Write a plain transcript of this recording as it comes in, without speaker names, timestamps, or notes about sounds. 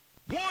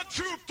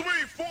2, 3,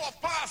 4,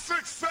 5,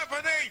 6, 7,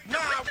 8,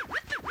 9.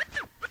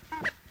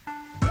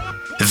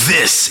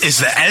 This is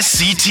the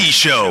SCT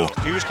Show.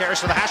 Hughes carries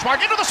to the hash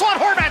mark, into the slot,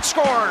 Horvat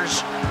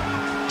scores!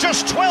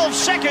 Just 12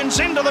 seconds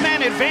into the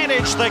man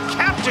advantage, the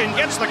captain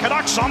gets the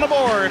Canucks on the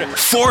board.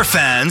 For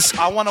fans.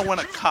 I want to win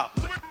a cup.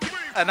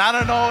 And I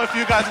don't know if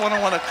you guys want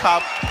to win a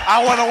cup.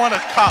 I want to win a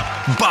cup.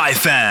 By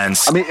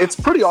fans. I mean, it's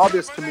pretty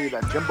obvious to me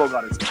that Jimbo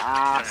got his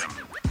ass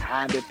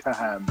handed to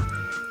him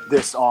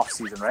this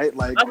offseason, right?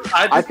 Like,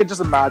 I could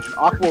just imagine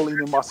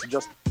Aquilini must have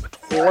just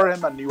tore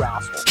him a new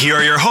asshole. Here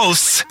are your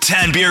hosts,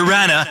 Tanbir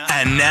Rana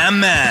and Nam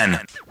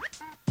Man.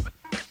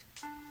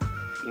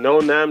 No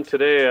Nam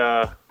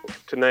today.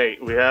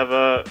 Tonight we have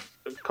a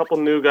couple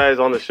new guys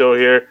on the show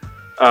here.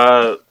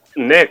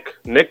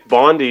 Nick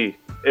Bondi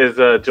is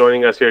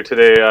joining us here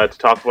today to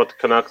talk about the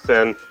Canucks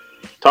and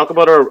talk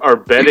about our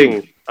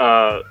betting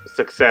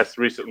success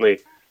recently.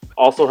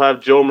 Also have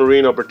Joe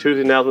Marino,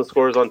 Bertuzzi Now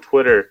Scores on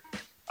Twitter,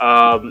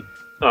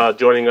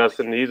 joining us,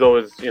 and he's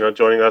always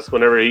joining us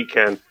whenever he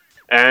can.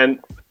 And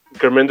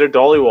Gurminder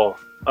Dhaliwal,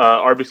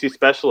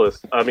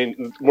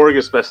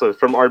 mortgage specialist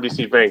from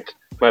RBC Bank.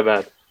 My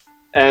bad.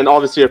 And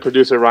obviously our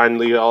producer Ryan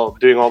Lee,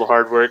 doing all the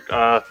hard work.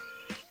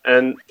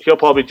 And he'll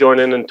probably join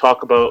in and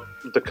talk about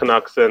the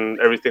Canucks and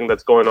everything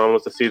that's going on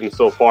with the season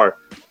so far.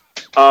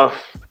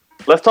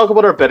 Let's talk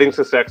about our betting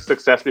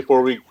success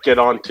before we get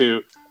on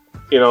to,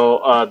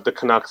 the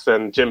Canucks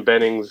and Jim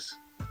Benning's,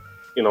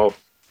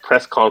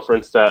 press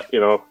conference that,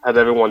 had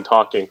everyone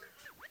talking.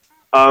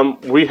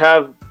 We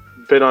have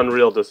been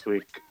unreal this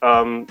week.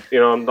 I'm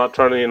not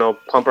trying to,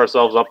 pump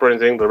ourselves up or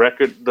anything.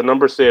 The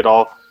numbers say it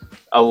all.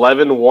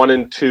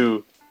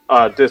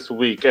 11-1-2 this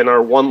week, and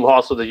our one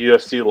loss was the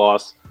UFC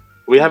loss.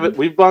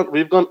 We've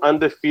gone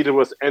undefeated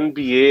with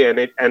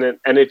NBA and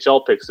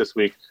NHL picks this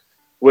week,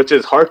 which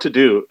is hard to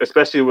do,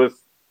 especially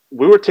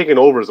we were taking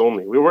overs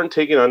only. We weren't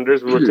taking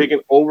unders. We were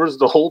taking overs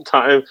the whole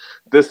time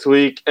this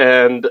week.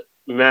 And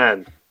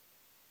man,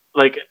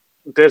 like,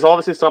 there's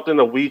obviously something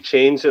that we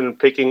changed in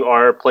picking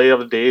our play of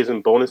the days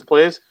and bonus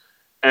plays.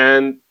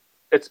 And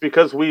it's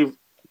because we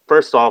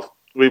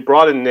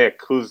brought in Nick,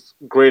 who's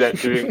great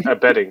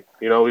at betting.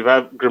 We've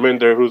had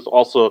Gurminder, who's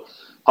also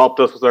helped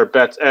us with our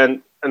bets.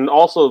 And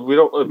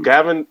also,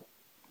 Gavin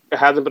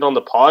hasn't been on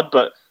the pod,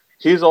 but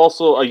he's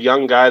also a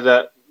young guy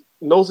that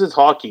knows his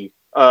hockey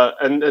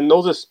and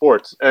knows his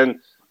sports. And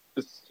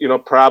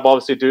Prab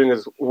obviously doing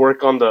his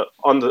work on the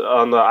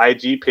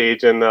IG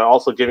page and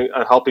also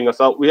helping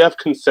us out. We have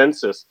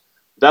consensus.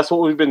 That's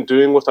what we've been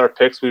doing with our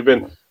picks. We've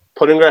been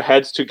putting our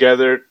heads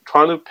together,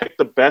 trying to pick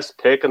the best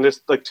pick. And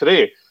just like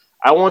today,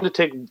 I wanted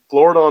to take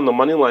Florida on the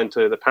money line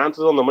today. The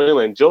Panthers on the money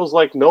line. Joe's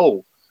like,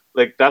 no.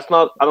 Like, that's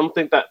not. I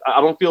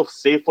don't feel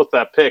safe with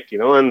that pick,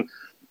 And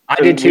I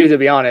did too, to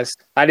be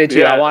honest. I did too.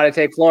 Yeah. I want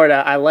to take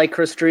Florida. I like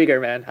Chris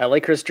Drieger, man. I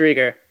like Chris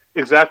Drieger.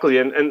 Exactly,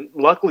 and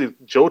luckily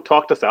Joe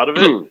talked us out of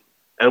it,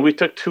 and we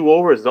took 2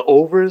 overs. The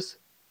overs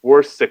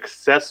were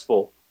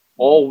successful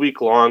all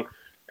week long,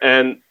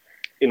 and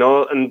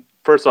and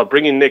first off,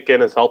 bringing Nick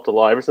in has helped a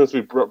lot. Ever since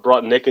we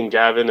brought Nick and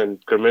Gavin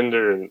and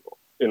Gurminder and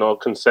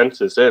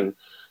consensus in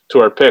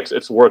to our picks,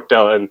 it's worked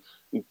out. And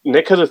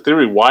Nick has a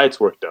theory why it's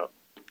worked out.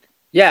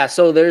 Yeah,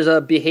 so there's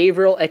a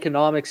behavioral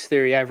economics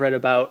theory I've read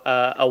about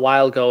a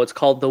while ago. It's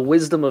called The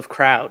Wisdom of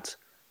Crowds.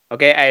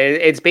 Okay,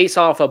 it's based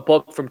off a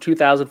book from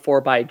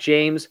 2004 by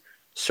James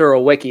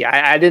Surowiecki.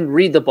 I didn't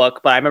read the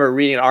book, but I remember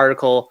reading an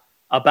article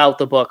about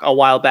the book a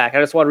while back. I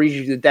just want to read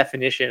you the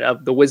definition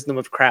of the wisdom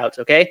of crowds,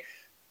 okay?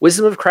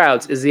 Wisdom of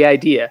crowds is the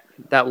idea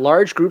that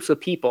large groups of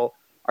people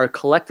are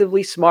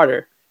collectively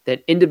smarter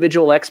than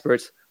individual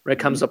experts when it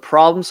comes to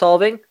problem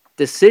solving,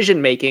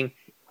 decision making,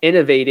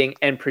 innovating,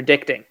 and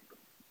predicting.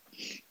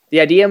 The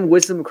idea of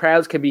wisdom of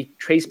crowds can be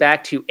traced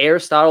back to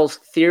Aristotle's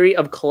theory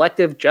of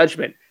collective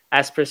judgment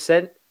as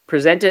presented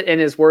in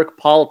his work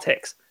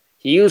Politics.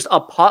 He used a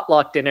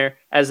potluck dinner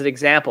as an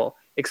example,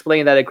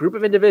 explaining that a group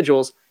of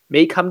individuals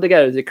may come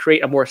together to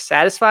create a more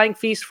satisfying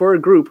feast for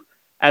a group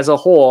as a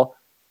whole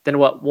than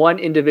what one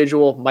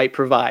individual might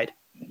provide.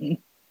 And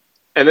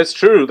it's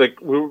true.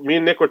 Like me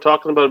and Nick were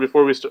talking about it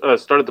before we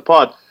started the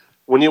pod.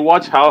 When you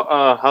watch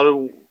How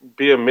to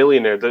Be a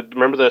Millionaire,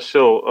 remember that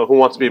show, Who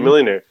Wants to Be a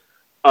Millionaire?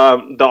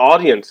 The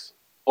audience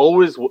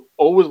always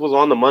was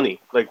on the money.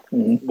 Like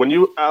when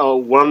you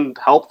wanted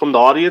help from the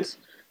audience,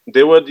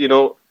 they would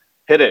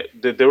hit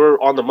it. They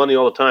were on the money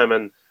all the time,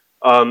 and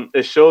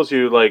it shows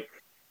you and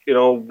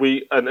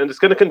it's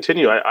going to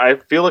continue. I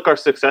feel like our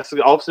success,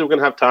 obviously we're going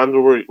to have times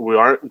where we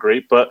aren't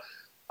great, but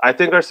I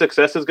think our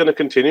success is going to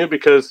continue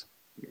because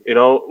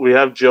we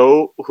have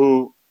Joe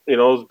who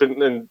has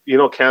been, and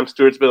Cam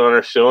Stewart's been on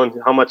our show, and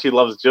how much he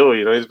loves Joe.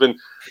 He's been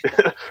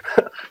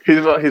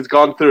he's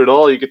gone through it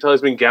all. You can tell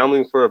he's been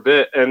gambling for a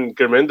bit, and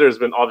Gurminder has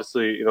been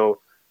obviously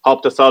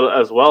helped us out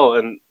as well.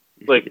 And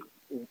like,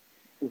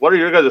 what are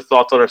your guys'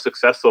 thoughts on our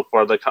success so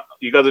far? Like,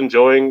 you guys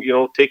enjoying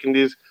taking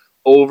these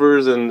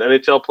overs and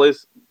NHL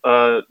plays,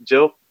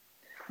 Joe?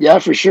 Yeah,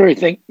 for sure. I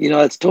think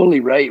that's totally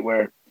right.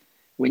 Where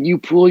when you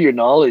pool your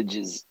knowledge,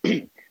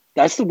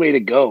 that's the way to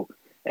go.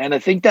 And I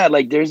think that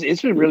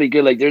it's been really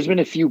good. Like there's been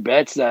a few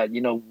bets that,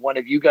 one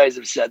of you guys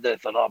have said that I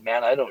thought, oh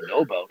man, I don't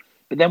know about.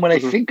 But then when I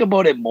think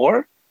about it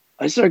more,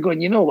 I start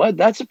going, you know what?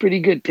 That's a pretty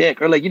good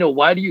pick. Or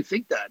why do you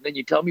think that? And then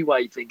you tell me why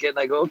you think it. And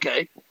I go,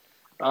 okay,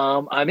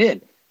 I'm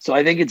in. So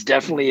I think it's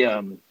definitely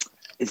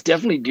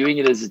doing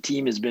it as a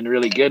team has been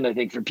really good. And I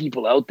think for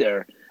people out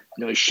there,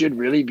 it should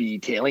really be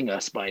tailing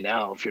us by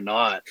now. If you're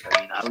not,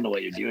 I don't know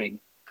what you're doing.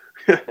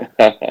 How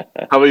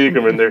about you,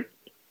 Gurinder?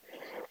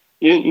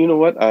 You know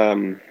what?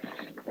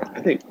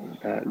 I think,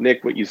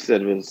 Nick, what you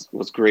said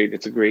was great.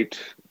 It's a great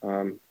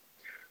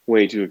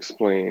way to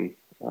explain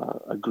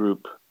a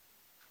group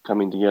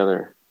coming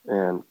together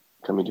and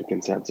coming to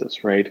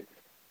consensus, right?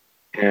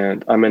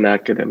 And I'm an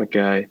academic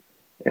guy,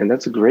 and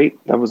that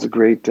was a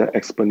great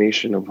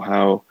explanation of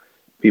how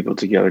people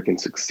together can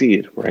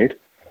succeed, right?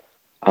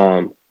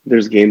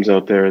 There's games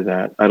out there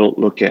that I don't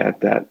look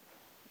at that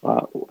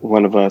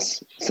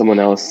someone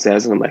else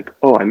says, and I'm like,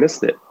 oh, I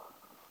missed it.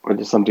 Or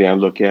there's something I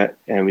look at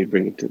and we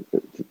bring it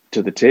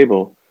to the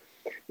table.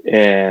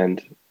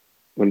 And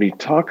when we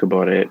talk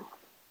about it,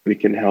 we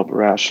can help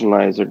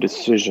rationalize our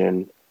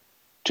decision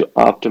to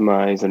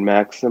optimize and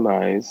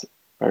maximize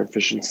our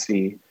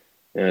efficiency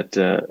at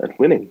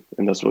winning.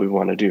 And that's what we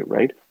want to do,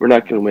 right? We're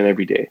not going to win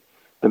every day.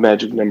 The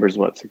magic number is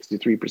what,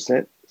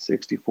 63%,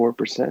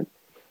 64%?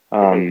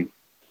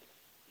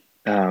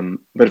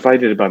 But if I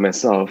did it by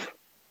myself,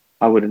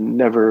 I would have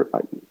never.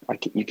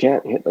 You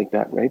can't hit like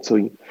that, right?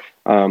 So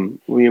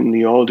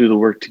we all do the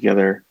work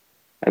together,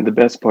 and the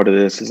best part of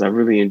this is I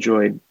really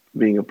enjoyed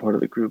being a part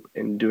of the group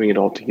and doing it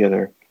all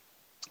together,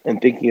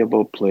 and thinking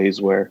about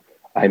plays where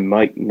I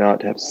might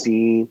not have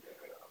seen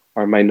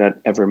or might not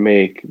ever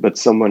make, but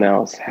someone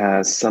else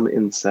has some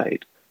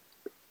insight,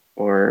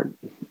 or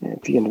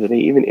at the end of the day,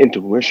 even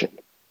intuition,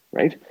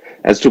 right,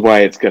 as to why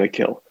it's going to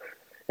kill.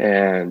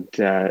 And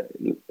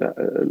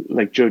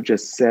like Joe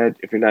just said,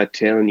 if you're not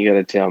tailing, you got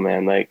to tail,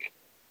 man.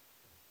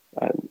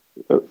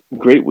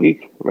 Great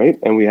week, right?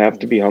 And we have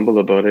to be humble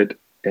about it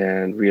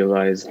and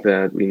realize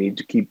that we need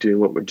to keep doing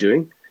what we're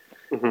doing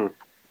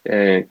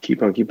and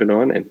keep on keeping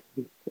on.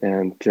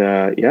 I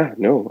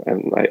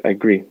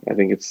agree. I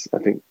think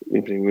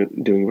we've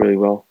been doing really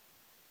well.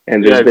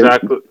 And there's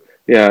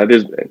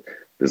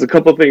a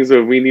couple of things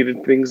that we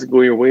needed things to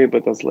go your way,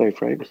 but that's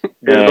life, right?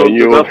 There's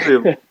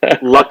definitely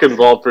luck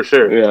involved for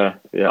sure. Yeah.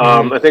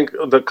 I think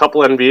the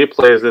couple NBA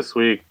plays this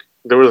week,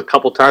 there was a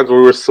couple times where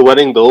we were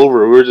sweating the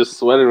over. We were just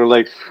sweating. We're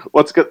like,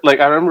 what's good? Like,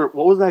 I remember,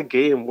 what was that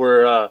game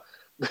where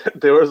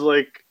there was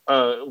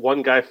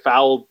one guy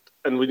fouled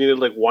and we needed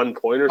 1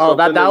 point or something?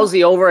 Oh, that was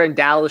the over in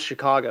Dallas,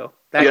 Chicago.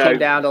 That came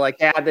down to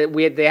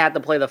they had to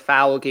play the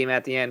foul game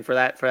at the end for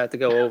that to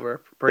go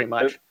over, pretty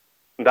much.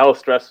 And that was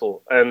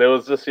stressful. And it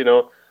was just,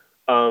 the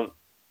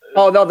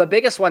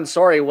biggest one,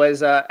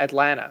 was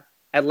Atlanta.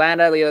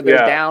 Atlanta, they're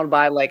down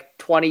by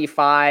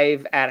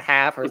 25 at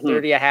half or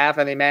 30 at half,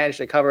 and they managed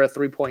to cover a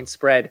 3-point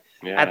spread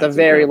at the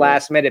very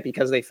last minute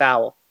because they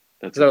foul.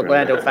 So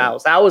Orlando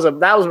fouls. That was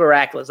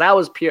miraculous. That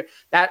was pure.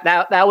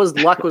 That was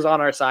luck was on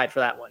our side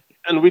for that one.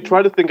 And we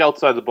try to think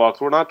outside the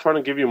box. We're not trying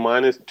to give you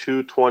minus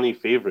 220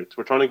 favorites.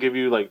 We're trying to give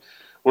you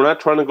we're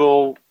not trying to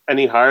go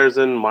any higher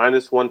than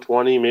minus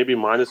 120, maybe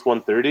minus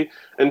 130.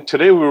 And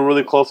today we were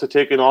really close to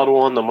taking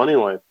Ottawa on the money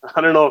line. I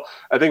don't know.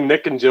 I think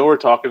Nick and Joe were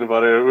talking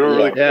about it. We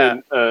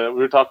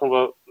were talking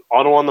about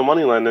Ottawa on the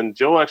money line, and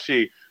Joe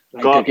actually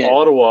got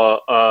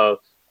Ottawa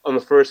on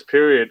the first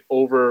period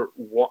over.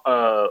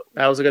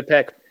 That was a good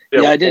pick.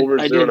 I did. Over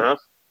 0.5.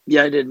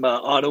 Yeah, I did.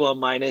 Ottawa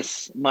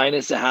minus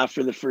a half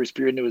for the first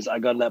period. And I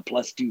got that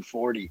plus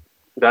 240.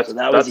 That's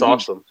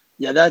awesome.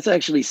 Yeah, that's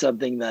actually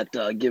something that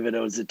give it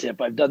as a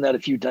tip. I've done that a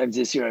few times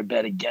this year. I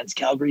bet against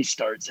Calgary.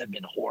 Starts have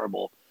been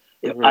horrible.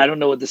 I don't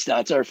know what the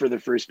stats are for the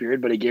first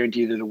period, but I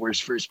guarantee you they're the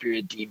worst first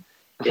period team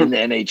in the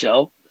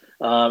NHL.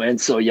 And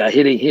so,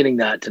 hitting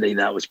that today,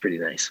 that was pretty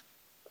nice.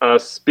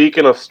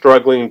 Speaking of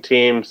struggling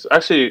teams,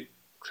 actually,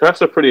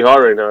 Canucks are pretty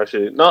hot right now.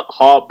 Actually, not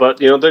hot, but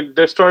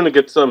they're starting to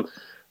get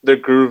their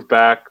groove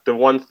back. They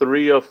won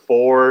 3 of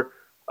 4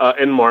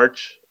 in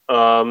March.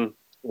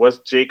 Was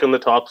Jake on the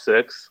top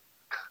 6?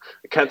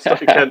 Can't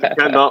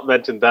not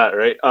mention that,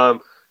 right?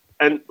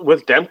 And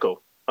with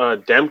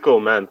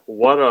Demko, man,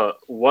 what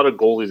a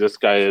goalie this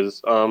guy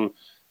is.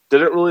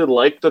 Didn't really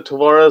like the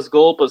Tavares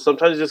goal, but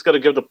sometimes you just got to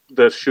give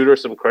the shooter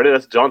some credit.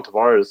 That's John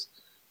Tavares,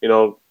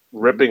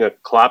 ripping a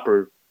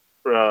clapper,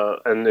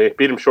 and they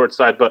beat him short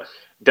side. But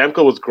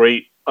Demko was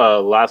great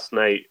last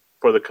night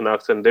for the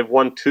Canucks, and they've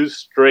won 2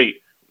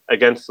 straight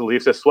against the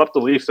Leafs. They swept the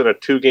Leafs in a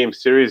 2-game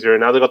series here,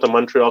 and now they got the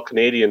Montreal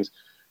Canadiens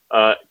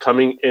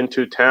coming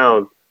into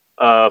town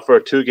for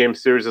a 2-game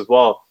series as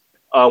well.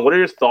 What are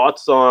your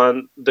thoughts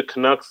on the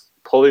Canucks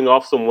pulling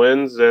off some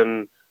wins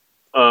and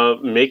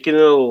making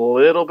it a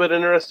little bit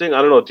interesting?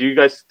 I don't know. Do you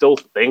guys still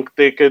think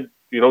they could,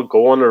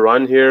 go on a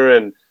run here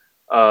and,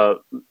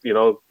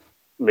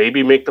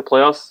 maybe make the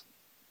playoffs?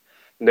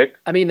 Nick?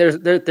 I mean,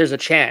 there's a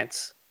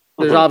chance.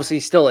 There's obviously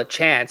still a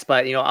chance,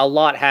 but a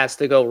lot has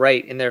to go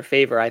right in their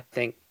favor, I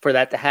think, for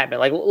that to happen.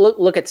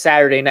 Look at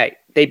Saturday night.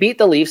 they beat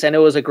the Leafs, and it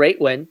was a great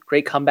win,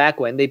 great comeback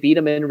win. They beat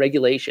them in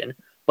regulation,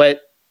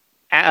 but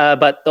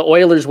the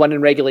Oilers won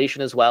in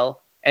regulation as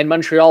well, and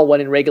Montreal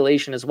won in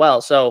regulation as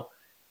well. So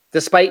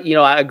despite,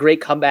 a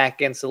great comeback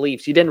against the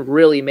Leafs, you didn't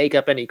really make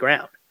up any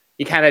ground.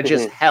 You kind of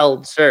just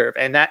held serve,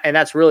 and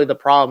that's really the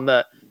problem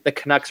that the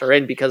Canucks are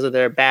in because of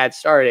their bad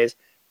start. Is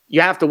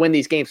you have to win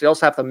these games. You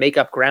also have to make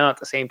up ground at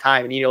the same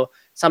time, and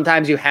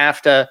sometimes you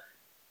have to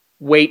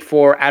wait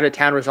for out of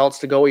town results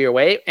to go your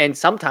way, and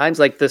sometimes,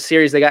 like the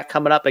series they got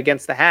coming up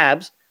against the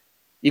Habs,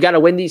 you got to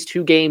win these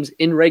 2 games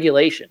in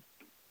regulation.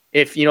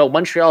 If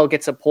Montreal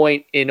gets a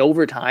point in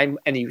overtime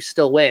and you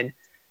still win,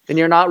 then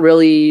you're not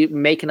really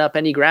making up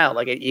any ground.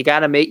 Like you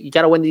got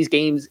to win these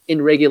games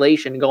in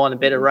regulation and go on a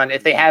bit of run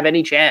if they have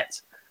any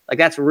chance. Like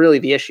that's really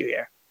the issue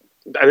here.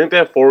 I think they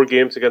have 4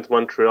 games against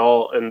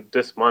Montreal in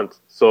this month.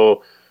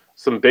 So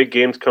some big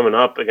games coming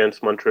up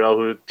against Montreal,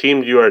 who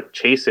team you are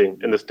chasing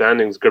in the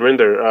standings.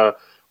 Gurminder,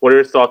 what are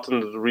your thoughts on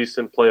the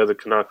recent play of the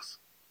Canucks?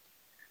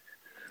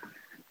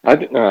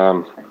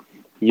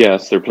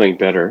 Yes, they're playing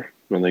better.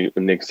 When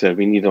Nick said,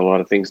 we need a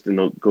lot of things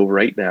to go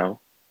right now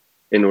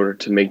in order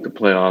to make the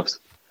playoffs.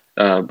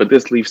 But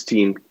this Leafs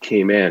team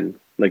came in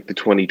like the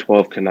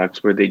 2012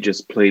 Canucks, where they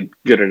just played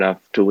good enough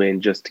to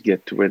win just to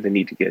get to where they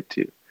need to get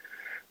to.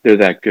 They're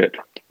that good,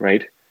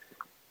 right?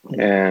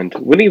 And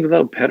winning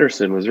without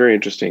Pettersson was very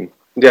interesting.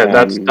 Yeah,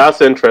 that's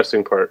the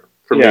interesting part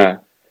for me. Yeah,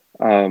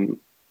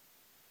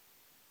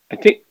 I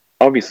think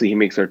obviously he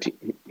makes our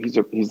team.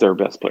 He's our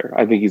best player.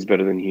 I think he's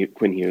better than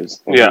Quinn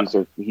Hughes.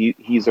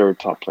 He's our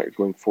top player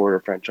going forward,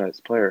 our franchise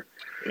player.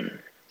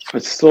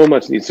 But so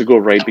much needs to go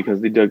right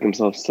because they dug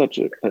themselves such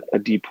a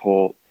deep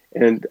hole.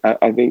 And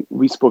I think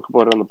we spoke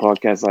about it on the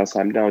podcast last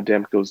time. Now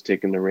Demko's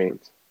taking the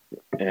reins,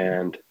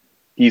 and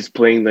he's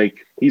playing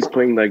like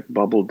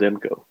Bubble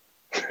Demko.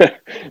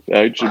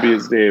 That should be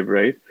his name,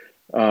 right?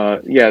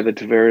 The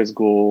Tavares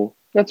goal.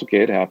 That's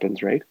okay. It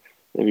happens, right?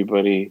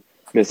 Everybody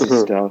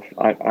misses stuff.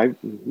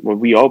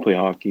 We all play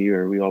hockey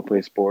or we all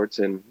play sports,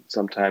 and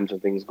sometimes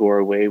when things go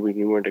our way, we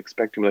weren't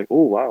expecting. Like,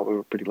 oh wow, we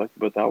were pretty lucky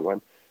about that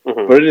one.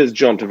 But it is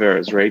John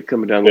Tavares, right?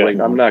 Coming down the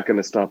lane. I'm not going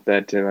to stop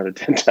that 10 out of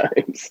 10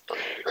 times.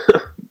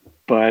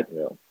 But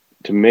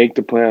to make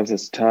the playoffs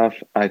is tough.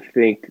 I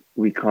think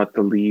we caught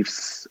the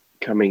Leafs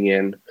coming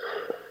in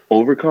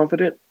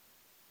overconfident.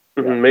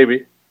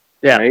 Maybe.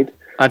 Yeah, right?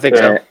 I think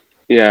so.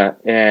 Yeah,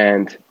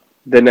 and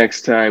the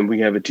next time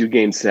we have a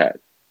 2-game set,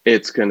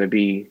 it's going to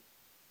be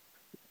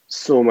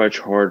so much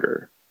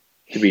harder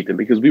to beat them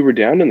because we were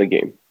down in the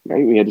game,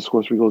 right? We had to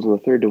score 3 goals in the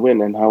third to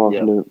win, and how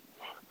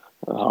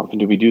often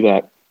do we do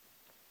that?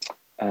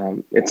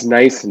 It's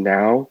nice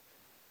now.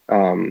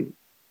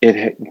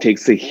 It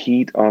takes the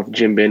heat off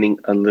Jim Benning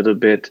a little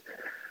bit,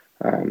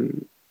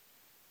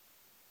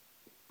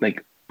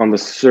 like on the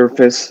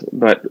surface,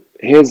 but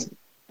his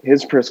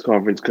press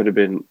conference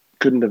couldn't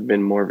have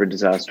been more of a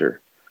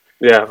disaster.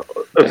 Yeah,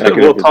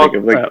 we'll talk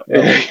about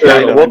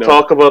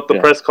the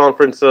press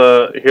conference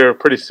here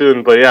pretty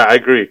soon. But yeah, I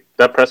agree.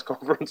 That press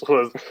conference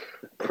was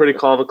pretty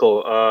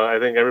comical. I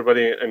think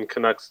everybody in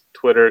Canucks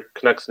Twitter,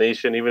 Canucks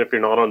Nation, even if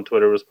you're not on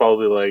Twitter, was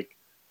probably like,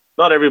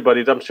 not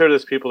everybody. I'm sure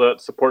there's people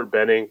that support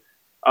Benning.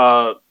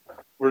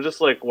 We're just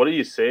like, what are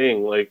you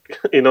saying? Like,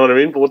 you know what I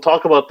mean? But we'll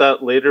talk about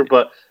that later.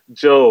 But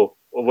Joe,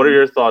 what are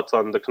your thoughts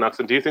on the Canucks?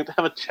 And do you think they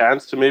have a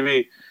chance to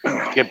maybe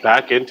get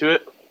back into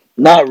it?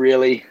 Not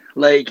really.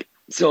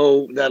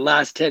 So that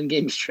last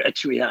 10-game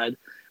stretch we had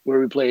where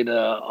we played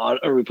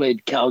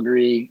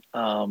Calgary,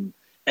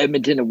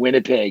 Edmonton, and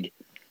Winnipeg.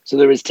 So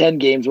there was 10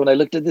 games. When I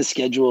looked at the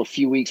schedule a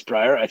few weeks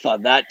prior, I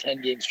thought that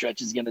 10-game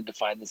stretch is going to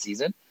define the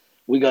season.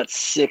 We got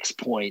 6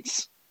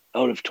 points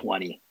out of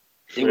 20.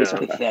 It was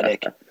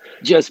pathetic.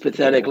 Just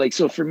pathetic.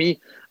 So for me,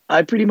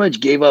 I pretty much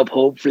gave up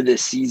hope for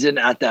this season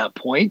at that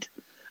point.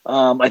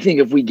 I think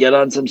if we get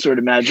on some sort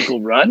of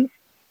magical run,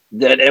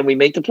 and we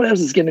make the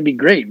playoffs, it's going to be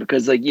great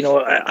because, I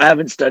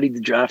haven't studied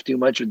the draft too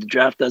much, or the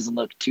draft doesn't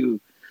look too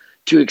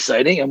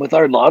exciting. And with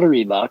our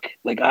lottery luck,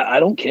 I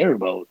don't care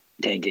about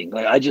tanking.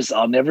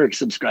 I'll never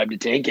subscribe to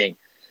tanking.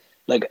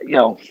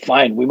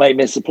 Fine, we might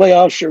miss the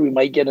playoffs. Sure, we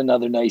might get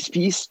another nice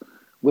piece.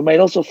 We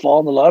might also fall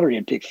in the lottery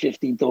and pick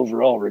 15th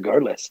overall,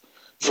 regardless.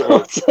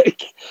 So it's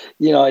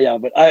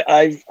but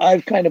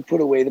I've kind of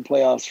put away the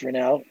playoffs for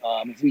now.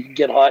 If we can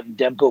get hot and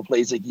Demko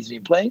plays like he's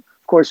been playing,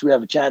 of course we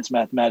have a chance.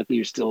 Mathematically,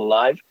 you're still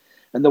alive.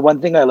 And the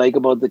one thing I like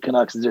about the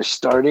Canucks is they're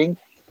starting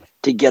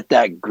to get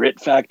that grit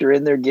factor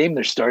in their game.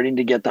 They're starting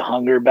to get the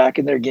hunger back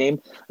in their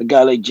game. A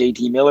guy like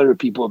JT Miller, who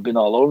people have been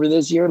all over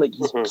this year,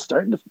 he's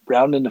starting to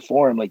round into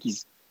form.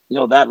 He's,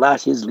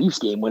 his Leafs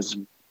game was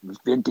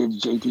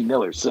vintage JT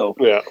Miller. So,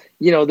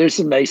 there's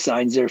some nice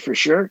signs there for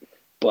sure,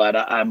 but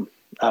I'm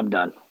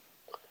done.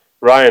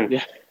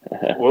 Ryan,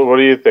 what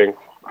do you think?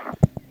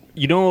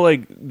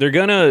 They're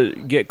going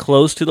to get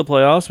close to the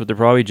playoffs, but they're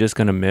probably just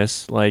going to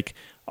miss.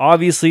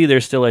 Obviously,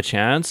 there's still a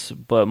chance,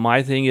 but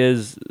my thing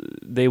is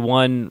they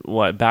won,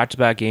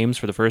 back-to-back games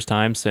for the first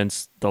time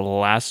since the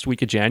last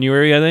week of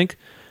January, I think.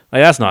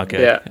 Like, that's not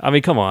good. Yeah. I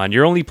mean, come on.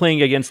 You're only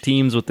playing against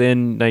teams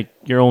within like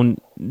your own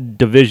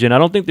division. I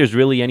don't think there's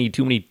really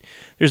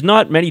there's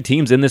not many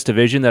teams in this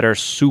division that are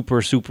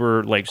super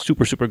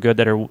good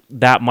that are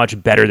that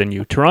much better than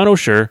you. Toronto,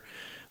 sure.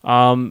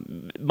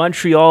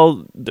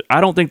 Montreal,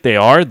 I don't think they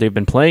are. They've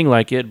been playing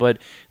like it, but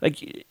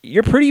like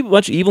you're pretty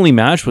much evenly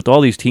matched with all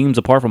these teams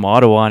apart from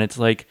Ottawa, and it's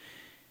like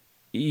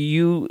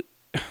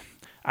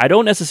I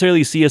don't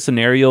necessarily see a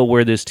scenario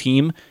where this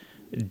team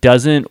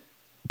doesn't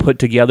put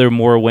together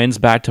more wins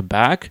back to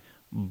back,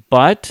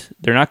 but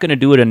they're not going to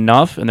do it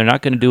enough, and they're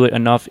not going to do it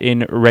enough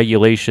in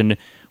regulation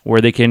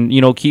where they can,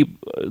 keep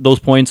those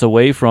points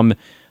away from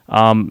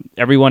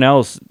everyone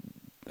else.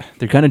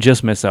 They're going to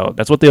just miss out.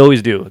 That's what they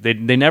always do. They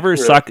never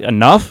suck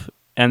enough,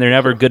 and they're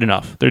never good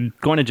enough. They're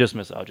going to just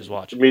miss out. Just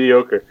watch.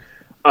 Mediocre.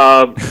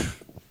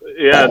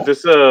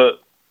 This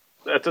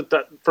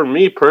for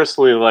me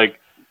personally,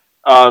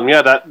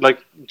 that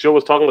like Joe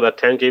was talking about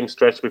that 10-game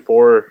stretch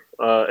before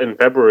in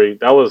February.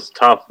 That was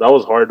tough. That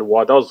was hard to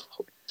watch. That was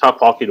tough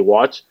hockey to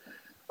watch.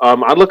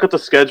 I look at the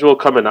schedule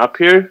coming up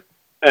here,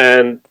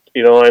 and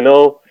I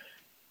know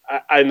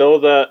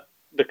that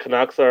the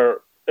Canucks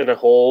are in a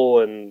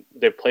hole, and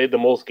they've played the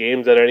most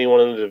games at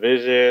anyone in the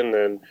division,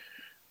 and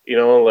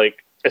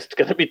it's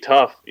gonna be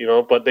tough,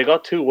 But they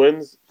got 2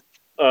 wins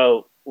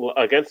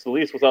against the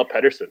Leafs without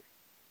Pettersson,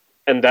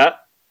 and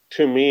that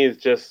to me is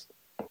just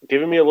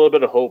giving me a little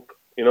bit of hope.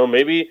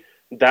 Maybe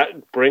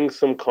that brings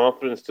some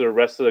confidence to the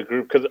rest of the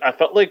group, because I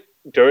felt like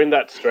during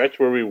that stretch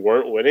where we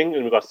weren't winning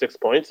and we got 6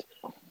 points,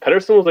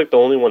 Pettersson was like the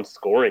only one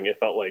scoring. It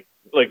felt like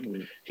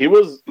he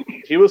was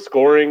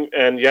scoring,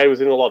 and he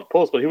was in a lot of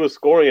posts, but he was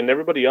scoring, and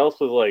everybody else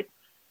was like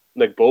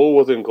Bo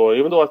wasn't going.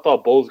 Even though I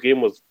thought Bo's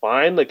game was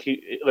fine,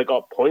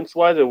 points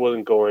wise it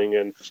wasn't going,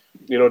 and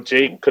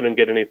Jake couldn't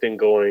get anything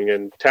going,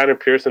 and Tanner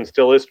Pearson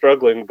still is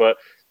struggling, but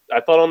I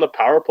thought on the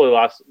power play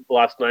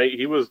last night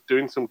he was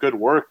doing some good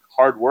work,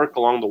 hard work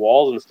along the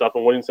walls and stuff,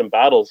 and winning some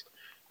battles.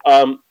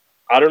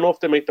 I don't know if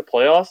they make the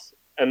playoffs,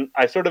 and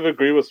I sort of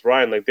agree with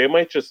Ryan. They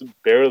might just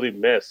barely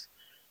miss,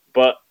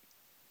 but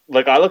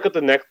I look at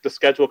the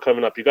schedule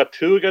coming up. You got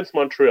 2 against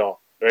Montreal,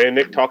 right? And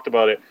Nick talked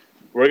about it.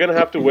 We're gonna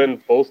have to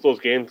win both those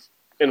games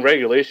in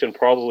regulation,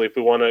 probably, if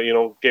we want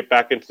to, get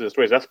back into this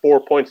race. That's 4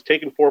 points.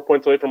 Taking 4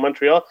 points away from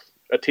Montreal,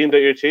 a team that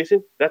you're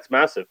chasing, that's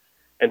massive.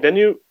 And then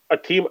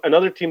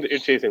another team that you're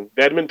chasing,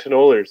 the Edmonton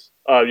Oilers.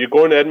 You're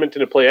going to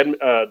Edmonton to play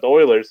the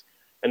Oilers,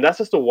 and that's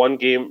just a one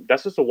game.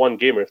 That's just a one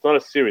gamer. It's not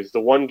a series. It's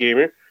a one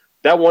gamer.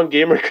 That one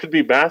gamer could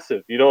be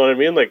massive. You know what I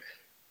mean? Like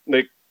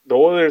the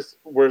Oilers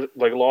were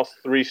lost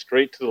 3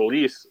 straight to the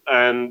Leafs,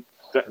 and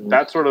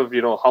that sort of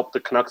helped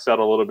the Canucks out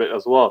a little bit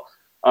as well.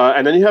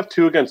 And then you have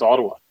 2 against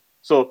Ottawa.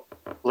 So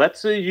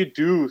let's say you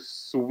do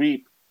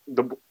sweep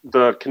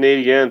the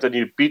Canadiens and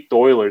you beat the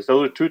Oilers.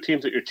 Those are 2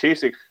 teams that you're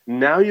chasing.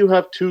 Now you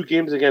have 2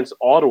 games against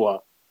Ottawa,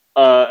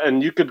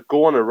 and you could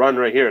go on a run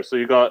right here.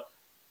 So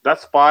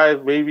that's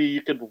 5. Maybe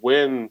you could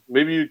win.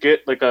 Maybe you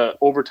get a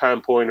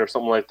overtime point or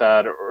something like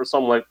that, or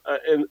something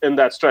in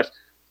that stretch.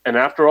 And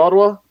after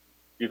Ottawa,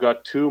 you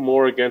got 2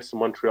 more against the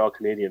Montreal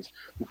Canadiens.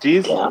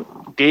 These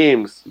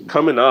games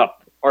coming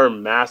up are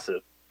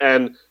massive,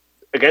 and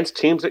against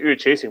teams that you're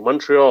chasing,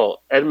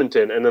 Montreal,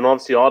 Edmonton, and then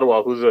obviously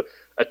Ottawa, who's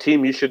a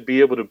team you should be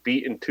able to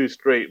beat in 2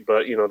 straight,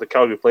 but the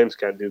Calgary Flames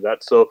can't do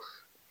that. So,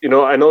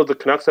 I know the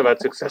Canucks have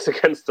had success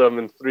against them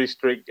in 3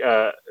 straight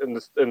in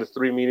the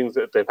 3 meetings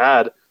that they've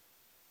had.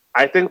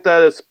 I think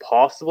that is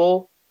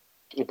possible,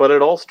 but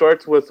it all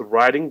starts with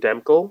riding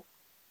Demko,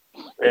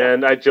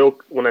 and I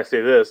joke when I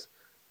say this,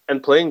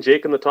 and playing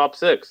Jake in the top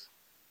 6,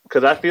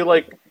 because I feel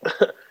like.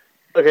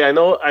 Okay, I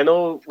know.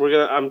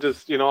 I'm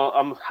just,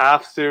 I'm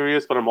half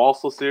serious, but I'm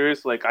also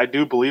serious. I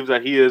do believe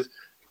that he is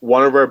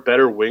one of our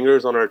better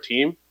wingers on our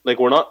team.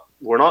 We're not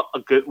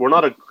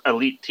an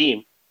elite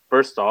team,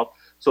 first off.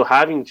 So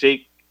having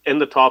Jake in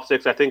the top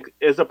 6, I think,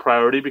 is a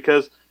priority,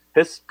 because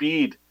his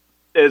speed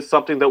is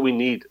something that we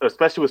need,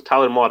 especially with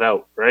Tyler Mott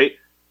out, right?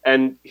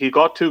 And he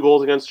got 2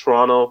 goals against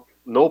Toronto.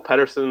 No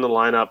Pettersson in the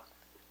lineup.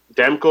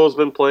 Demko's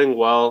been playing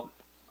well,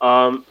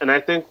 and I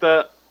think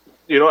that.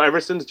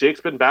 Ever since Jake's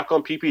been back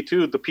on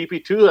PP2, the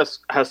PP2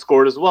 has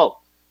scored as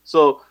well.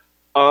 So,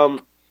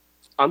 I'm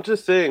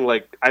just saying,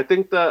 I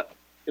think that,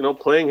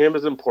 playing him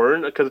is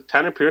important, because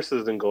Tanner Pearson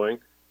isn't going,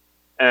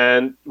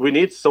 and we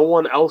need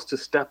someone else to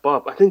step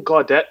up. I think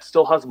Gaudette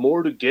still has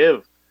more to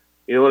give.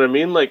 You know what I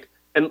mean?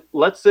 And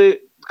let's say,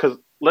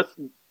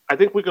 I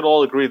think we could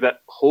all agree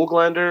that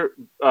Höglander,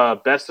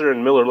 Besser,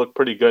 and Miller looked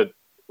pretty good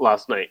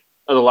last night,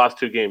 or the last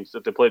 2 games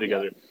that they played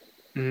together. Yeah.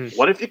 Mm-hmm.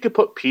 What if you could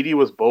put Petey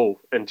with Bo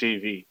and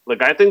JV?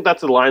 I think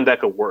that's a line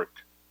that could work.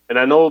 And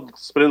I know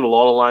spinning a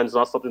lot of lines is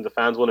not something the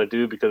fans want to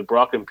do, because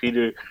Brock and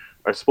Petey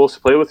are supposed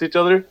to play with each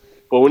other.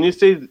 But when you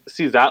see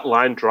that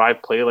line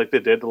drive play like they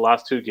did the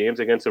last 2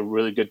 games against a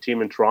really good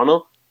team in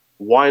Toronto,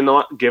 why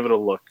not give it a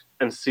look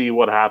and see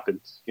what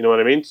happens? You know what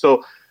I mean?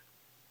 So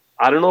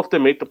I don't know if they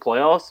make the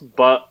playoffs,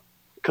 but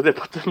because they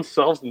put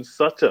themselves in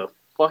such a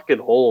fucking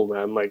hole,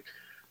 man.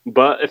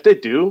 But if they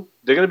do,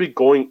 they're going to be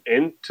going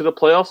into the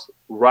playoffs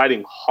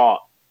riding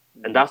hot.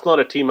 And that's not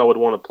a team I would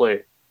want to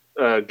play.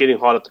 getting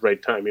hot at the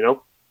right time, you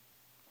know?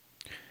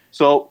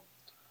 So,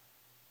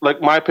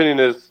 like, my opinion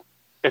is,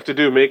 if they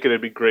do make it,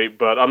 it'd be great,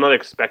 but I'm not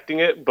expecting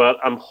it, but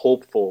I'm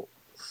hopeful,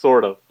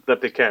 sort of,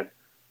 that they can.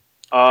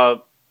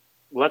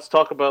 Let's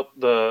talk about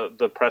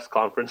the press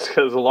conference,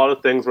 because a lot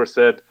of things were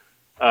said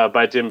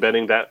by Jim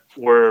Benning that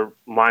were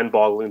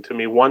mind-boggling to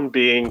me. One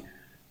being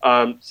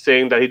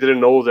saying that he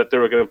didn't know that they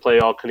were going to play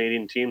all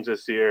Canadian teams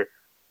this year,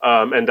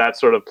 and that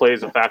sort of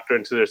plays a factor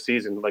into their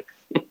season. Like,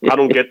 I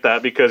don't get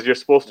that, because you're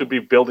supposed to be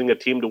building a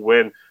team to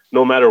win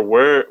no matter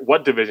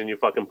what division you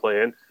fucking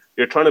play in.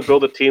 You're trying to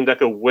build a team that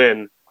could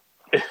win.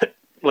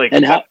 Like,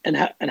 and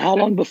how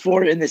long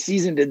before in the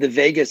season did the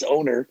Vegas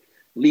owner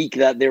leak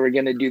that they were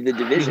going to do the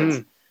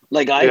divisions?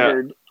 Like, I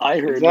heard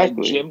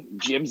exactly. like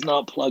Jim's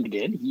not plugged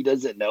in. He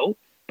doesn't know,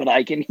 but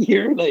I can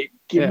hear, like,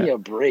 give me a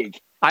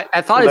break.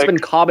 I thought it's been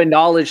common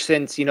knowledge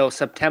since,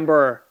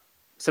 September,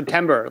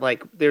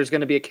 like, there's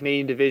going to be a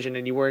Canadian division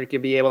and you weren't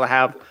going to be able to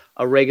have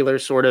a regular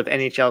sort of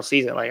NHL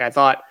season. Like, I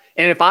thought,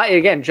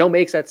 and Joe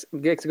makes a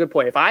good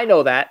point. If I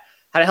know that,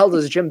 how the hell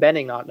does Jim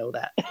Benning not know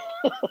that?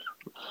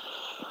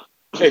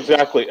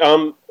 Exactly.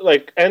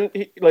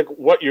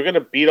 What, you're going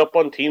to beat up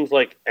on teams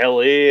like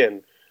LA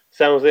and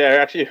San Jose? I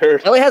actually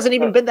heard LA hasn't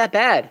even been that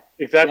bad.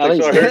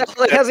 Exactly. So I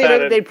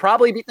heard they'd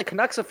probably beat the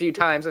Canucks a few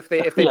times if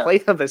they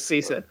played them this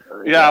season.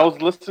 Yeah, I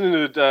was listening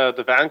to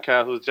the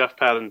Vancast with Jeff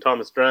Pat and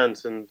Thomas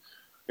Drance, and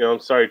I'm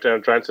sorry,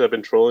 Drance, I've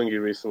been trolling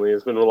you recently.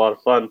 It's been a lot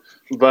of fun,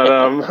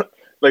 but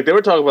like, they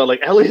were talking about,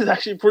 like, LA is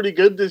actually pretty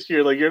good this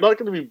year. Like, you're not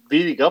going to be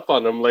beating up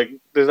on them. Like,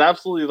 there's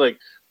absolutely, like,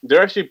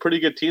 they're actually a pretty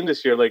good team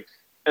this year. Like,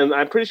 and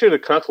I'm pretty sure the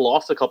Canucks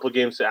lost a couple of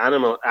games to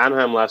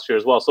Anaheim last year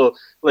as well. So,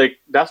 like,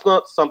 that's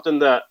not something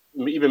that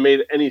even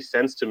made any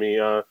sense to me.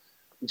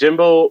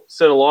 Jimbo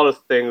said a lot of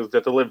things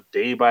that they live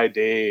day by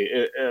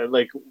day.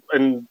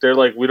 And they're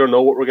like, we don't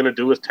know what we're going to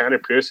do with Tanner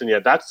Pearson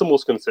yet. That's the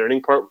most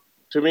concerning part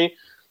to me.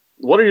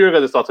 What are your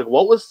guys' thoughts? Like,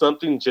 what was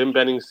something Jim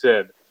Benning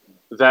said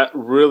that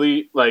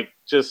really, like,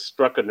 just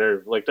struck a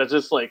nerve? Like, that's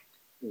just, like,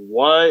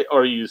 why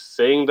are you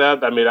saying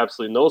that? That made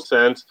absolutely no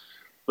sense.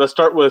 Let's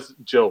start with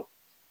Joe.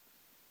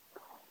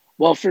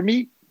 Well, for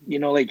me,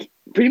 like,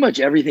 pretty much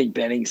everything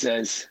Benning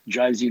says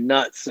drives you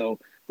nuts. So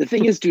the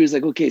thing is, too, is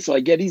like, okay, so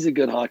I get he's a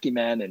good hockey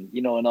man and,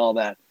 and all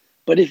that.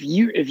 But if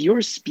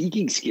your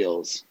speaking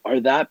skills are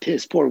that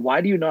piss poor,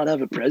 why do you not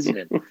have a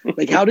president?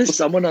 Like, how does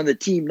someone on the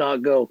team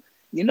not go,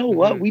 you know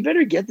what? We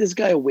better get this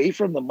guy away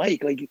from the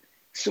mic. Like,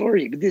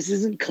 sorry, but this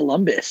isn't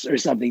Columbus or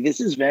something. This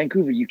is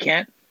Vancouver. You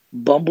can't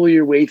bumble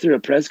your way through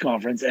a press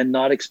conference and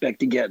not expect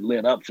to get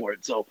lit up for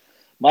it. So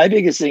my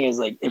biggest thing is,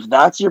 like, if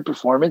that's your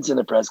performance in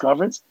a press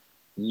conference,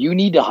 you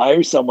need to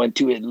hire someone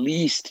to at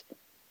least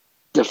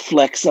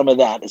deflect some of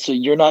that, so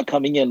you're not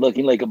coming in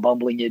looking like a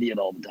bumbling idiot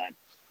all the time.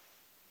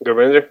 Go,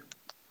 Ranger.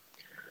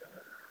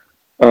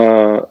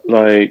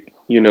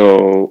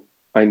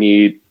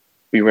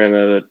 We ran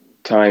out of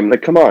time.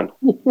 Like, come on.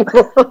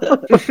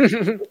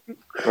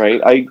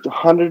 Right? I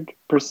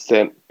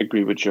 100%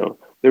 agree with Joe.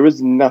 There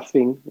was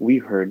nothing we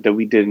heard that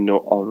we didn't know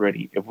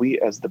already. If we,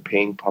 as the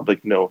paying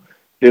public, know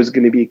there's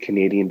going to be a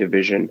Canadian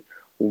division,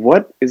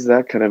 what is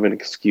that kind of an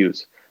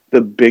excuse?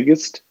 The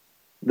biggest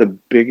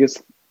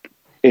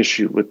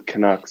issue with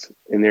Canucks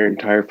in their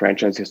entire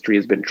franchise history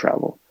has been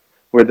travel.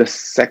 We're the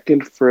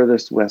second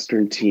furthest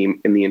Western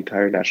team in the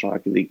entire National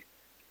Hockey League,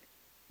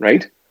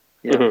 right?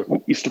 Yeah.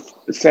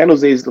 Mm-hmm. San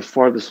Jose is the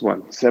farthest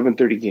one,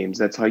 7:30 games.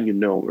 That's how you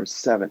know we're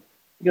 7.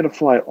 You got to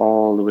fly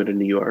all the way to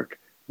New York,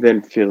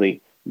 then Philly,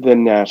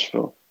 then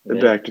Nashville, then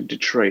back to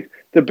Detroit,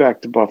 then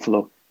back to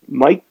Buffalo.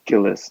 Mike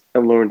Gillis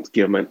and Lawrence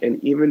Gilman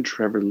and even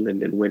Trevor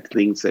Linden went to the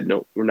league and said,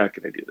 no, we're not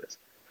going to do this.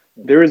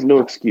 There is no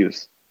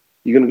excuse.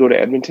 You're going to go to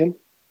Edmonton,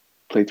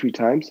 play 3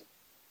 times?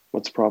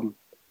 What's the problem?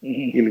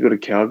 You're going to go to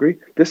Calgary?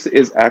 This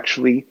is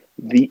actually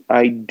the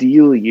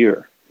ideal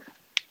year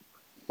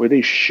where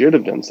they should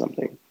have done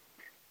something.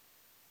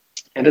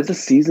 And as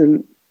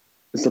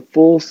a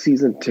full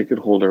season ticket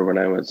holder when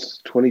I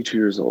was 22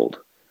 years old,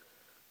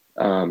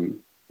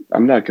 I'm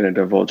not going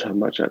to divulge how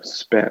much I've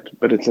spent,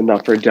 but it's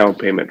enough for a down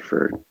payment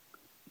for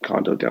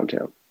condo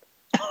downtown.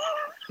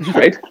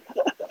 Right?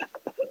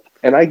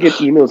 And I get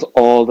emails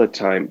all the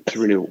time to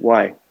renew.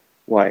 Why?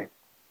 Why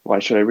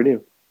should I renew?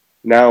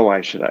 Now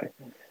why should I?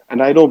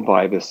 And I don't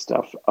buy this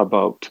stuff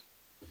about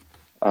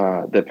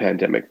the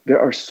pandemic. There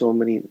are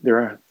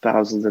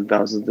thousands and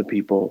thousands of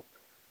people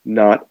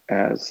not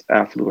as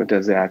affluent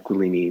as the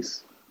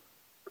Aquilinis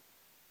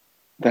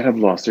that have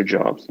lost their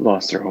jobs,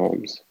 lost their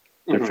homes,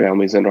 their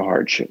families under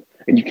hardship.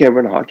 And you can't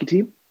run a hockey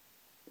team?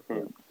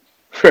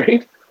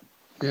 Right?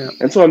 Yeah.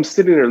 And so I'm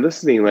sitting there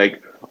listening we're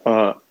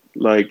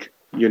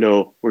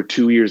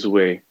 2 years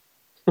away.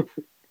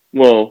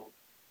 Well,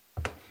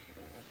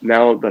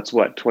 now that's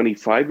what,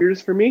 25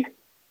 years for me?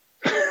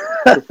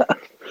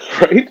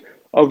 Right?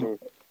 Of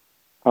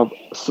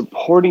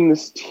supporting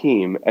this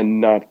team and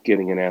not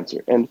getting an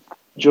answer. And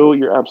Joe,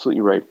 you're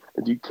absolutely right.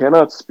 If you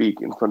cannot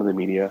speak in front of the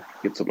media,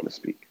 get someone to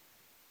speak.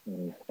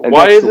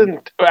 Why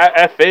isn't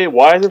FA?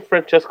 Why isn't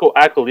Francesco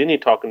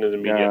Aquilini talking to the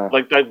media?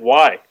 Like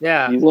why?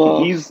 Yeah,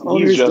 he's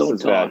just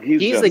as bad.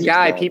 He's the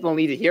guy people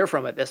need to hear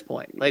from at this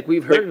point. Like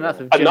we've heard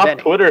enough of Jim Benning.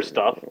 Twitter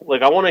stuff.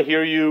 Like I want to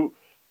hear you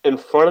in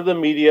front of the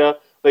media.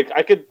 Like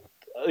I could,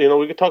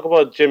 we could talk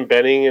about Jim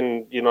Benning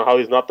and how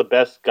he's not the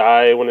best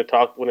guy when it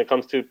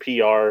comes to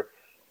PR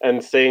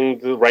and saying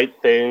the right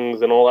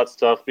things and all that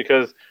stuff.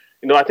 Because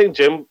I think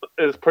Jim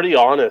is pretty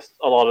honest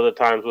a lot of the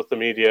times with the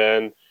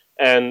media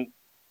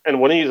and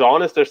when he's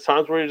honest, there's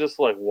times where you're just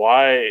like,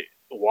 why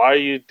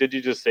did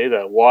you just say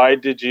that? Why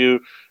did you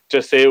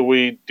just say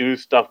we do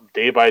stuff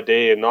day by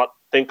day and not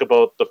think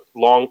about the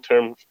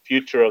long-term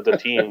future of the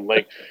team?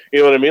 Like, you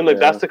know what I mean? Like,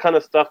 that's the kind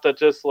of stuff that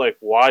just like,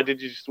 why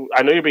did you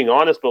I know you're being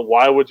honest, but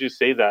why would you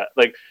say that?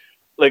 Like,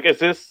 is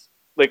this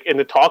like in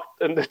the talk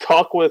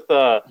with,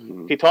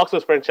 he talks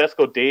with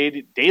Francesco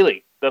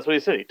daily. That's what he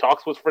said. He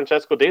talks with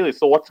Francesco daily.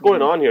 So what's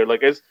going on here?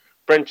 Like, is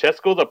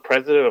Francesco the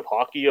president of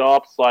hockey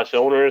ops /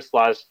 owner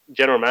 /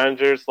 general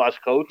manager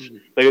 / coach?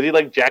 Like, is he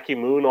like Jackie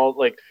Moon? All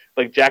like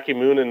Jackie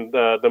Moon in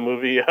the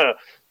movie,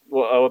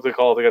 what's it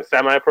called? Like a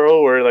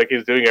semi-pro where like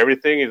he's doing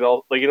everything. He's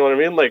all like, you know what I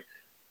mean? Like,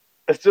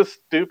 it's just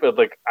stupid.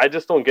 Like, I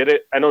just don't get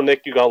it. I know,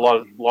 Nick, you got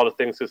a lot of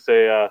things to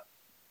say.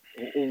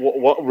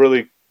 What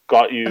really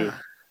got you?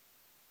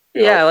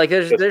 Like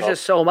there's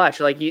just so much.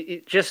 Like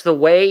just the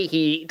way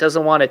he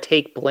doesn't want to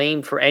take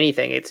blame for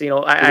anything. It's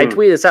I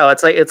tweeted this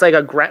out. It's like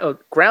a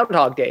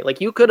Groundhog Day. Like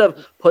you could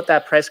have put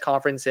that press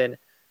conference in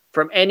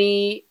from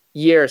any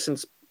year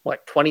since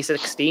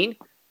 2016,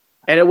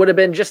 and it would have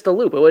been just a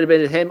loop. It would have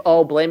been him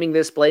blaming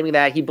this, blaming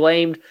that. He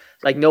blamed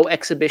like no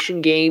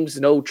exhibition games,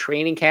 no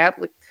training camp.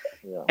 Like,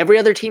 every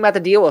other team had to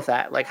deal with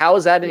that. Like how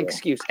is that an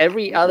excuse?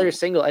 Every other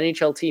single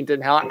NHL team did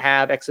not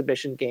have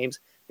exhibition games.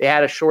 They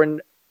had a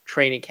shortened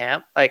training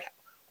camp. Like,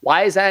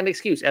 why is that an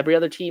excuse? Every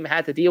other team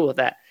had to deal with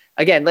that.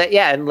 Again,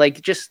 and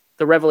like just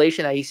the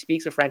revelation that he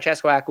speaks of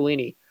Francesco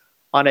Aquilini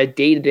on a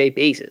day-to-day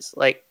basis.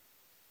 Like,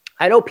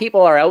 I know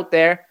people are out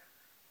there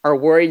are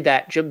worried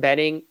that Jim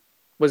Benning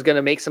was going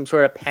to make some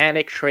sort of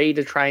panic trade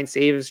to try and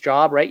save his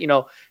job, right?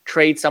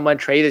 Trade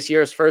this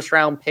year's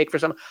first-round pick for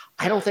someone.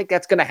 I don't think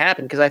that's going to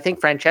happen because I think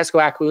Francesco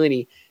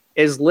Aquilini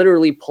is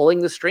literally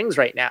pulling the strings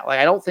right now. Like,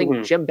 I don't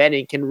think Jim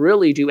Benning can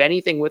really do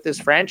anything with this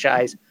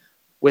franchise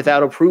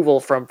without approval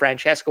from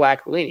Francesco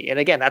Aquilini. And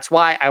again, that's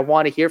why I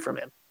want to hear from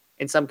him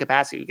in some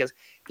capacity, because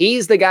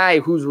he's the guy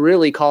who's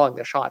really calling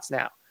the shots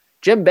now.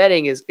 Jim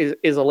Benning is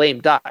a lame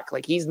duck.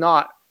 Like he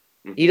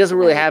doesn't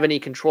really have any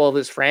control of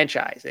this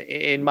franchise,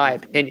 in my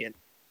opinion.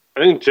 I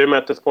think Jim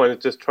at this point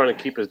is just trying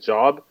to keep his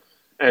job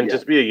and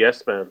just be a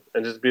yes man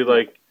and just be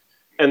like,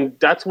 and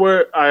that's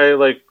where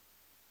it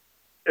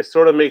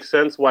sort of makes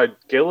sense why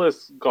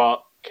Gillis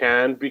got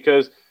canned,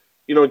 because,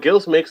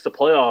 Gillis makes the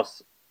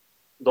playoffs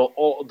the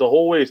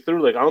whole way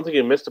through. Like, I don't think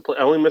he missed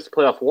only missed the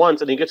playoff once,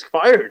 and he gets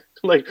fired.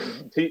 Like,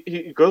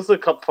 he goes to the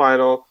Cup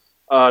final.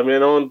 I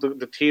know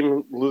the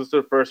team loses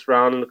their first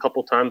round and a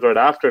couple times right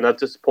after, and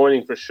that's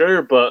disappointing for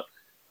sure. But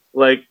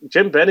like,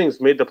 Jim Benning's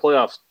made the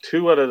playoffs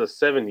 2 out of the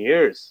 7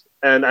 years,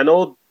 and I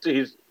know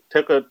he's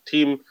took a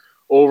team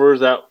over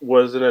that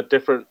was in a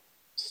different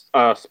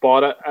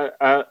spot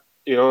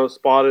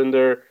spot in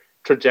their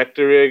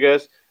trajectory, I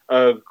guess.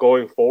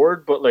 Going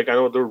forward, but like I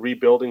know they're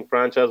rebuilding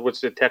franchise,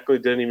 which they technically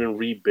didn't even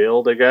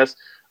rebuild, I guess.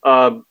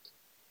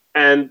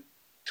 And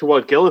to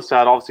what Gillis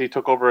said, obviously he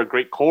took over a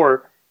great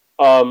core.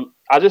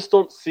 I just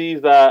don't see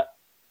that,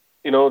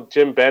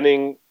 Jim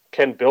Benning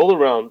can build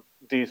around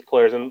these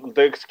players and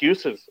the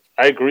excuses.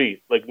 I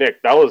agree, like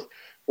Nick, that was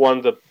one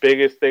of the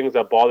biggest things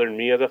that bothered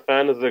me as a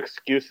fan is the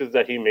excuses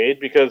that he made,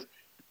 because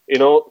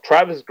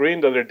Travis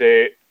Green the other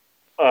day,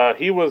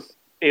 he was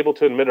able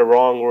to admit a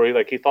wrong where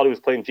he thought he was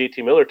playing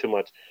JT Miller too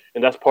much,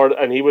 and that's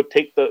and he would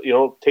take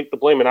the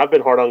blame. And I've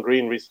been hard on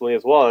Green recently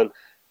as well, and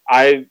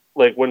I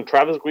like when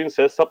Travis Green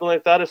says something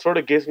like that, it sort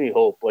of gives me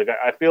hope. Like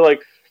I feel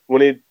like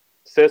when he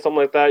says something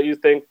like that, you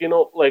think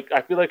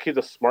I feel like he's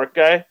a smart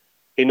guy.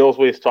 He knows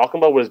what he's talking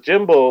about. Whereas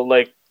Jimbo,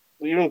 like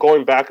even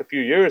going back a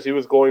few years, he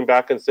was going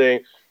back and saying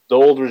the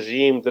old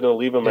regime didn't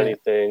leave him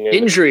anything. And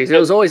injuries. It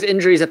was always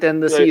injuries at the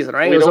end of the season,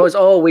 right? It was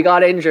always, we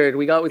got injured.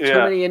 We got too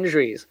many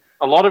injuries.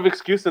 A lot of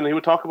excuses, and he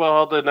would talk about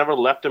how they never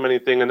left him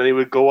anything, and then he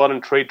would go out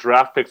and trade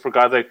draft picks for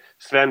guys like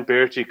Sven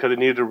Berchi because they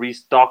needed to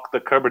restock the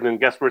cupboard,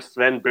 and guess where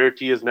Sven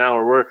Berchi is now,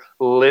 or where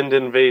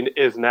Linden Vane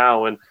is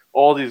now, and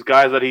all these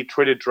guys that he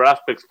traded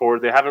draft picks for,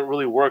 they haven't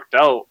really worked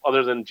out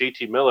other than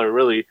JT Miller,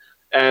 really.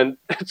 And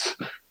it's,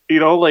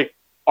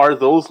 are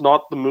those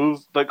not the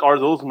moves, are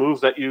those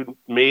moves that you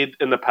made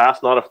in the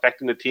past not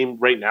affecting the team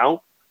right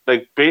now?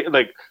 Like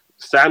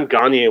Sam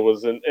Gagner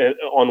was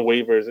on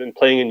waivers and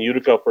playing in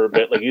Utica for a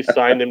bit. Like, you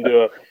signed him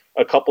to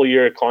a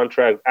couple-year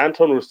contract.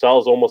 Anton Roussel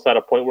is almost at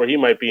a point where he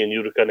might be in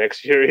Utica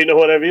next year. You know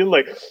what I mean?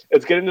 Like,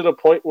 it's getting to the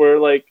point where,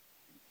 like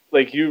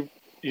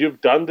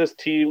you've done this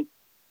team,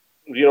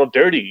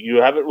 dirty. You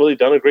haven't really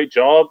done a great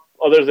job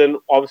other than,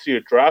 obviously,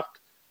 your draft.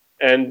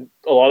 And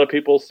a lot of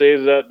people say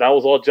that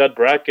was all Judd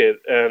Brackett.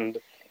 And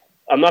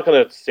I'm not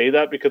going to say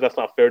that because that's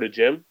not fair to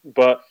Jim.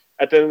 But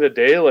at the end of the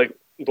day,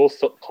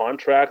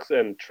 contracts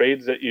and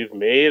trades that you've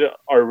made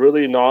are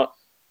really not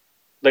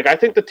like. I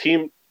think the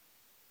team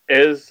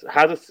has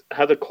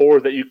a core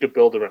that you could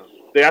build around.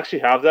 They actually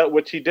have that,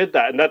 which he did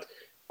that, and that's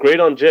great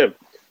on Jim.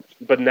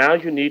 But now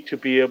you need to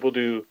be able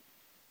to,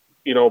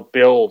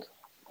 build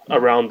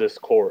around this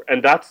core,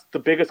 and that's the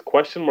biggest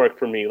question mark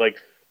for me. Like,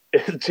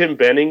 is Jim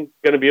Benning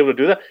going to be able to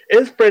do that?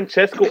 Is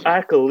Francesco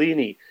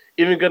Aquilini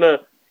even going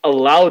to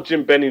allow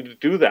Jim Benning to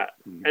do that?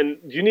 And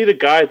you need a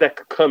guy that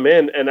could come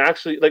in and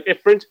actually, like,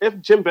 if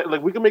Jim Benning,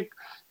 like,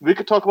 we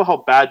could talk about how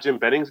bad Jim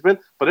Benning's been,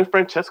 but if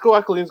Francesco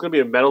Aquilini is going to be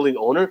a meddling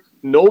owner,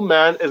 no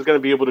man is going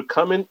to be able to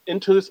come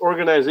into this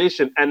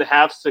organization and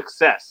have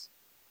success.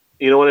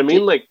 You know what I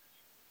mean? Like,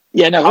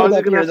 yeah, now hold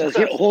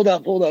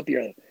up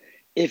here.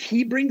 If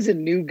he brings a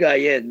new guy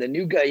in, the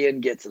new guy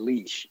in gets a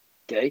leash.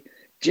 Okay,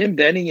 Jim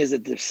Benning is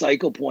at the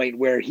cycle point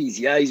where he's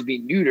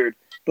being neutered.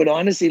 But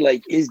honestly,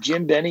 like, is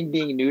Jim Benning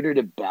being neutered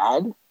a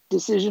bad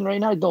decision right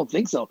now? I don't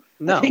think so.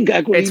 No, I think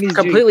it's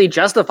completely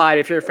justified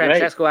if you're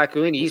Francesco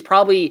Aquilini. He's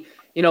probably,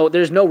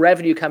 there's no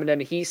revenue coming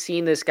in. He's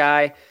seen this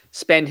guy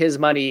spend his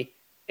money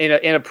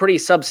in a pretty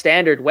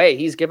substandard way.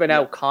 He's given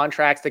out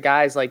contracts to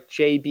guys like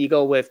Jay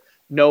Beagle with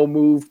no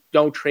move,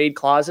 no trade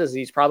clauses.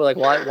 He's probably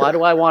like, why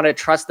do I want to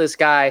trust this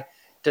guy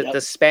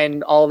to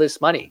spend all this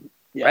money?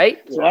 Yeah. Right?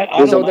 So I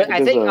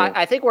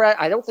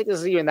don't think this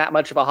is even that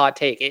much of a hot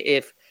take.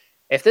 If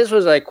this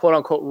was a quote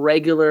unquote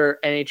regular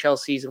NHL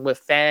season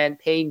with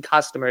paying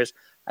customers,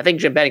 I think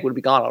Jim Benning would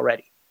be gone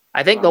already.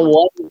 I think the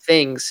one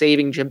thing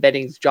saving Jim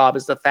Benning's job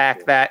is the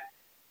fact that,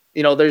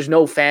 there's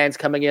no fans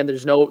coming in.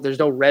 There's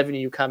no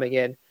revenue coming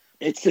in.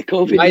 It's the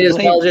COVID. Might as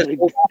well just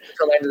hold on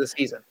until the end of the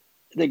season.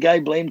 The guy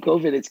blamed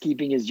COVID. It's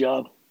keeping his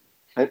job.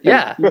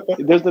 Yeah.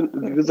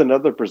 There's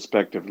another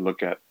perspective to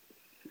look at.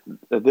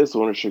 This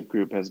ownership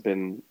group has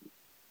been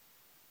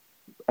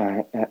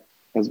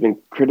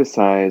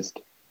criticized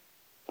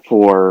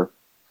for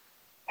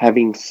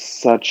having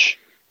such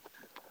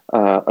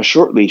a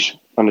short leash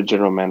on a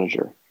general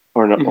manager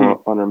or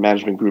on a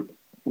management group.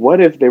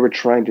 What if they were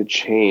trying to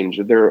change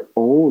their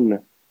own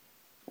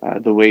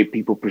the way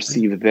people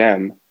perceive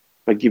them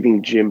by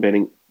giving Jim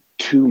Benning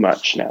too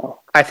much now?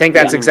 I think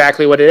that's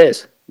exactly what it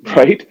is.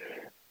 Right?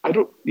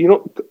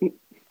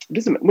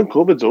 Listen, when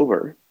COVID's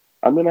over,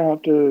 I'm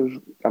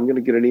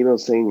gonna get an email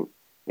saying,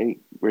 "Hey,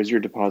 where's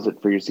your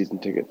deposit for your season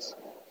tickets?"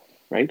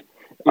 Right?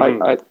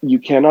 You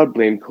cannot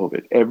blame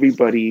COVID.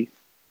 Everybody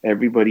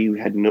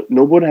had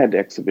no one had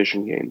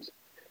exhibition games.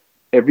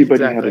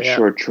 Everybody had a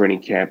short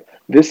training camp.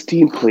 This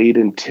team played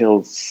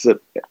until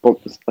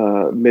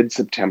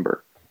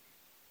mid-September.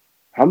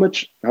 How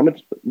much?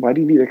 Why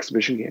do you need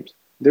exhibition games?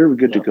 They were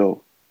good to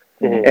go.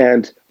 Mm-hmm.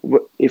 And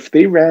if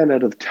they ran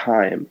out of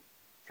time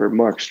for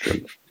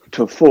Markstrom,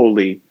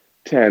 Toffoli,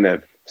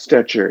 Tanev,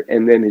 Stetcher,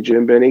 and then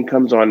Jim Benning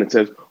comes on and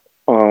says,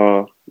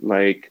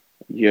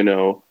 we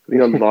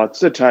have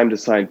lots of time to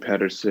sign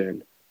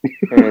Pedersen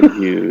and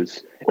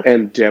Hughes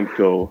and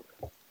Demko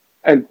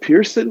and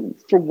Pearson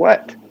for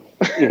what?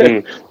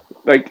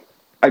 Mm-hmm.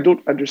 I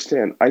don't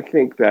understand. I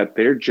think that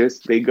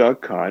they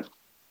got caught,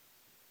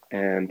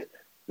 and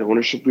the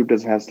ownership group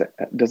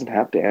doesn't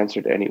have to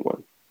answer to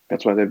anyone.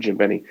 That's why they have Jim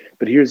Benning.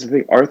 But here's the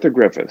thing: Arthur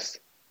Griffiths.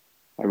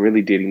 I'm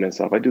really dating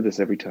myself. I do this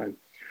every time.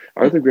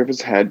 Arthur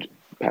Griffiths had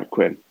Pat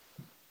Quinn,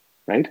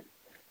 right?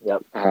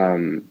 Yep.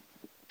 And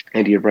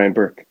he had Brian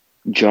Burke.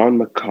 John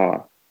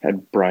McCaw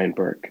had Brian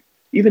Burke.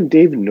 Even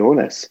Dave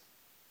Nonis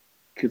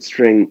could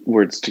string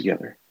words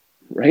together,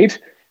 right?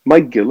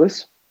 Mike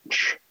Gillis,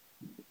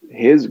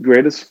 his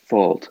greatest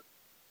fault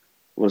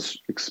was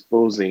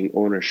exposing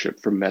ownership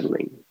for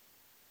meddling,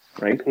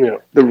 right? Yeah.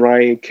 The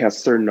Ryan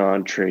Kessler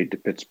non-trade to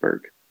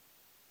Pittsburgh,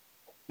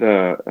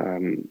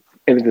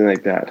 anything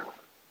like that.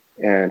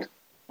 And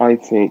I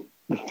think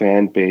the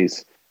fan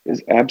base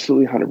is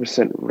absolutely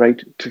 100%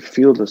 right to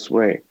feel this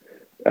way.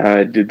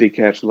 Did they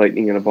catch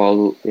lightning in a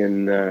bottle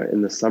in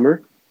the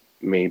summer?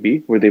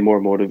 Maybe. Were they more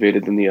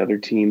motivated than the other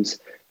teams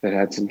that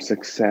had some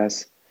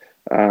success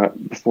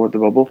before the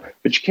bubble?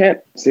 But you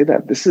can't say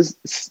that.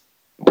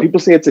 People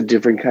say it's a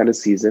different kind of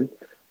season.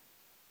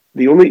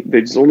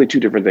 There's only two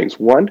different things.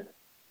 One,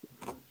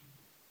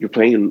 you're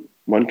playing in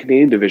one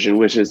Canadian division,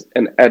 which is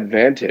an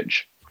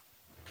advantage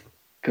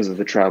because of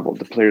the travel.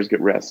 The players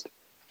get rest.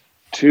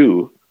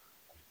 Two,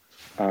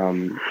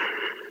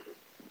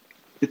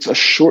 it's a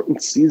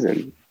shortened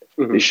season.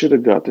 Mm-hmm. They should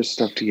have got their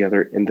stuff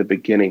together in the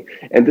beginning.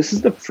 And this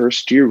is the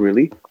first year,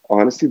 really,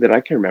 honestly, that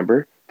I can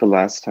remember the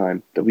last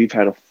time that we've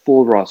had a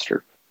full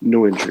roster,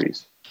 no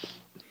injuries.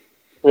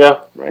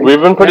 Yeah, right?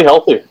 We've been pretty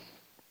healthy.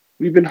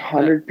 We've been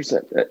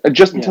 100%.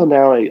 Just until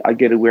now, I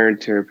get a wear and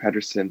tear.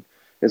 Pedersen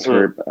is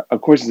hurt.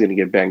 Of course, he's going to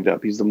get banged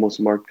up. He's the most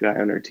marked guy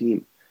on our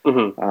team.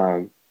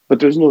 Mm-hmm. But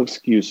there's no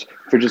excuse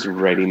for just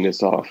writing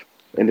this off.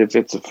 And if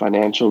it's a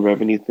financial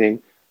revenue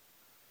thing,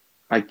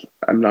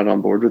 I'm not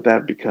on board with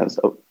that because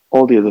of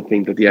all the other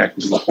things that the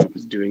acquisition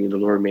is doing in the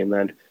Lower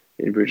Mainland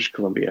in British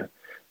Columbia.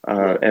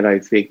 And I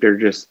think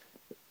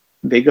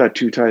they got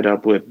too tied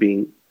up with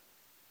being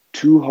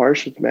too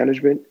harsh with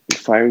management and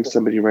firing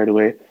somebody right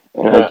away.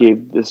 And I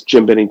gave this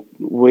Jim Benning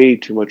way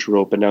too much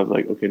rope, and I was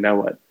like, okay,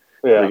 now what?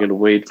 They're going to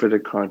wait for the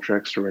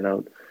contracts to run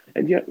out.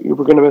 And yeah, we're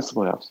going to miss the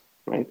playoffs,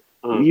 right?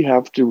 We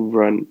have to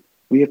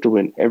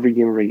win every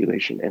game of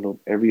regulation and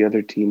hope every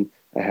other team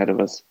ahead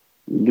of us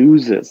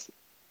loses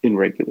in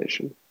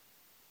regulation.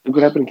 Look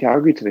what happened in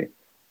Calgary today.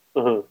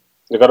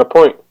 They got a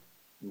point.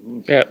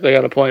 Yeah, they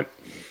got a point.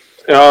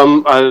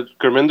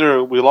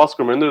 Gurminder, we lost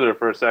Gurminder there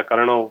for a sec. I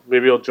don't know.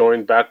 Maybe he'll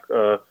join back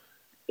during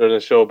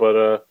the show.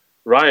 But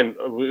Ryan,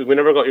 we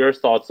never got your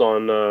thoughts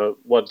on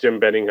what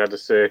Jim Benning had to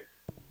say.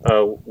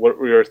 What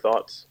were your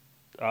thoughts?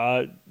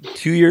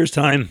 2 years'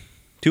 time.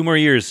 2 more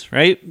years,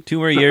 right? 2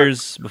 more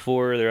years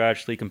before they're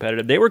actually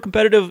competitive. They were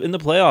competitive in the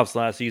playoffs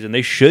last season.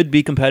 They should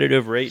be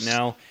competitive right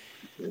now.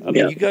 I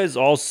mean, you guys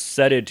all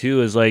said it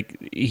too, is like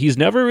he's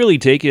never really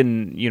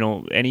taken,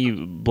 any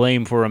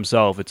blame for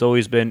himself. It's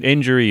always been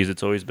injuries.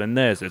 It's always been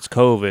this. It's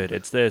COVID.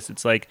 It's this.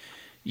 It's like,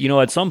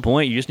 at some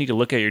point you just need to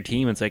look at your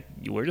team and it's like,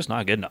 we're just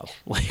not good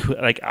enough.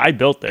 Like I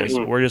built this.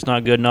 We're just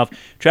not good enough.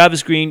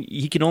 Travis Green,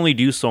 he can only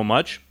do so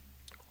much.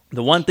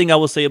 The one thing I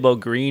will say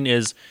about Green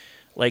is,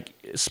 like,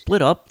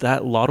 split up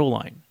that lotto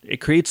line. It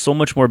creates so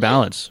much more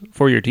balance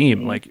for your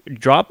team. Like,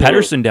 drop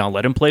Pettersson down.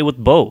 Let him play with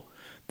Bo.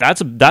 That's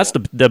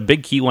the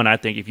big key one, I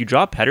think. If you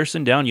drop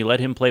Pettersson down, you let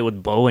him play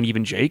with Bo and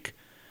even Jake.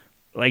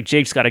 Like,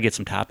 Jake's got to get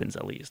some tap-ins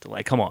at least.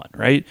 Like, come on,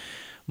 right?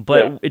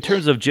 But in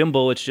terms of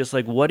Jimbo, it's just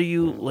like, what do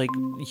you, like,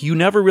 you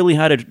never really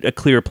had a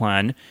clear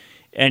plan.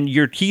 And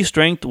your key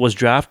strength was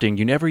drafting.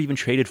 You never even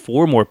traded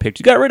for more picks.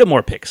 You got rid of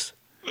more picks.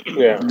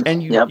 Yeah.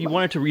 And you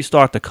wanted to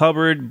restock the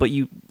cupboard, but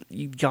you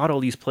got all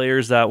these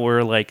players that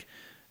were like,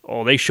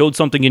 oh, they showed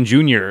something in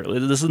junior.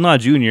 This is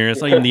not junior.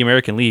 It's not even the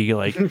American League.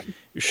 Like,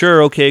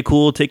 sure, okay,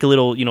 cool. Take a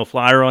little,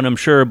 flyer on them,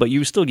 sure. But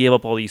you still gave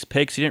up all these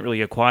picks. You didn't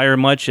really acquire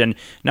much. And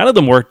none of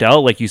them worked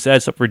out, like you said,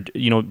 except for,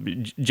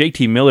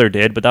 JT Miller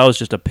did. But that was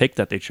just a pick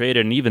that they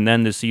traded. And even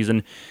then this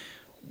season,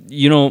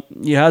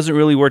 it hasn't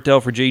really worked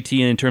out for JT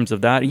in terms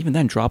of that. Even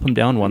then, drop him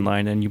down one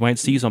line and you might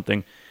see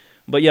something.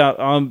 But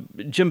yeah,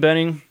 Jim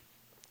Benning,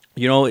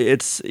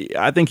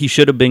 I think he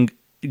should have been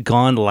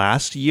gone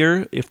last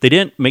year. If they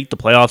didn't make the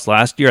playoffs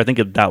last year, I think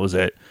that was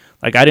it.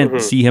 Like, I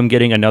didn't see him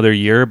getting another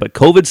year, but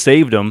COVID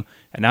saved him,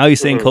 and now he's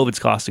saying COVID's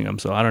costing him,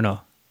 so I don't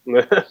know.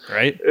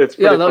 Right? It's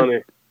pretty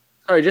funny.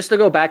 Sorry, just to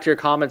go back to your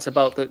comments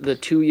about the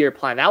 2-year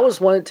plan. That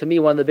was one of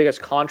the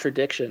biggest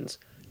contradictions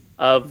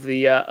of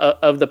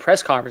the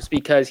press conference,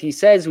 because he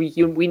says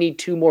we need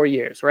 2 more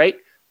years, right?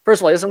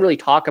 First of all, he doesn't really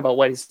talk about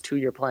what his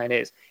 2-year plan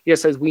is. He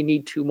just says we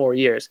need 2 more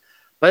years.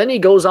 But then he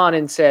goes on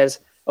and says,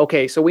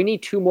 okay, so we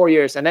need 2 more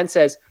years, and then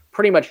says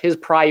pretty much his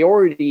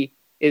priority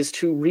is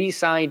to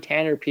re-sign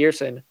Tanner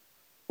Pearson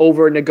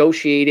over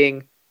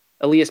negotiating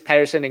Elias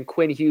Pettersson and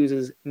Quinn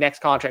Hughes'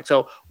 next contract.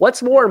 So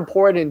what's more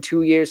important in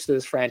 2 years to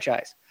this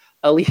franchise?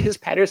 Elias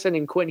Pettersson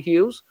and Quinn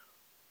Hughes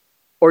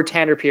or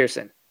Tanner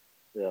Pearson?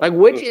 Yeah. Like,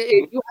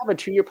 if you have a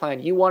 2-year plan,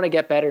 you want to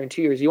get better in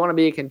 2 years, you want to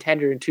be a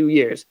contender in 2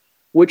 years,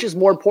 which is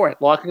more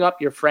important, locking up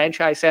your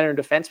franchise center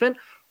defenseman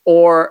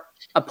or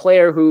a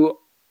player who,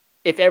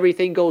 if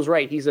everything goes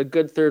right, he's a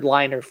good third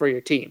liner for your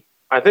team?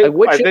 I think.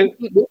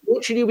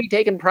 What should you be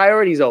taking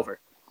priorities over?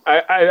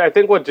 I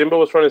think what Jimbo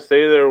was trying to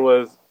say there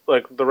was,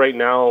 like, the right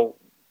now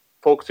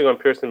focusing on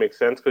Pearson makes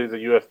sense because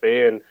he's a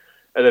UFA and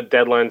the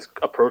deadline's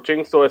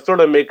approaching. So it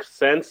sort of makes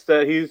sense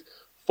that he's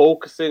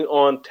focusing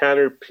on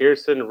Tanner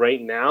Pearson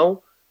right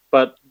now.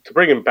 But to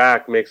bring him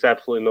back makes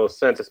absolutely no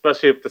sense,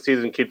 especially if the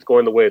season keeps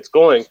going the way it's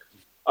going.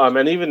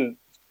 And even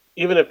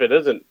if it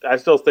isn't, I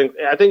think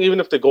even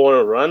if they go on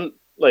a run,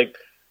 like,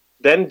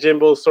 then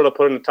Jimbo's sort of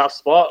put in a tough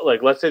spot.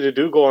 Like, let's say they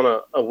do go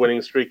on a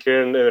winning streak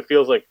here, and it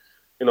feels like,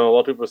 a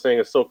lot of people are saying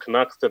it's so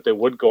Canucks that they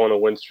would go on a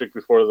win streak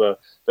before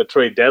the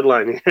trade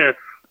deadline here.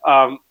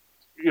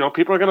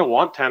 People are going to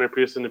want Tanner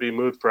Pearson to be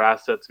moved for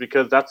assets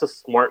because that's a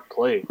smart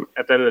play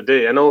at the end of the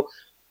day. I know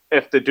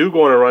if they do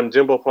go on a run,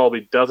 Jimbo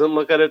probably doesn't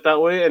look at it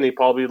that way, and he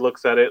probably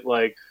looks at it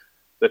like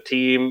the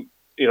team,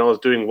 is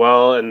doing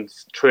well, and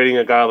trading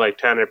a guy like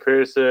Tanner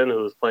Pearson,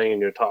 who's playing in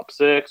your top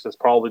 6, is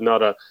probably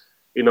not a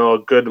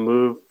good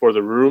move for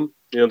the room.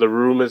 The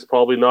room is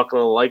probably not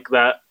going to like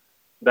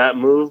that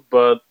move,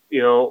 but,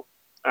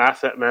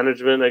 asset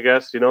management, I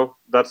guess,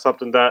 that's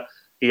something that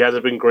he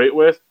hasn't been great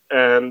with.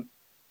 And,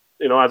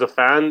 as a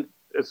fan,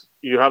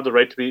 you have the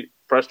right to be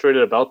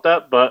frustrated about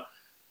that. But,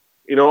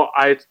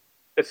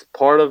 it's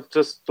part of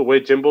just the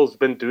way Jimbo's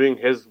been doing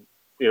his,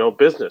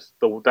 business.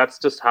 That's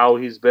just how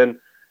he's been,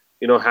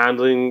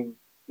 handling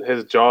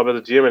his job as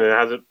a GM. And it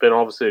hasn't been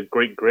obviously a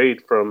great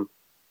grade from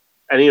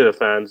any of the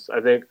fans.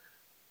 I think,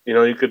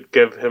 you could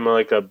give him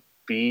like a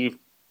B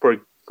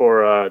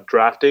for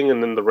drafting,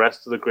 and then the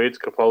rest of the grades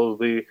could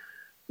probably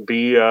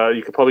be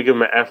you could probably give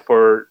him an F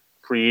for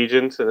free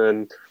agents, and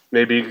then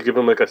maybe you could give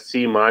him like a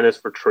C-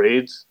 for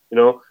trades.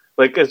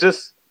 Like,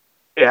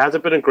 it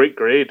hasn't been a great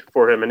grade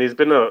for him, and he's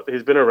been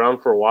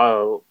around for a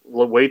while,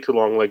 way too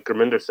long, like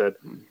Gurminder said.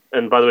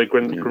 And by the way,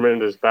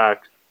 Gurminder's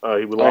back.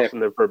 We lost him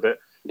there for a bit.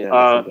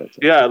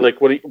 Yeah,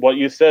 like what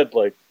you said,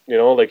 like,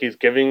 like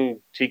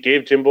he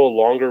gave Jimbo a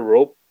longer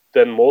rope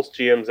than most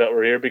GMs that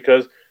were here,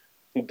 because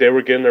they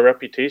were getting a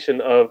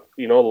reputation of,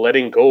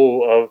 letting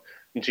go of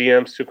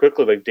GMs too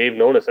quickly, like Dave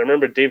Nonis. I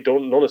remember Dave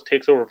Nonis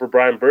takes over for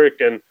Brian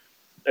Burke, and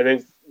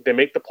then they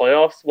make the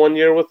playoffs one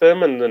year with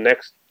him, and the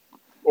next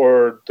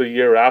or the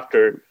year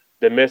after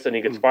they miss, and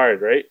he gets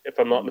fired, right? If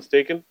I'm not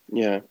mistaken.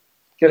 Yeah.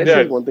 Can I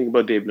say one thing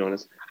about Dave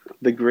Nonis?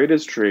 The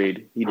greatest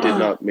trade he did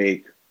not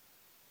make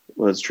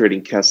was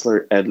trading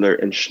Kessler,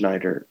 Edler, and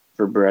Schneider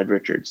for Brad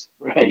Richards.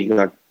 Right.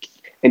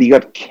 And he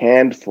got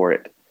canned for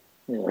it.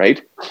 Yeah.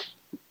 Right?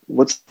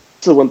 What's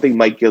the one thing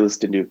Mike Gillis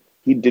didn't do?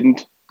 He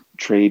didn't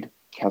trade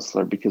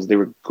Kessler because they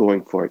were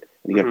going for it,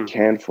 and he got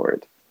canned for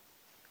it.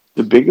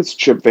 The biggest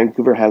chip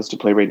Vancouver has to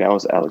play right now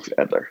is Alex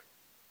Edler.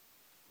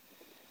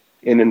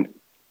 In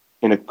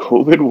a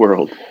COVID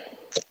world,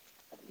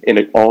 in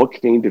an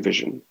all-Canadian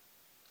division,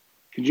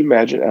 could you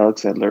imagine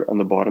Alex Edler on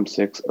the bottom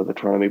six of the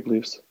Toronto Maple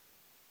Leafs?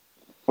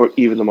 Or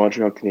even the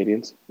Montreal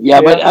Canadiens?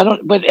 Yeah,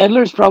 but but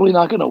Edler's probably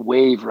not going to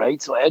waive,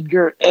 right? So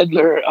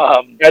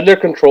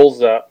Edler controls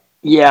that.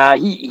 Yeah,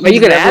 but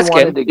you can ask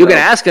him. You can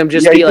ask him.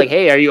 Just be like,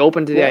 "Hey, are you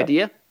open to the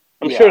idea?"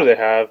 I'm sure they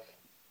have.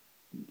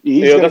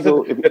 That's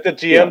the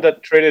GM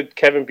that traded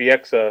Kevin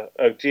Bieksa,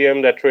 a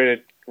GM that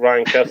traded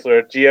Ryan Kessler,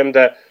 a GM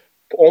that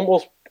it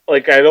almost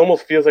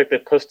feels like they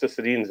pushed the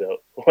Sedins out.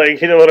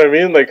 Like, you know what I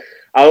mean? Like,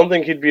 I don't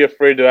think he'd be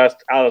afraid to ask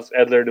Alex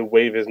Edler to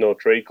waive his no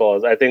trade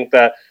clause. I think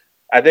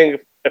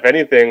if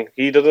anything,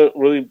 he doesn't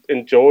really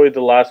enjoy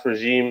the last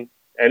regime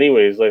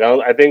anyways. Like,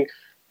 I think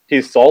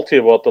he's salty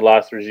about the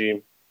last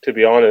regime, to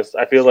be honest.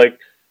 I feel like,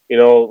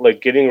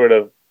 getting rid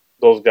of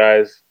those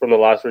guys from the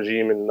last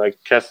regime, and like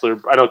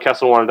Kessler, I know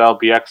Kessler wanted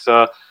out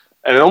Bieksa,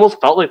 and it almost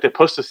felt like they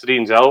pushed the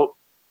Sedins out.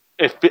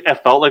 It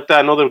felt like that.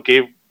 I know they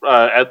gave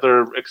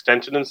Edler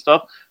extension and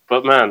stuff,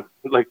 but man,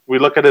 like, we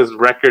look at his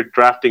record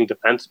drafting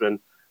defensemen,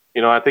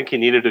 I think he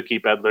needed to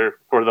keep Edler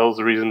for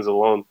those reasons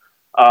alone.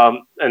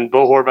 And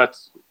Bo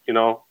Horvat's,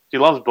 he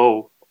loves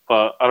Bo,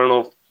 but I don't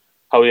know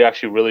how he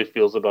actually really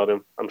feels about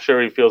him. I'm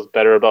sure he feels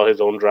better about his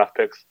own draft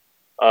picks.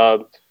 I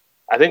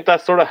think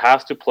that sort of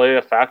has to play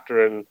a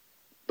factor in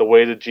the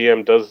way the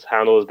GM does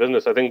handle his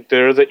business. I think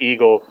there is an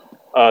ego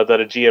that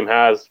a GM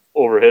has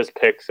over his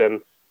picks and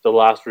the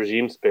last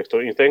regime's picks,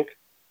 don't you think?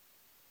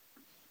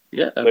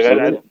 Yeah,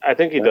 absolutely. Like, I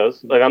think he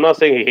does. Like, I'm not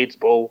saying he hates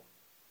Bo.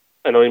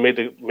 I know he made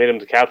him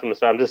the captain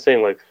this time. I'm just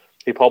saying, like,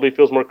 he probably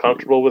feels more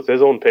comfortable with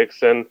his own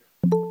picks, and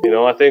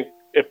I think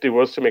if he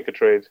was to make a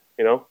trade,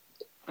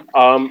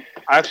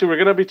 Actually, we're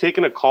gonna be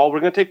taking a call. We're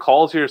gonna take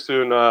calls here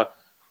soon.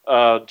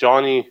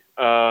 Johnny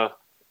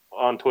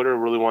on Twitter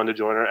really wanted to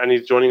join her, and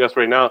he's joining us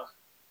right now.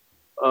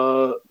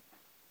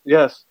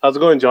 Yes, how's it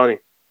going, Johnny?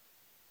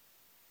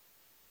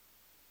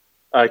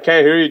 I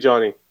can't hear you,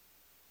 Johnny.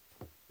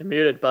 You're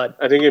muted, bud.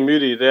 I think you're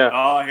muted. Yeah.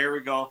 Oh, here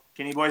we go.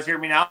 Can you boys hear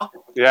me now?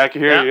 Yeah, I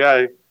can hear you.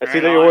 Yeah, I see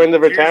that you're wearing the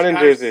Vertanen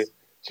jersey.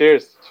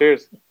 Cheers.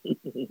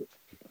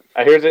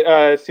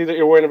 I see that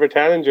you're wearing a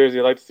Vertanen jersey.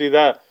 I'd like to see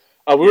that.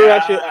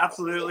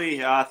 Absolutely.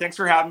 Thanks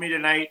for having me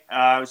tonight.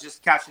 I was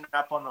just catching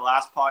up on the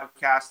last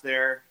podcast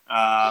there.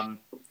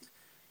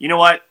 You know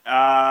what?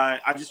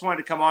 I just wanted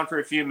to come on for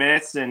a few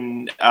minutes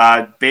and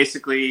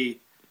basically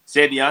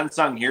say the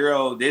unsung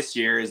hero this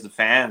year is the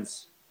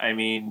fans. I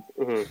mean,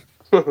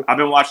 I've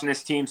been watching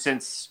this team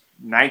since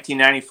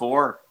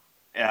 1994,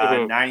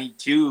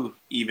 92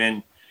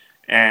 even.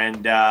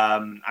 And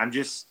I'm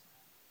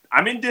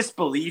in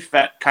disbelief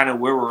at kind of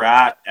where we're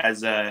at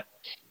as a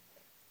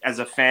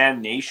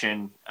fan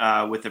nation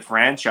with the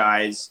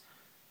franchise.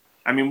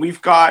 I mean,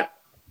 we've got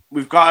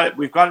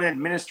an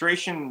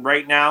administration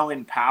right now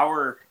in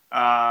power,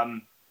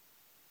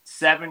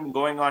 7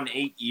 going on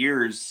 8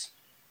 years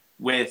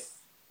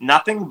with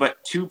nothing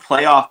but 2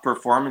 playoff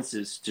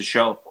performances to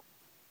show.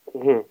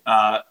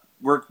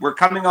 We're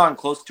coming on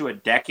close to a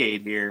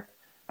decade here.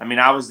 I mean,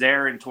 I was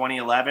there in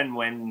 2011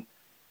 when,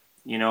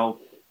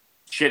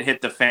 shit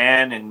hit the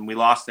fan and we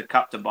lost the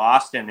cup to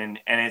Boston. And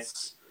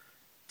it's,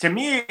 to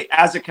me,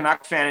 as a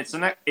Canuck fan,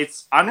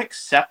 it's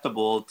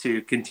unacceptable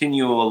to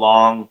continue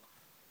along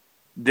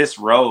this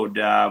road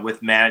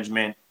with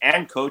management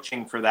and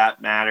coaching for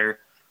that matter.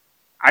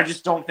 I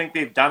just don't think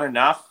they've done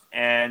enough.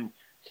 And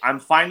I'm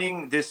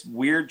finding this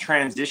weird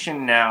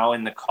transition now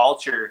in the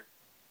culture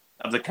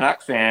of the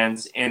Canuck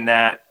fans in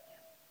that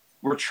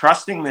we're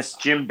trusting this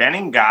Jim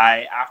Benning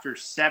guy after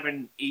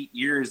 7-8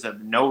 years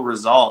of no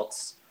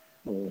results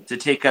to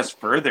take us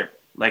further.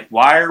 Like,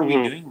 why are we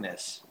doing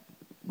this?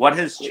 What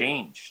has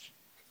changed?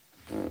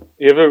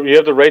 You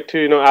have the right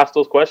to ask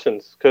those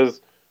questions, because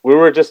we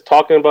were just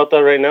talking about that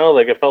right now.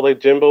 Like, it felt like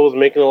Jimbo was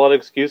making a lot of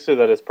excuses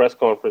at his press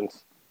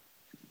conference.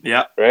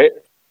 Yeah. Right?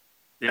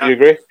 Yeah. Do you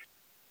agree?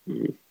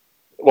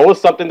 What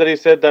was something that he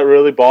said that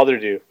really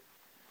bothered you?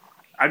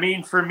 I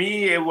mean, for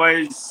me, it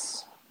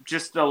was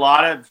just a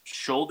lot of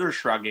shoulder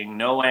shrugging,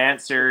 no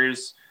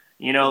answers.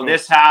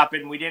 This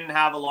happened. We didn't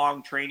have a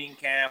long training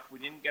camp. We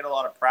didn't get a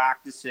lot of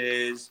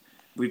practices.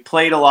 We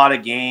played a lot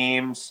of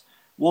games.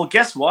 Well,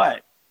 guess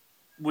what?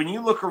 When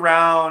you look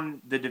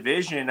around the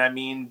division, I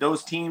mean,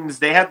 those teams,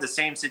 they had the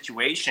same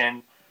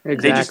situation.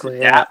 Exactly.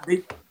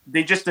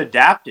 They just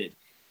adapted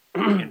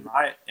in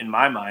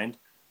my mind.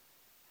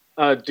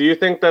 Do you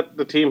think that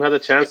the team has a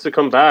chance to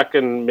come back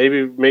and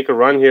maybe make a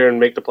run here and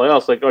make the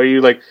playoffs? Like, are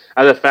you like,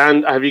 as a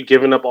fan, have you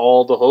given up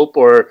all the hope,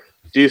 or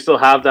do you still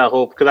have that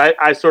hope? Because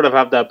I sort of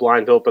have that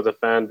blind hope as a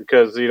fan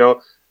because, you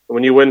know,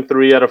 when you win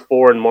 3 out of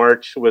 4 in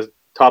March with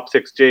top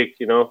 6 Jake,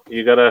 you know,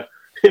 you gotta,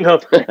 you know,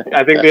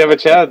 I think they have a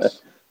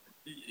chance.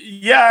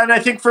 Yeah, and I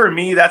think for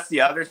me, that's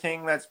the other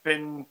thing that's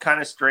been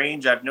kind of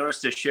strange. I've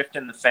noticed a shift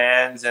in the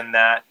fans, and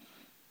that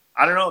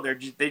I don't know,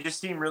 they just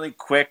seem really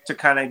quick to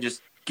kind of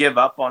just give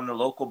up on the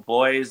local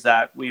boys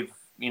that we've,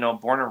 you know,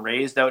 born and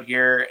raised out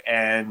here.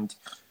 And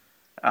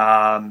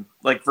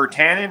like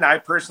Virtanen, I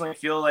personally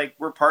feel like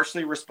we're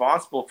partially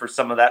responsible for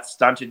some of that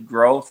stunted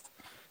growth,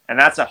 and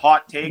that's a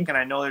hot take. And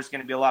I know there's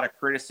going to be a lot of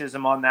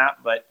criticism on that,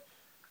 but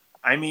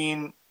I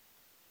mean,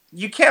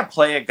 you can't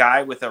play a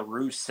guy with a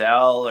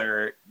Roussel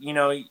or, you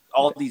know,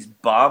 all these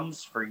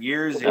bums for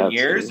years and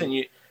years, and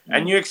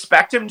you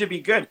expect him to be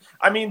good.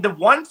 I mean, the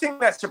one thing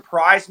that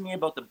surprised me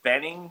about the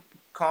Benning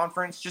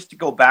conference, just to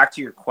go back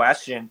to your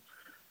question,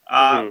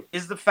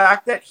 is the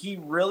fact that he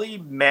really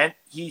meant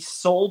he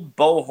sold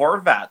Bo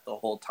Horvat the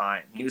whole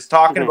time. He was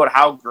talking about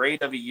how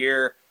great of a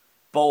year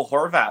Bo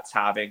Horvat's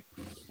having.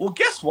 Well,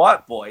 guess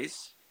what,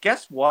 boys?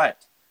 Guess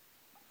what?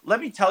 Let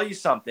me tell you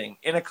something.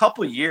 In a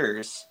couple of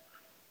years,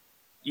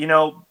 you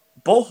know,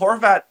 Bo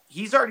Horvat,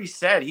 he's already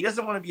said he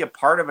doesn't want to be a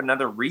part of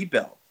another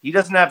rebuild. He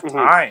doesn't have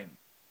time.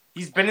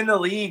 He's been in the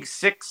league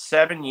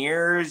 6-7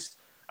 years.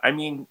 I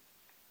mean,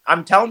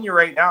 I'm telling you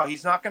right now,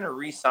 he's not going to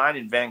re-sign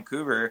in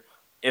Vancouver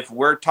if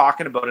we're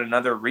talking about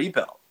another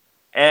rebuild.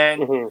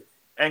 And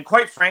and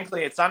quite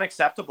frankly, it's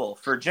unacceptable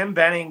for Jim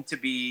Benning to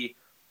be.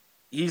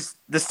 He's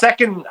the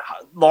second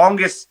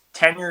longest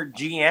tenured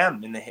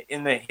GM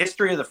in the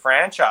history of the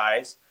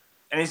franchise,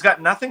 and he's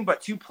got nothing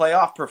but 2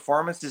 playoff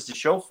performances to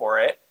show for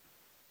it.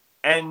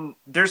 And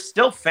there's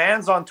still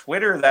fans on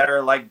Twitter that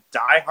are like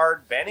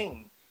diehard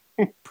Benning,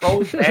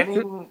 pro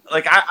Benning.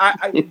 Like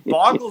it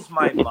boggles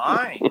my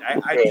mind.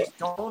 I just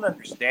don't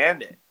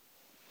understand it.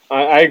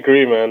 I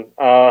agree, man.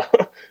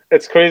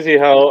 It's crazy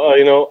how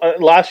you know,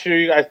 last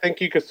year I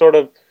think you could sort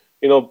of,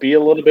 you know, be a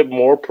little bit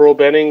more pro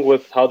Benning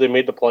with how they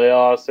made the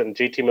playoffs, and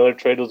JT Miller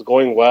trade was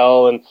going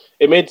well, and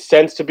it made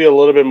sense to be a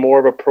little bit more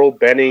of a pro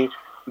Benning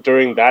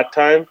during that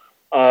time.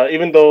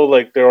 Even though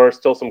like there are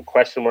still some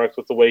question marks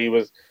with the way he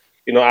was,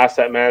 you know,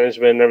 asset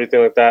management and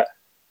everything like that.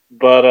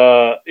 But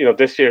you know,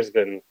 this year's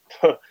been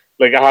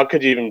like, how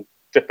could you even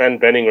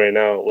defend Benning right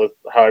now with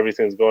how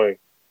everything's going?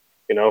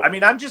 You know, I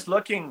mean, I'm just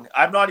looking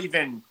on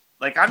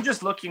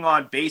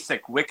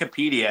basic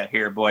Wikipedia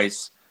here,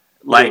 boys.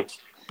 Like,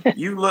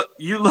 you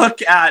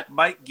look at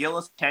Mike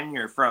Gillis'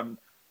 tenure from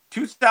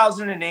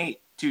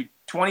 2008 to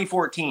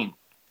 2014.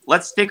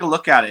 Let's take a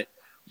look at it.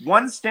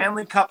 1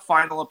 Stanley Cup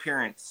final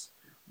appearance,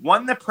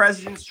 won the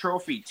President's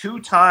Trophy 2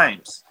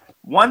 times,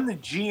 won the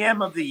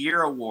GM of the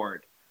Year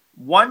award,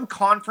 1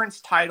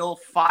 conference title,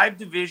 5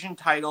 division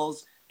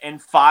titles,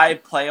 and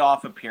 5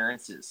 playoff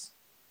appearances.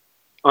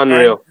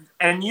 Unreal.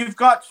 And you've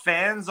got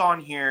fans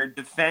on here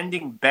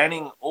defending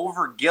Benning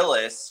over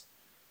Gillis,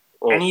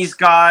 and he's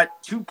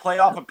got 2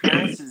 playoff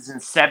appearances in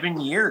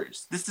 7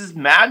 years. This is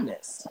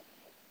madness.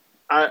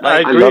 I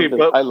agree.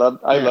 I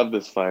love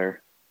this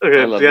fire.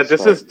 Okay, yeah,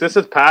 this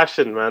is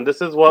passion, man.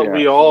 This is what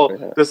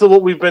this is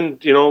what we've been,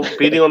 you know,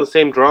 beating on the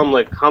same drum.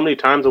 Like, how many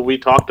times have we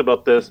talked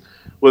about this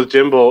with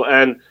Jimbo?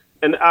 And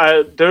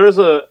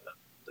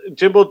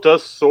Jimbo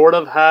does sort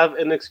of have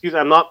an excuse.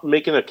 I'm not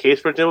making a case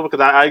for Jimbo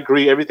because I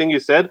agree everything you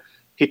said.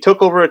 He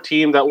took over a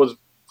team that was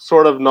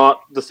sort of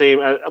not the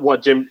same as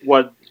what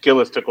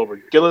Gillis took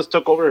over. Gillis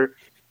took over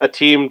a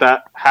team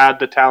that had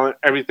the talent,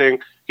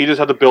 everything. He just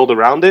had to build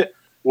around it.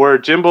 Where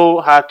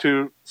Jimbo had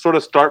to sort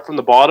of start from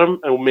the bottom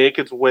and make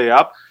its way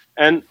up.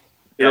 And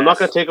you know, I'm not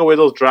going to take away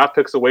those draft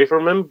picks away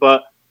from him,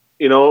 but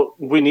you know,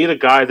 we need a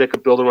guy that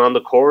could build around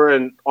the core.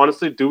 And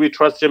honestly, do we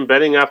trust Jim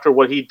Benning after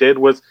what he did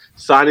was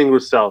signing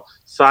Roussel,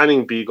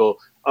 signing Beagle,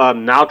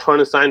 now trying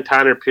to sign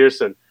Tanner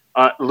Pearson,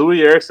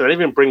 Louis Eriksson? I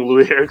didn't even bring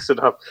Louis Eriksson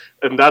up,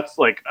 and that's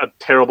like a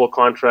terrible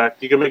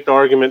contract. You can make the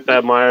argument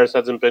that Myers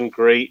hasn't been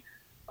great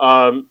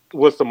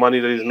with the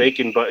money that he's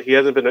making, but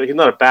he's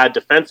not a bad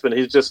defenseman.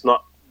 He's just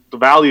not.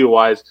 Value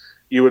wise,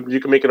 you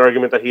can make an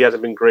argument that he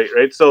hasn't been great,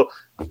 right? So,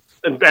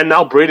 and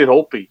now Braden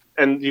Holtby,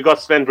 and you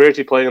got Sven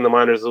Berchi playing in the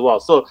minors as well.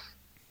 So,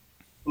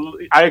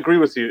 I agree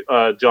with you,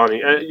 Johnny.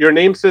 Your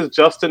name says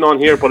Justin on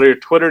here, but your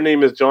Twitter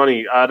name is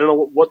Johnny. I don't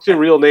know what's your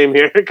real name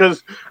here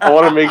because I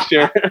want to make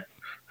sure.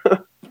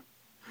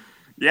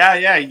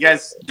 yeah, you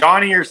guys,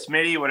 Johnny or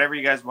Smitty, whatever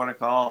you guys want to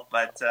call.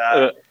 But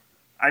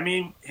I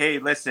mean, hey,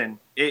 listen,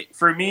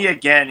 for me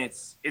again,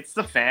 it's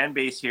the fan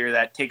base here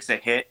that takes a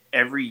hit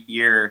every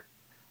year.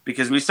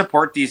 Because we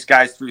support these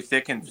guys through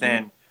thick and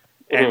thin,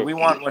 and we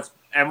want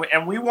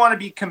we want to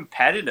be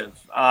competitive.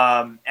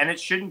 And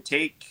it shouldn't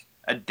take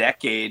a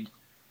decade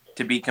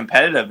to be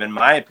competitive, in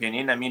my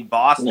opinion. I mean,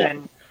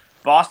 Boston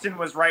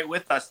was right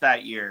with us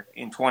that year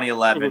in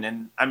 2011,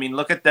 and I mean,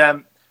 look at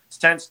them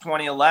since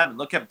 2011.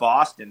 Look at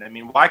Boston. I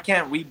mean, why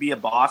can't we be a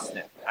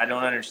Boston? I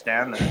don't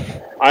understand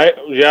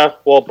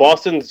that. Well,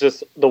 Boston's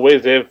just the way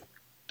they've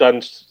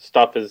done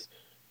stuff is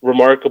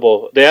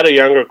remarkable. They had a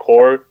younger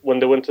core when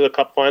they went to the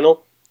Cup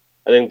final.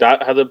 I think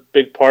that had a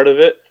big part of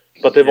it.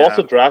 But they've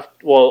also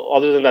drafted, well,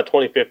 other than that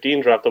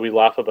 2015 draft that we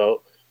laugh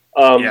about,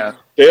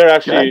 they are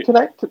actually...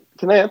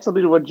 Can I add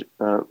something to what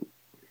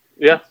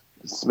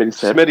Smitty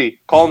said? Smitty.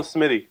 Call him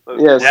Smitty.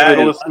 Yeah,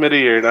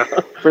 Smitty here now.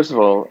 First of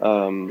all,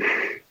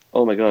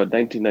 oh my God,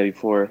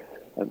 1994.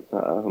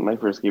 My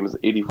first game was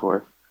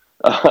 84.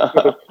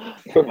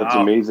 That's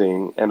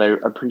amazing. And I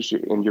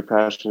appreciate, and your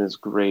passion is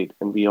great.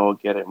 And we all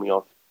get it. And we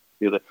all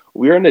feel it.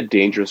 We're on a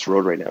dangerous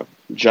road right now.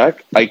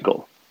 Jack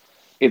Eichel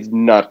is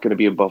not going to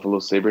be a Buffalo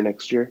Sabre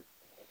next year.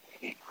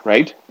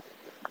 Right?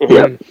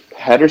 Yeah.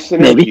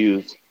 Patterson and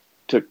Hughes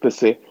took the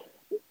same.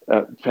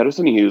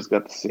 Patterson and Hughes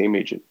got the same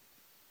agent.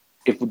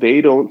 If they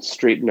don't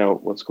straighten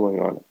out what's going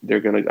on, they're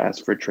going to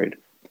ask for a trade.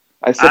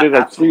 I said it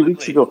like 3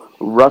 weeks ago.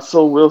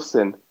 Russell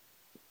Wilson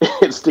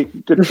is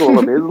taking control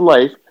of his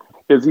life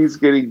because he's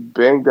getting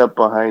banged up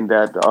behind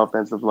that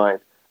offensive line.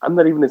 I'm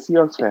not even a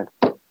Seahawks fan,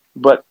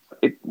 but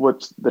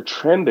what's the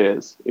trend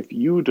is if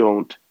you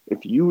don't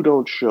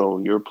show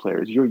your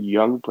players, your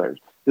young players,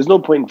 there's no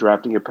point in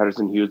drafting a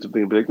Patterson Hughes if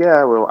they be like,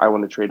 yeah, well, I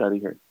want to trade out of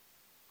here.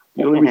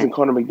 The only reason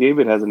Connor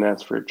McDavid hasn't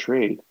asked for a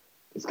trade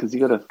is because he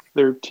got a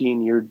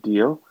 13-year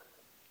deal,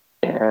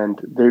 and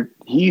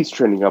he's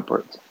trending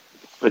upwards.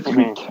 But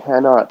we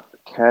cannot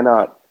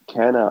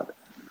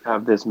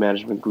have this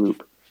management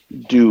group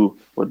do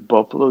what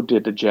Buffalo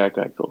did to Jack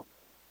Eichel.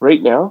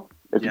 Right now,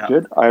 if you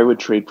could, I would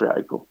trade for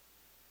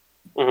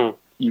Eichel.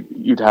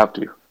 You'd have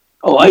to.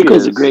 Oh,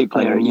 Eichel's a great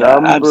player.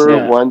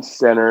 Number one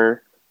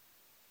center.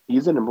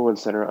 He's the number one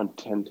center on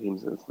 10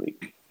 teams in this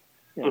league.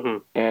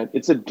 And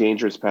it's a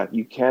dangerous path.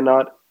 You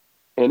cannot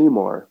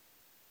anymore.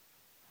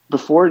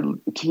 Before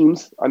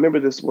teams, I remember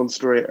this one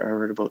story I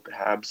heard about the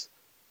Habs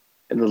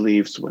and the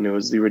Leafs when it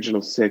was the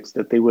original six,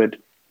 that they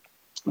would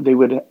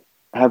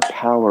have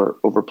power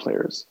over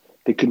players.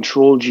 They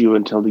controlled you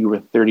until you were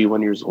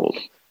 31 years old,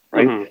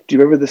 right? Do you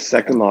remember the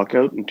second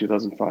lockout in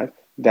 2005?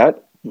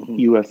 That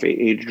UFA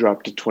age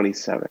dropped to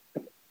 27.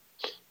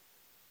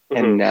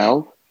 And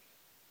now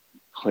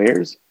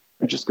players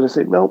are just going to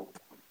say nope,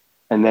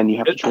 and then you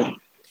have to trade.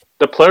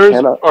 The players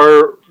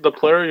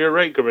you're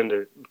right,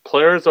 Gurinder.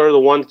 Players are the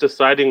ones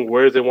deciding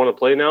where they want to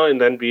play now in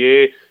the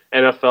NBA,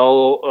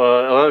 NFL.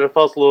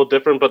 NFL's a little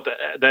different, but the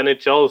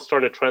NHL is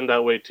starting to trend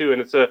that way too.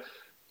 And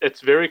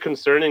it's very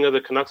concerning as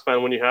a Canucks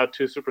fan when you have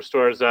two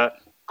superstars that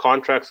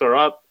contracts are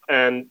up.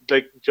 And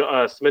like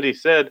Smitty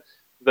said,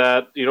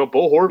 that,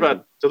 Bo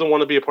Horvat doesn't want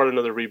to be a part of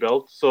another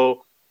rebuild.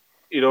 So,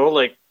 if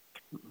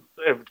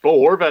Bo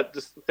Horvat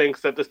just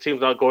thinks that this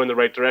team's not going the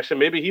right direction,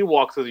 maybe he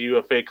walks as a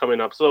UFA coming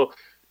up. So,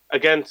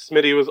 again,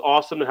 Smitty, it was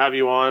awesome to have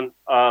you on.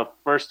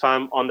 First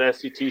time on the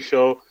SCT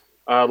show.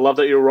 Love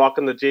that you're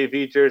rocking the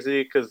JV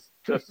jersey because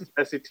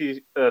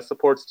SCT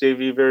supports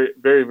JV very,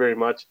 very, very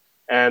much.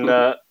 And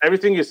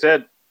everything you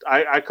said,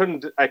 I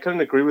couldn't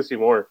agree with you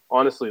more.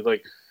 Honestly,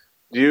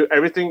 you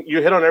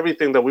hit on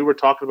everything that we were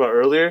talking about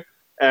earlier,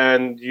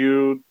 and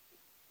you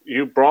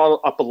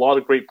brought up a lot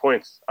of great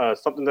points.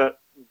 Something that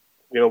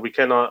we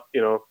cannot,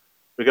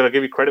 we got to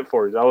give you credit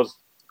for. That was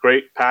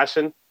great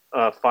passion,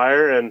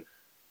 fire, and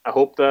I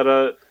hope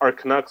that our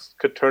Canucks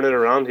could turn it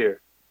around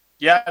here.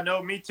 Yeah,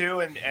 no, me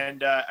too.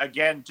 And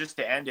again, just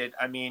to end it,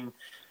 I mean,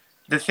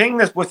 the thing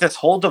that with this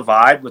whole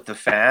divide with the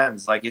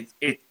fans,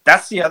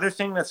 that's the other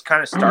thing that's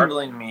kind of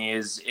startling me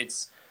is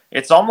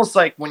it's almost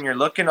like when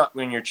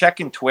you're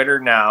checking Twitter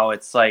now,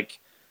 it's like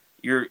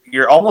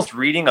you're almost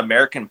reading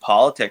American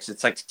politics.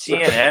 It's like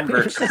CNN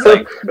versus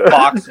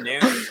Fox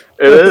News.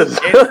 It is.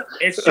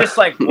 It's just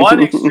like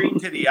one extreme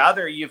to the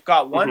other. You've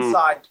got one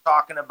side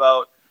talking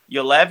about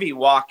Ulevi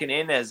walking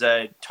in as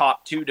a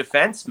top 2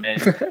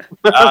 defenseman.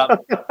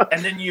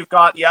 And then you've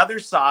got the other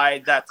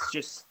side that's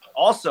just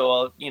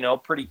also,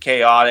 pretty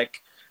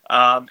chaotic.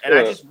 And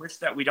I just wish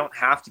that we don't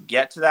have to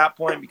get to that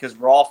point because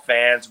we're all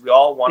fans. We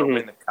all want to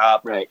win the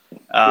cup. Right.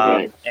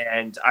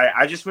 And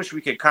I just wish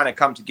we could kind of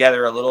come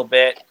together a little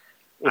bit.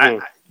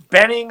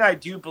 Benning, I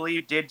do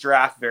believe, did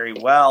draft very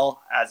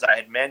well, as I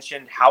had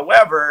mentioned.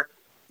 However,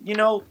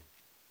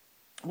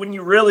 when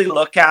you really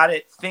look at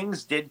it,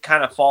 things did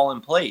kind of fall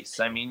in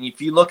place. I mean,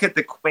 if you look at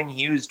the Quinn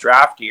Hughes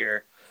draft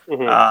year,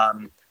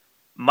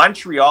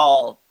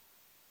 Montreal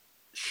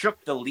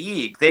shook the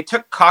league. They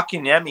took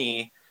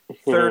Kotkaniemi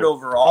 3rd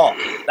overall.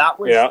 That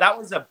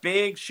was a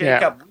big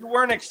shakeup. Yeah. We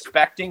weren't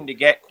expecting to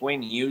get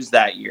Quinn Hughes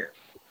that year.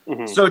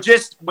 So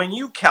just when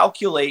you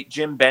calculate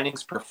Jim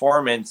Benning's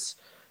performance,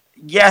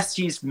 yes,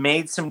 he's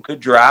made some good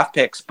draft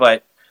picks,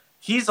 but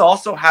he's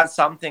also had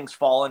some things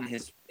fall in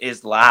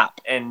his lap.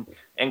 And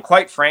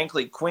quite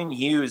frankly, Quinn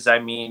Hughes, I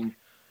mean,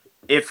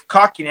 if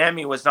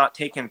Kotkaniemi was not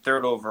taken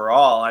 3rd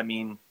overall, I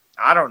mean,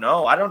 I don't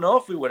know. I don't know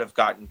if we would have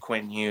gotten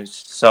Quinn Hughes.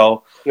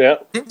 So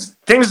things to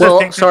think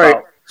about.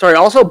 Sorry.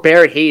 Also,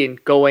 Barry Hayden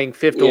going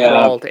 5th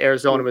overall to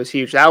Arizona was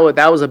huge. That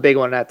was a big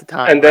one at the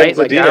time. And then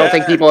right? I don't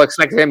think people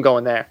expected him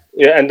going there.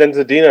 Yeah, and then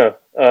Zadina.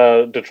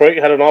 Detroit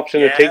had an option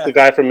to take the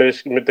guy from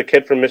the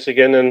kid from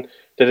Michigan, and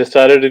they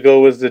decided to go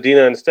with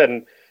Zadina instead.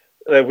 And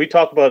we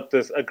talk about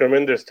this.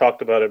 Gurminder's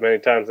talked about it many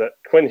times that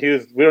Quinn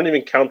Hughes, we don't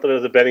even count that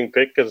as a betting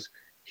pick because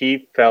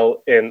he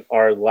fell in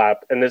our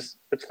lap, and it's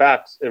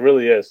facts. It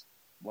really is.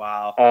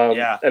 Wow.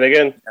 And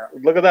again,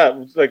 look at that.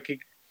 Like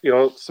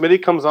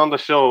Smitty comes on the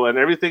show, and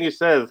everything he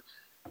says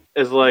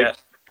is like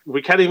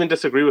we can't even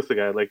disagree with the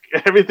guy. Like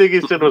everything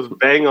he said was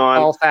bang on.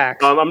 All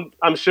facts.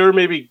 I'm sure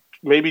maybe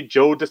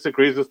Joe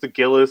disagrees with the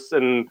Gillis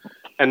and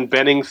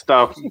betting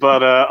stuff,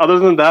 but other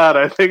than that,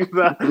 I think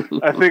that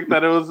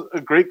it was a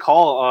great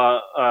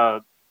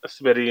call,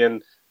 Smitty.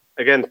 And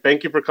again,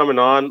 thank you for coming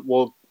on.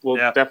 We'll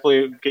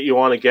definitely get you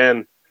on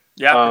again.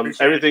 Yeah,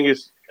 everything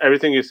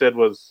you said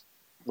was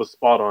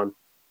spot on,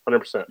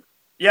 100%.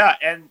 Yeah,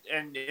 and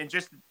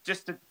just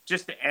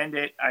to end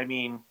it, I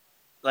mean,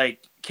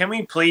 like, can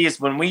we please,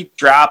 when we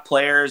draft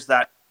players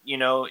that,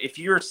 if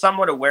you're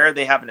somewhat aware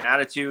they have an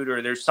attitude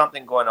or there's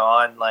something going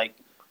on, like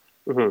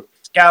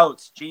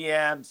scouts,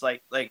 GMs,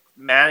 like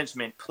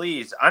management,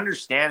 please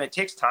understand it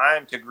takes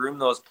time to groom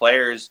those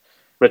players.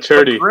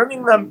 Maturity.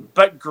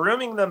 But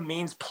grooming them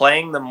means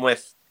playing them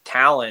with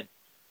talent.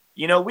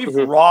 We've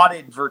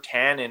rotted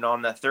Virtanen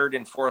on the third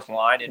and fourth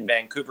line in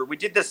Vancouver. We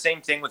did the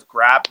same thing with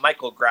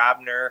Michael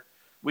Grabner.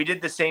 We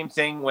did the same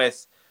thing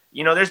with,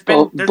 there's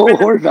been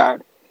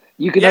Horvat.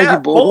 You could argue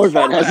Bo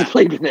Horvat hasn't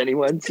played with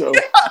anyone, so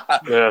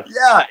yeah,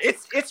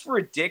 it's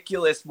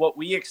ridiculous what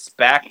we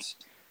expect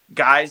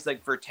guys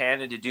like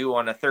Virtanen to do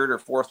on a third or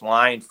fourth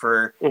line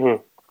for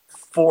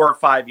 4 or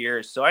 5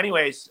 years. So,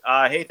 anyways,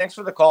 hey, thanks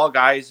for the call,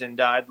 guys, and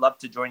I'd love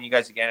to join you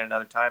guys again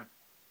another time.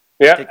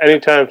 Yeah,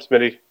 anytime,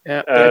 Smitty.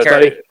 Yeah, take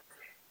care.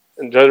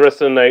 Enjoy the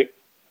rest of the night.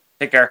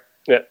 Take care.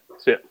 Yeah,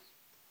 see ya.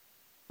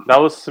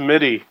 That was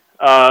Smitty.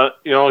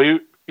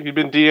 He'd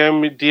been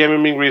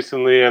DMing me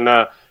recently and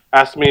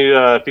asked me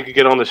if he could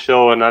get on the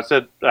show, and I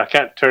said I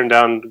can't turn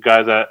down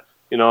guys that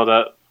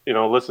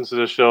listen to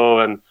the show,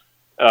 and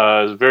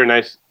is very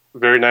nice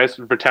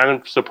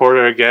Virtanen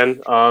supporter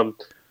again.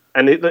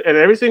 And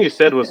everything he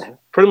said was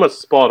pretty much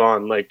spot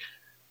on. Like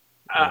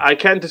I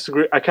can't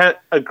disagree. I can't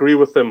agree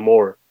with him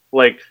more.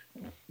 Like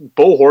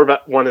Bo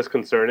Horvat one is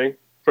concerning.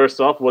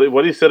 First off,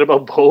 what he said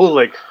about Bo,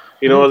 like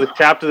as a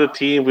captain of the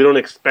team, we don't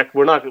expect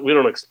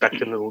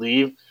him to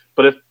leave.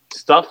 But if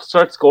stuff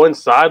starts going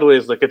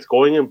sideways, like it's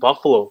going in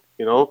Buffalo,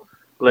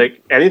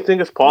 like anything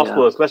is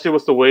possible, especially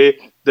with the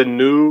way the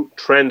new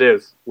trend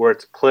is, where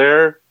it's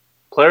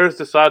players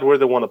decide where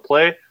they want to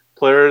play.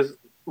 Players,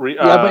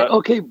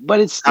 but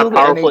it's still the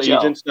powerful NHL.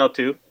 Agents now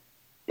too.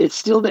 It's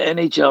still the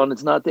NHL, and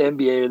it's not the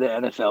NBA or the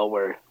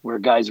NFL where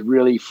guys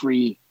really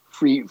free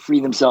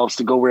themselves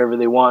to go wherever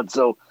they want.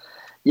 So,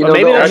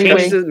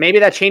 maybe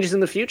that changes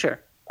in the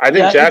future. I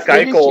think Jack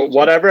Eichel,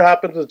 whatever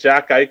happens with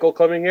Jack Eichel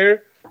coming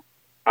here,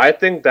 I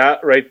think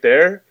that right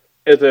there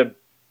is a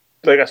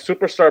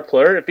superstar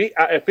player.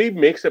 If he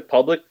makes it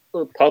public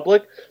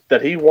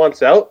that he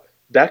wants out,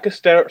 that could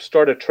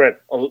start a trend.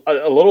 A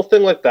little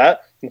thing like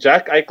that.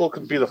 Jack Eichel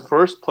could be the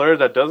first player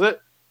that does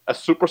it. A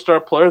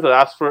superstar player that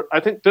asks for.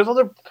 I think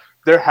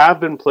there have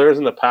been players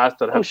in the past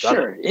that have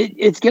done it.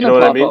 It's going to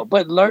pop out,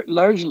 but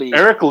largely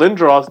Eric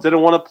Lindros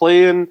didn't want to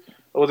play in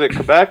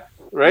Quebec,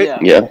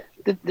 right? Yeah.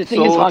 The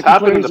thing is, hockey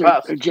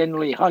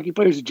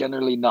players are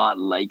generally not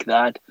like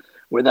that.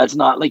 Where that's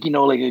not like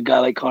a guy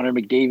like Connor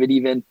McDavid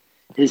even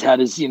has had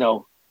his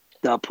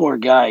that poor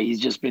guy. He's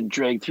just been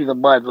dragged through the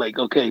mud. Like,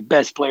 okay,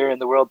 best player in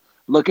the world.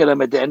 Look at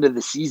him at the end of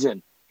the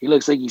season. He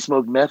looks like he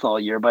smoked meth all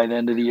year by the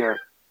end of the year.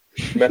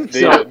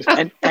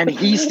 And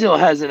he still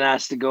hasn't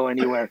asked to go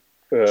anywhere.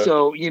 Yeah.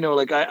 So,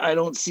 I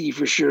don't see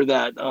for sure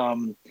that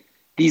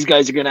these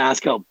guys are going to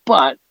ask help.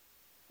 But,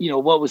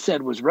 what was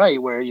said was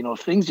right, where, if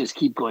things just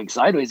keep going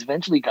sideways,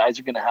 eventually guys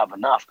are going to have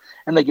enough.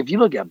 And, if you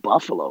look at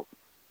Buffalo,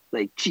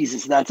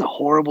 Jesus, that's a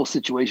horrible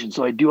situation.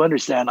 So I do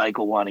understand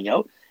Eichel wanting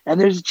out.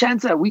 And there's a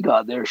chance that we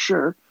got there,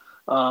 sure.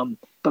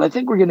 But I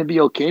think we're going to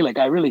be okay.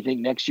 I really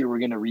think next year we're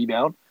going to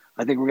rebound.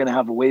 I think we're going to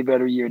have a way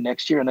better year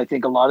next year. And I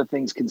think a lot of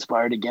things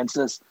conspired against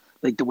us,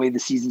 like the way the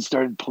season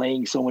started,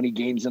 playing so many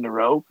games in a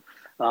row.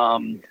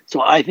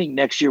 So I think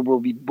next year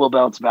we'll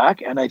bounce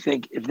back. And I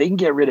think if they can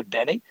get rid of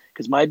Benning,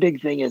 because my big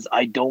thing is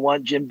I don't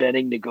want Jim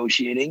Benning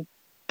negotiating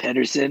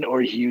Pedersen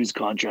or Hughes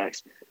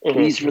contracts.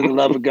 Please, for the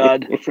love of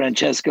God,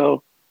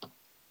 Francesco,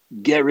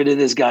 get rid of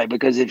this guy,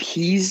 because if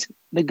he's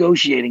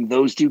negotiating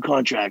those two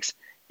contracts,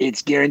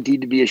 it's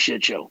guaranteed to be a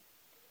shit show.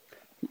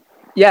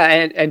 Yeah,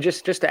 and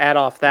just to add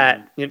off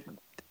that,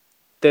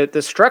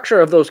 the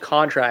structure of those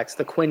contracts,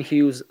 the Quinn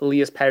Hughes,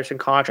 Elias Pettersson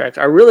contracts,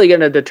 are really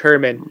going to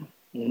determine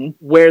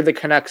where the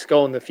Canucks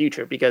go in the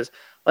future. Because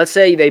let's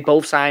say they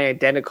both sign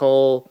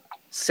identical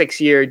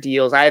 6-year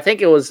deals. I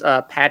think it was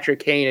Patrick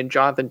Kane and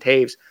Jonathan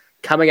Taves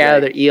coming out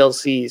of their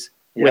ELCs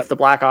with the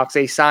Blackhawks.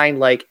 They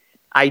signed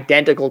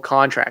identical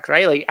contracts,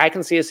 right? I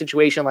can see a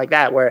situation like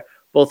that where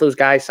both those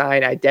guys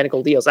sign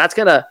identical deals. That's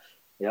gonna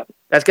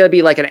be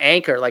an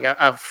anchor,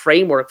 a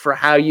framework for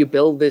how you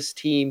build this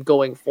team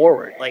going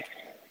forward.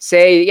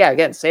 Say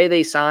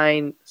they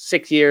sign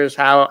 6 years,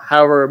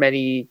 however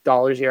many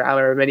dollars a year,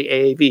 however many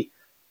AAV.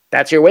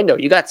 That's your window.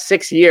 You got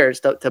 6 years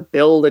to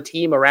build a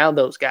team around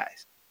those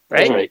guys, right?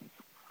 That's right.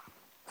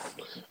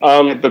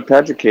 But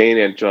Patrick Kane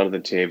and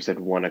Jonathan Taves had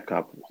won a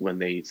cup when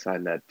they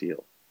signed that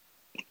deal,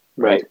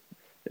 right?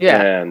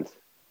 Yeah,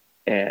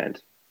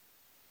 And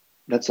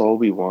that's all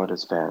we want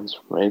as fans,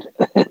 right?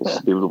 Is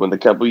to be able to win the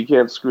cup. We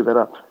can't screw that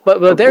up.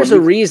 but there's a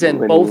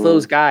reason both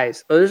those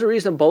guys. There's a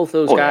reason both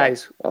those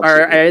guys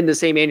are in the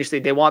same agency.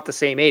 They want the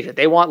same agent.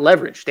 They want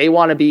leverage. They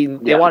want to be.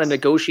 They want to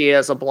negotiate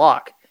as a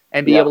block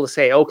and be able to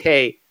say,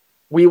 okay,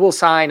 we will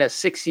sign a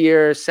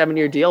 6-year,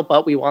 7-year deal,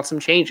 but we want some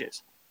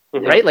changes,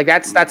 right? Like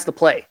that's the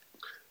play.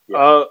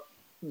 You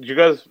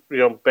guys,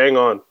 bang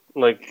on.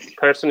 Like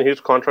Patterson Hughes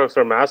contracts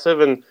are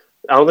massive, and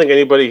I don't think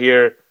anybody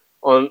here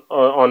on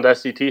the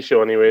SCT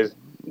show, anyways,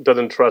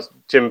 doesn't trust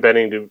Jim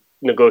Benning to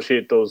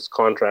negotiate those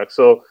contracts.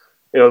 So,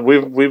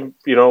 we've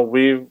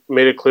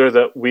made it clear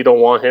that we don't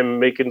want him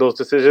making those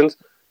decisions.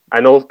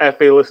 I know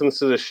FA listens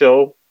to the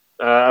show.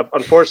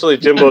 Unfortunately,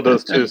 Jimbo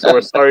does too. So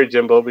we're sorry,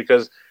 Jimbo,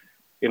 because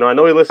I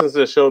know he listens to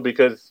the show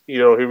because he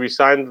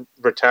resigned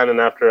Vertanen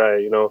after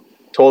I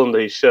told him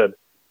that he should.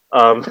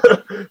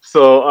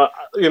 So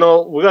we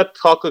got to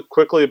talk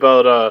quickly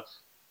about.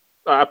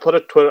 I put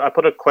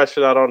a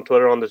question out on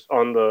Twitter on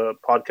the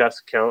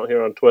podcast account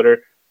here on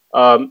Twitter,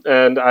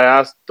 and I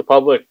asked the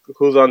public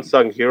whose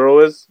unsung hero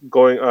is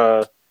going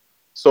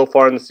so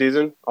far in the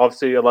season.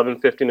 Obviously,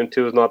 11, 15, and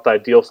 2 is not the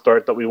ideal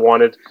start that we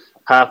wanted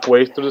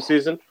halfway through the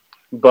season,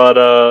 but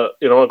I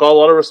got a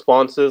lot of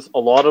responses. A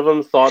lot of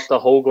them thought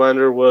that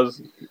Höglander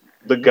was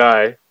the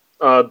guy.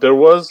 There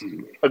was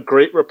a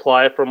great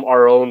reply from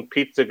our own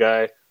pizza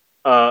guy.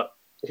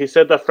 He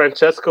said that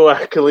Francesco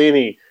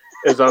Aquilini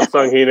is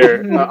unsung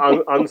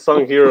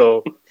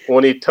hero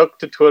when he took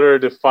to Twitter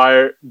to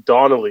fire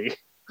Donnelly.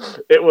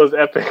 It was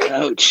epic.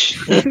 Ouch.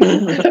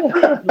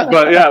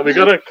 But yeah, we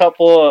got a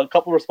couple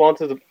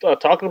responses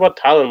talking about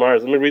Tyler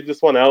Myers. Let me read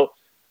this one out.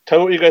 Tell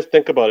me what you guys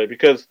think about it,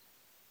 because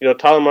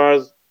Tyler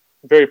Myers,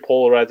 very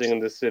polarizing in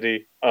this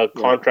city.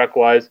 Contract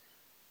wise,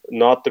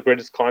 not the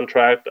greatest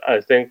contract.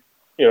 I think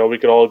we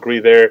could all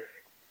agree there.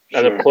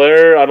 As a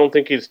player, I don't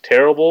think he's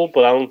terrible,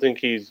 but I don't think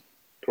he's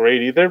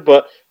great either.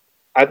 But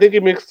I think he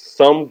makes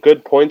some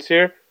good points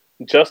here.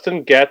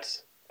 Justin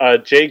Getz,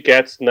 Jay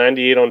Getz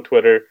 98 on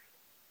Twitter.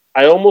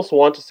 I almost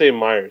want to say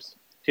Myers.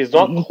 He's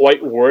not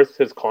quite worth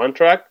his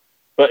contract,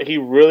 but he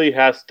really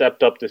has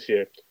stepped up this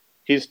year.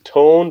 He's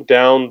toned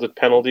down the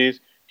penalties.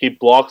 He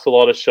blocks a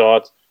lot of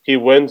shots. He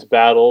wins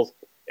battles,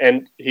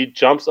 and he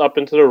jumps up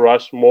into the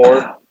rush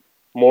more.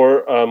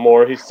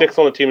 He's 6th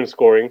on the team in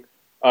scoring.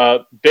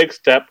 Big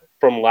step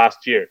from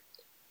last year.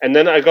 And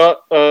then I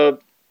got the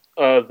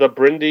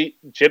Brindy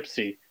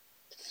Gypsy.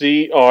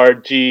 CR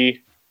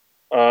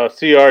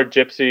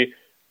Gypsy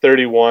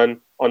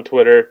 31 on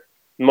Twitter.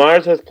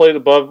 Myers has played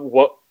above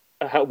what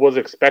was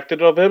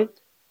expected of him.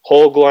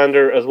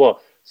 Höglander as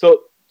well.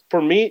 So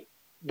for me,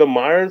 the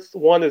Myers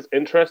one is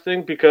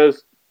interesting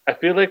because I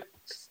feel like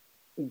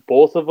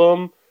both of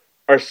them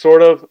are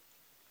sort of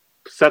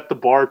set the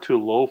bar too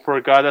low for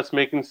a guy that's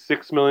making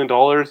 $6 million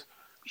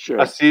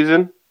a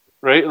season,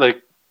 right?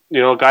 Like,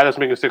 a guy that's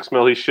making $6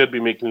 million, he should be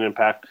making an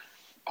impact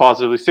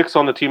positively. 6th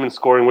on the team in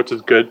scoring, which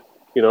is good.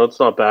 It's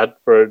not bad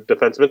for a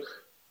defenseman.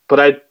 But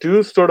I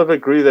do sort of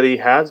agree that he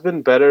has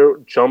been better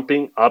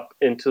jumping up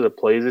into the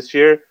plays this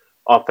year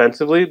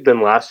offensively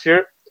than last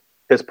year.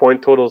 His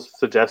point totals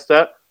suggest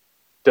that.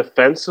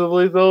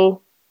 Defensively,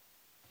 though,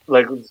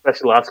 like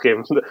especially last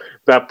game,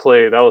 that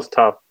play, that was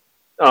tough.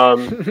 I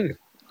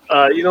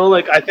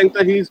think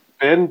that he's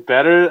been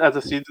better as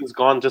the season's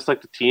gone, just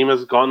like the team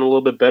has gotten a little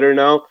bit better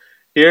now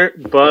here.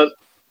 But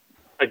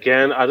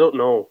again, I don't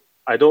know.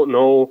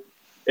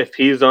 If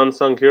he's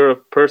unsung hero.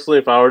 Personally,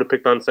 if I were to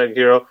pick the unsung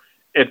hero,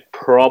 it'd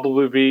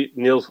probably be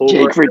Niels Höglander.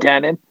 Jake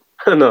Vertanen?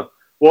 No.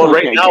 Well,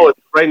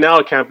 right now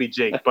it can't be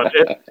Jake. But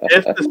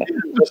if the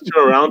season does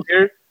turn around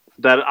here,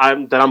 that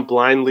I'm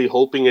blindly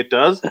hoping it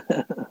does,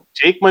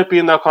 Jake might be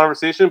in that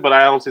conversation. But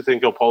I honestly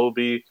think he'll probably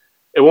be.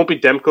 It won't be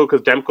Demko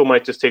because Demko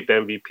might just take the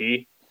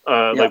MVP,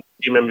 like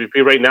team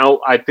MVP. Right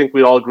now, I think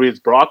we all agree it's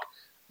Brock.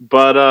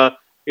 But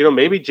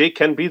maybe Jake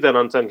can be that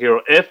unsung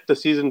hero if the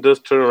season does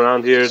turn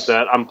around here,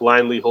 that I'm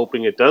blindly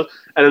hoping it does.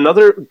 And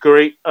another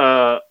great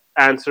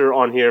answer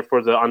on here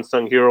for the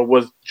unsung hero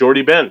was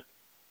Jordy Ben.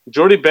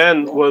 Jordy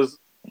Ben was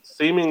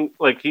seeming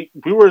like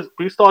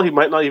we thought he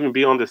might not even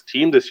be on this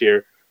team this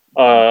year.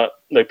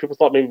 Like people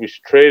thought maybe we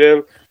should trade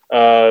him.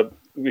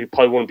 We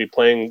probably wouldn't be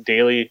playing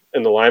daily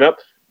in the lineup.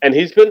 And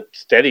he's been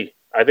steady.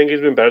 I think he's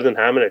been better than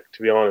Hamonic,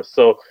 to be honest.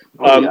 So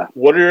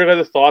what are your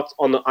guys' thoughts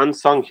on the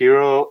unsung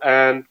hero?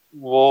 And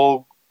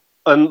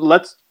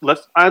let's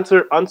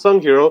answer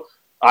unsung hero.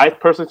 I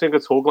personally think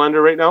it's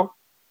Höglander right now.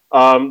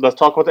 Let's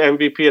talk about the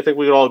MVP. I think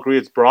we can all agree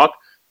it's Brock.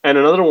 And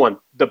another one,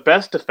 the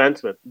best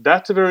defenseman.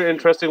 That's a very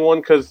interesting one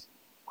because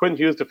Quinn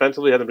Hughes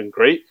defensively hasn't been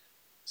great.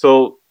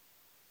 So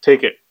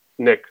take it,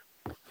 Nick.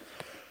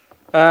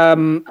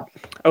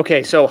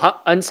 Okay, so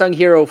unsung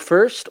hero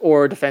first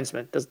or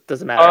defenseman?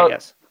 Doesn't matter, I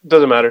guess.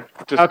 Doesn't matter.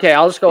 Okay,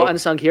 I'll just go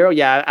unsung hero.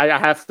 Yeah, I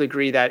have to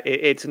agree that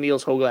it's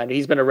Niels Höglander.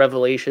 He's been a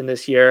revelation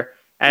this year.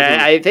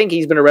 And I think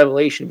he's been a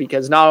revelation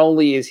because not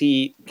only is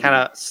he kind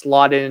of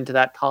slotted into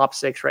that top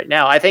 6 right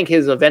now, I think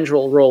his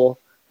eventual role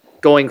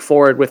going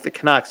forward with the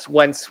Canucks,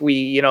 once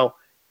we,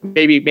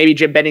 maybe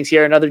Jim Benning's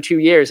here another 2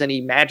 years and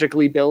he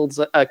magically builds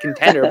a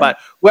contender, but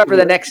whoever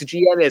the next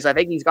GM is, I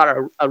think he's got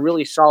a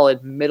really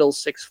solid middle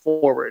 6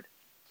 forward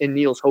in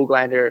Niels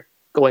Höglander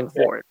going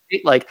forward.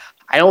 Like,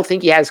 I don't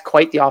think he has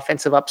quite the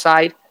offensive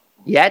upside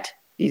yet.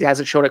 He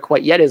hasn't shown it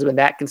quite yet. Has been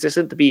that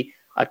consistent to be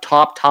a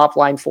top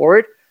line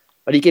forward,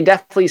 but he can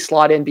definitely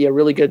slot in, be a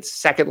really good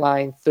second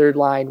line, third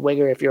line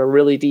winger if you're a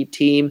really deep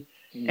team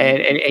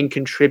and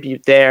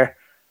contribute there.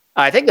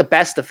 I think the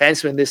best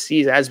defenseman this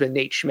season has been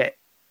Nate Schmidt.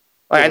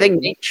 I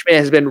think Nate Schmidt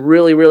has been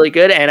really, really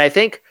good. And I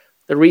think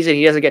the reason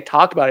he doesn't get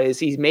talked about is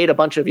he's made a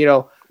bunch of,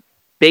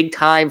 big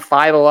time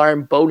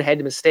 5-alarm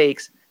bonehead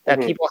mistakes that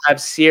people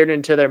have seared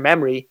into their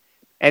memory,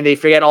 and they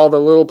forget all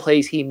the little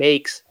plays he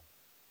makes,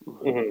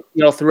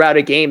 throughout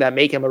a game that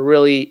make him a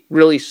really,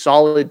 really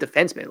solid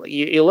defenseman. Like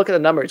you look at the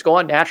numbers, go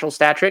on National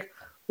Stat Trick,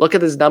 look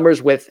at his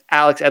numbers with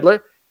Alex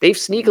Edler. They've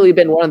sneakily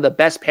been one of the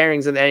best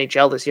pairings in the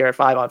NHL this year at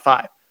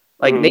 5-on-5.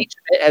 Like Nate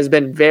Schmidt has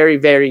been very,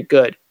 very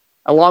good,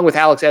 along with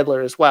Alex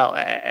Edler as well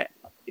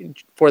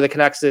for the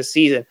Canucks this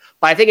season.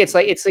 But I think it's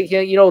like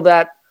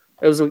that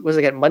it was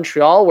it at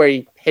Montreal where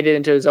he hit it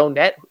into his own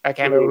net. I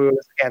can't remember who it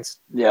was against.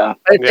 Yeah,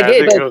 I think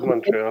it was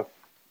Montreal.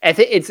 I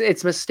think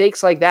it's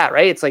mistakes like that,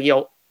 right? It's like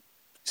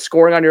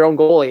scoring on your own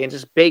goalie and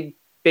just big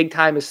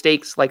time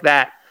mistakes like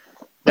that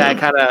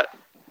kind of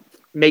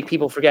make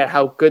people forget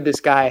how good this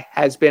guy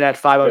has been at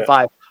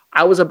 5-on-5.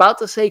 I was about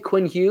to say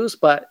Quinn Hughes,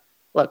 but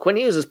look, Quinn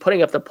Hughes is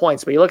putting up the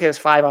points, but you look at his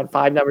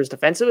 5-on-5 numbers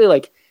defensively,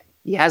 like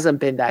he hasn't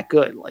been that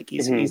good. Like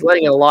he's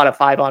letting in a lot of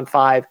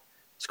 5-on-5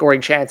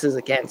 scoring chances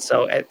against.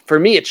 So for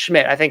me, it's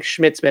Schmidt. I think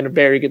Schmidt's been a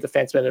very good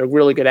defenseman and a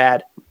really good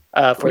ad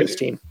for this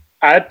team.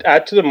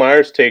 Add to the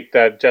Myers take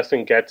that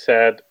Justin Getz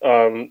had,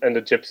 and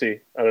the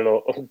Gypsy. I don't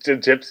know,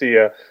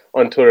 Gypsy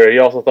on Twitter. He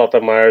also thought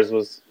that Myers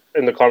was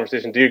in the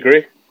conversation. Do you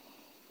agree?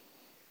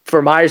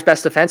 For Myers'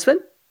 best defenseman?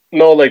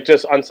 No, like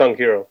just unsung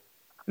hero.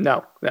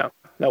 No way.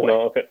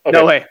 No, okay.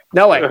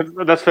 No way.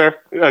 That's fair.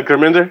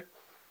 Gurminder?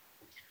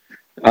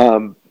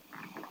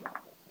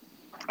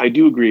 I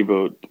do agree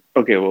about.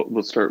 Okay, well,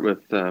 we'll start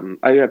with.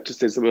 I have to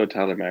say something about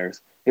Tyler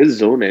Myers. His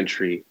zone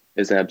entry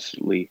is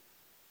absolutely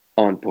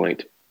on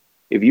point.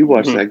 If you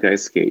watch that guy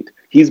skate,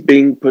 he's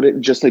being put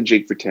in just like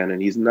Jake Virtanen.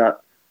 He's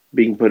not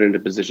being put into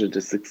a position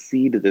to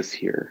succeed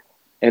this year,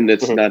 and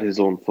it's not his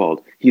own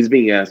fault. He's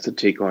being asked to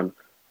take on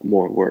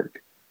more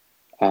work.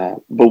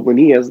 But when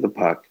he has the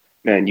puck,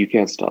 man, you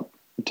can't stop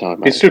Tyler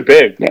Myers. He's too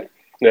big.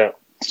 Yeah,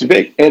 he's too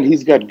big, and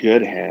he's got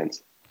good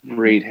hands,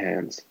 great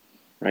hands.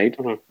 Right?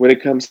 When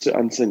it comes to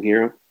unsung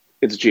hero,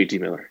 it's JT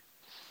Miller.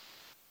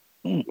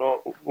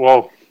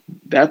 Well,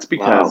 that's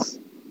because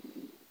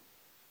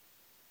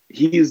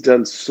he's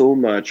done so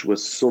much with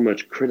so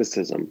much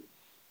criticism.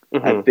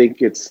 I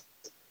think it's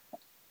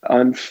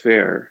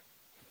unfair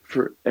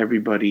for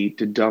everybody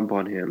to dump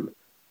on him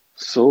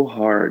so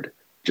hard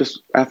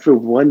just after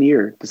 1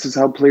 year. This is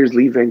how players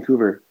leave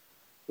Vancouver.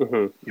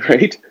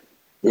 Right?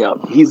 Yeah.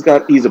 He's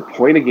a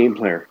point a game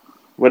player.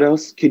 What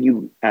else can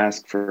you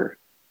ask for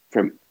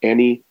from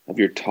any of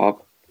your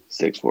top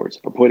 6 forwards?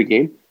 A point a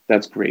game?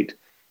 That's great.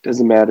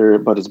 Doesn't matter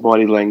about his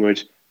body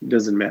language.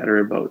 Doesn't matter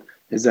about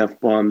his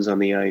F-bombs on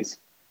the ice.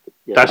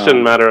 That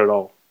shouldn't matter at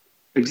all.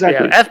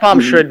 Exactly. Yeah,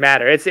 F-bombs should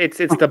matter. It's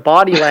the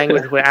body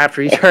language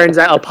after he turns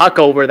a puck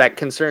over that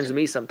concerns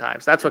me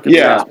sometimes. That's what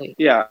concerns me.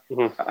 Yeah.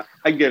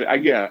 I get it.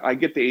 I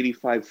get the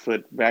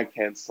 85-foot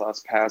backhand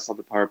sauce pass on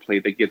the power play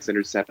that gets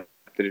intercepted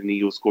and the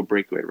Eagles score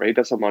breakaway, right?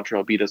 That's how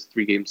Montreal beat us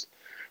 3 games.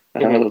 I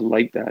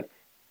like that.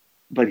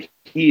 But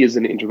he is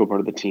an integral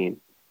part of the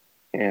team.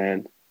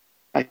 And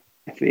I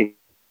think,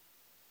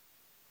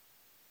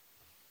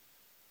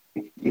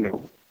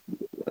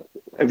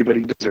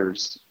 everybody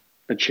deserves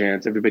a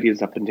chance. Everybody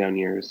has up and down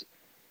years.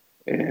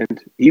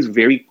 And he's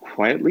very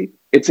quietly,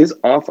 it's his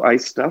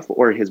off-ice stuff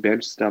or his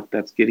bench stuff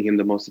that's getting him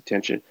the most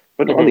attention.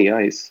 But on the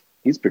ice,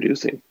 he's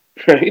producing,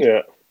 right?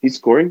 Yeah. He's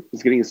scoring.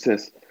 He's getting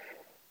assists.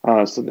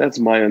 So that's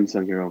my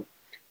unsung hero.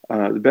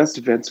 The best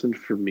defenseman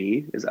for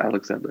me is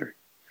Alex Edler.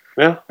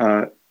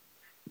 Yeah.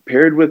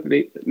 Paired with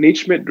Nate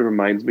Schmidt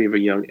reminds me of a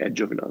young Ed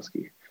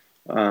Jovanovski.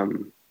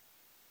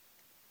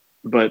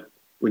 But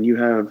when you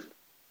have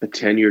a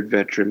tenured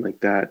veteran like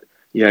that,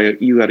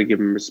 you got to give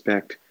him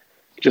respect.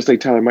 Just like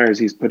Tyler Myers,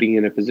 he's putting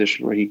in a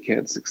position where he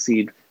can't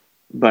succeed,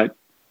 but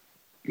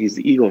he's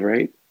the Eagle,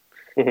 right?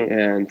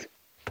 And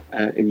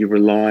you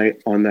rely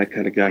on that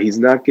kind of guy. He's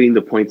not getting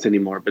the points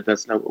anymore, but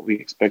that's not what we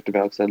expect of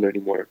Alex Edler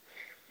anymore.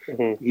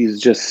 He's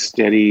just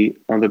steady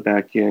on the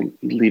back end,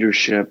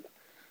 leadership,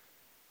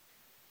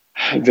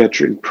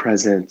 veteran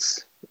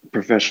presence,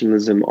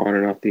 professionalism on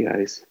and off the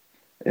ice.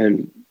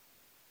 And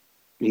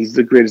he's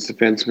the greatest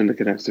defenseman the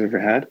Canucks have ever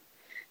had.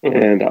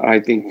 And I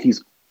think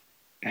he's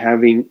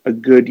having a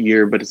good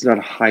year, but it's not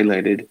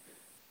highlighted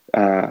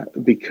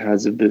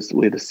because of this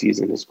way the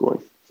season is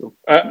going. So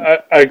I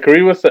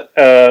agree with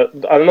I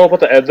don't know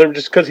about the Edler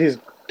just because he's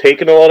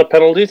taken a lot of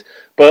penalties,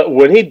 but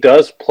when he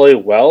does play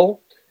well,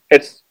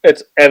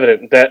 it's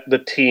evident that the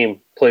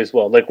team plays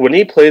well. Like when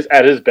he plays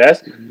at his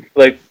best,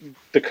 like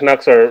the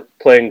Canucks are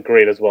playing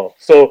great as well.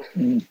 So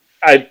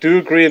I do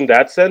agree in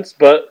that sense,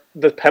 but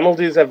the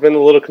penalties have been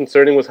a little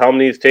concerning with how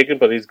many he's taken,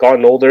 but he's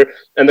gotten older,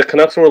 and the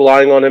Canucks are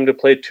relying on him to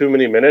play too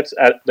many minutes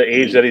at the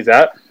age that he's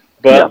at.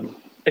 But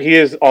he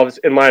is,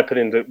 obviously, in my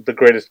opinion, the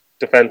greatest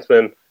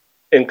defenseman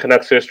in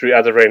Canucks history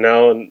as of right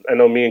now. And I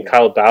know me and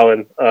Kyle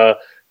Bowen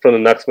from the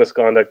Nucks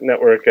Misconduct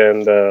Network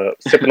and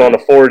Sipping on a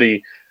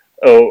 40,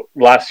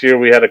 last year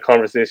we had a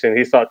conversation.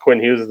 He thought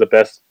Quinn Hughes is the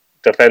best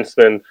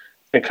defenseman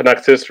in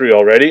Canucks history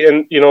already.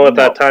 And, at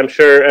that time,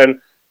 sure, and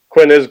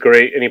Quinn is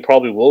great, and he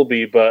probably will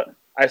be, but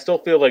I still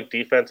feel like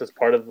defense is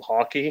part of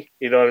hockey.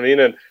 You know what I mean?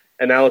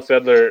 And Alex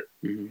Edler,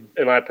 in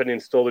my opinion,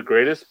 is still the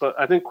greatest, but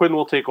I think Quinn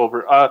will take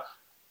over.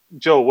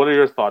 Joe, what are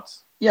your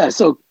thoughts? Yeah,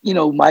 so,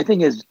 my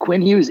thing is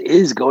Quinn Hughes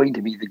is going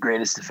to be the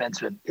greatest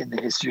defenseman in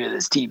the history of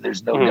this team.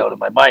 There's no doubt in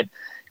my mind.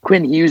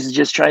 Quinn Hughes is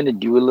just trying to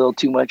do a little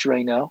too much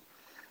right now.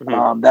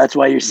 That's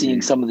why you're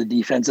seeing some of the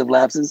defensive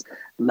lapses.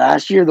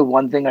 Last year, the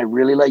one thing I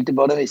really liked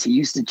about him is he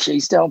used to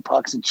chase down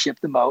pucks and chip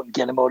them out and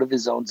get them out of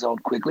his own zone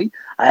quickly.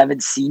 I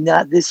haven't seen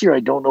that this year. I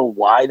don't know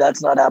why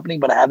that's not happening,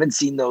 but I haven't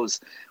seen those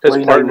where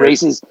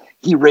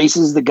he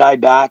races the guy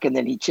back and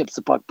then he chips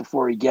the puck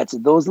before he gets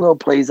it. Those little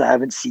plays I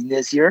haven't seen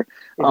this year.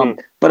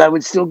 But I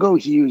would still go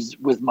Hughes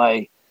with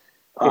my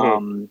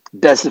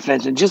best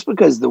defenseman, just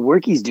because the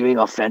work he's doing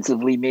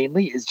offensively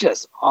mainly is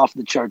just off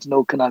the charts.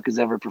 No Canuck has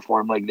ever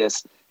performed like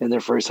this in their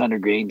first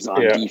 100 games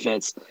on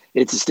defense.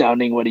 It's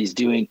astounding what he's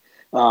doing.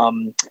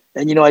 And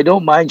I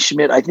don't mind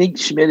Schmidt. I think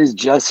Schmidt is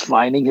just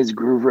finding his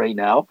groove right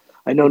now.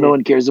 I know no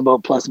one cares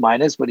about plus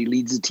minus, but he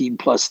leads the team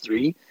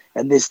 +3,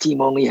 and this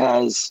team only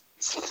has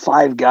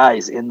 5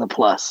 guys in the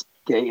plus.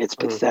 Okay, it's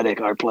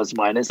pathetic. Our plus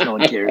minus, no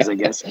one cares, I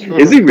guess.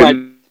 Is he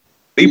really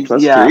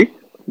 +3?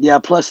 Yeah,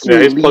 +3. Yeah,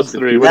 he's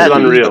 +3, which is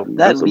unreal.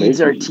 That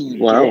leads our team.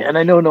 Wow. Okay? And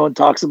I know no one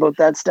talks about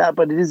that stat,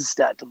 but it is a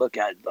stat to look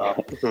at.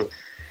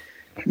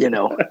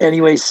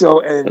 Anyway, so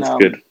and that's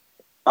good.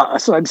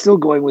 So I'm still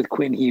going with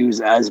Quinn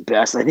Hughes as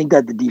best. I think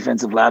that the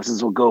defensive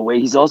lapses will go away.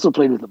 He's also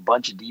played with a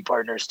bunch of D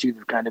partners too.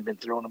 They've kind of been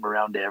throwing him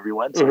around to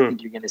everyone. So I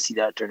think you're going to see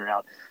that turn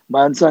around.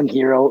 My unsung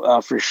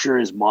hero for sure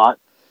is Mott.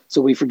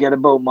 So we forget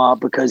about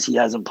Mott because he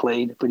hasn't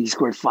played, but he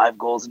scored 5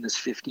 goals in his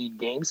 15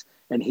 games,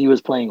 and he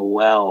was playing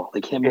well.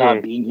 Like him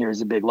not being here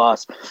is a big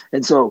loss.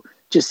 And so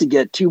just to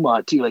get to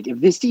Mott too, like if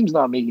this team's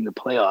not making the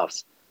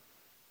playoffs,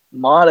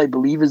 Mott, I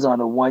believe, is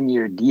on a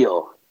 1-year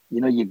deal.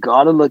 You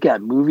got to look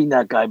at moving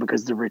that guy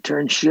because the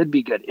return should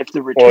be good. If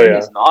the return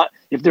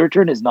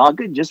is not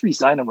good, just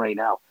re-sign him right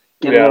now.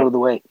 Get it out of the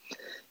way.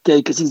 Okay,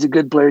 because he's a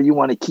good player. You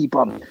want to keep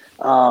him.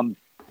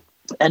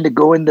 And to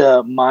go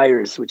into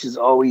Myers, which is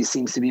always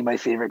seems to be my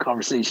favorite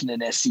conversation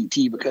in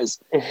SCT, because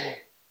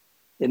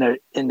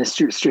in the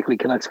Strictly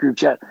Canucks group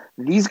chat,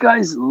 these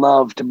guys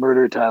love to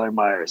murder Tyler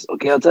Myers.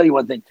 Okay, I'll tell you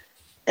one thing.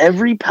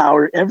 Every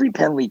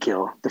penalty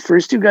kill, the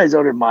first 2 guys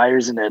out are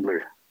Myers and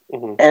Edler.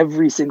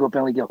 Every single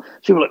penalty kill.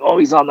 People are like, oh,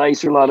 he's on the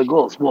ice for a lot of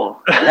goals.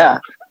 Well, yeah.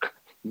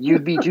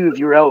 You'd be too if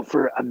you're out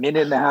for a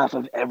minute and a half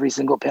of every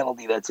single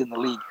penalty that's in the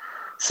league.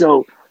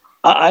 So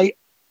I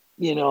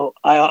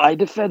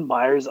defend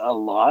Myers a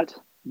lot,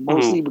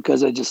 mostly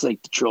because I just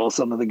like to troll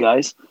some of the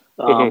guys.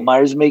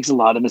 Myers makes a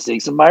lot of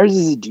mistakes, and Myers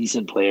is a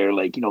decent player.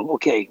 Like,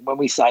 okay, when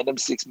we signed him,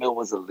 $6 million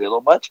was a little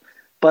much,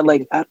 but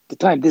like at the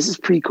time, this is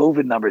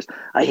pre-COVID numbers.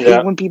 I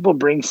hate when people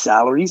bring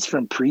salaries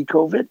from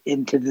pre-COVID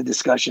into the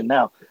discussion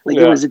now. Like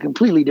it was a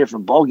completely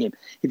different ballgame.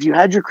 If you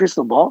had your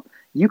crystal ball,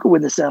 you could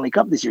win the Stanley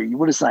Cup this year. You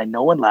would have signed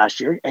no one last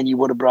year, and you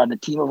would have brought in a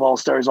team of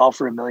all-stars all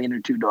for $1 million or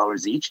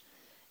 $2 each.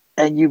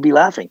 And you'd be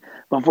laughing.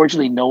 But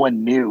unfortunately, no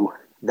one knew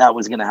that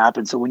was going to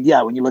happen. So when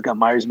you look at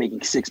Myers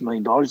making $6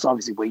 million, it's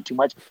obviously way too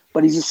much.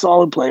 But he's a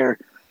solid player.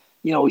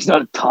 He's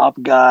not a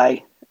top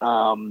guy.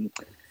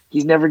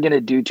 He's never going to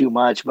do too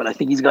much. But I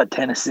think he's got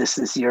 10 assists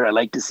this year. I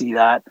like to see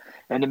that.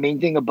 And the main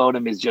thing about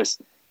him is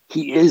just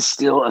he is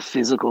still a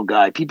physical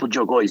guy. People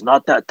joke, oh, he's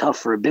not that tough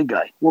for a big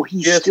guy. Well,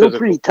 he's still physical.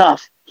 Pretty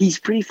tough. He's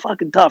pretty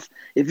fucking tough.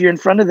 If you're in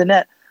front of the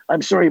net,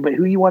 I'm sorry, but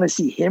who you want to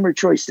see, him or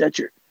Troy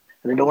Stetcher?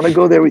 And I don't want to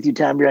go there with you,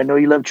 Tambir. I know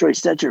you love Troy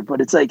Stetcher, but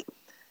it's like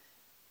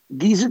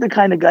these are the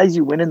kind of guys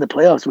you win in the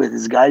playoffs with,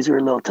 is guys who are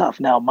a little tough.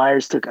 Now,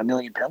 Myers took 1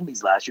 million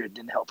penalties last year. It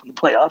didn't help in the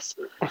playoffs.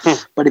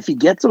 But if he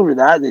gets over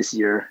that this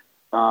year,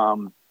 I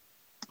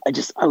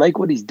like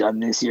what he's done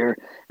this year.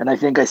 And I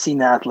think I seen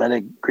the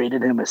Athletic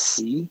graded him a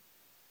C.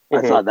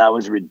 I thought that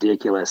was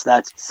ridiculous.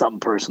 That's something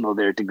personal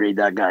there to grade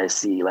that guy a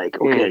C. Like,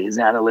 okay, his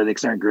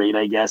analytics aren't great,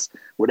 I guess.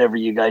 Whatever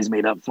you guys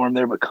made up for him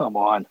there, but come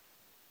on.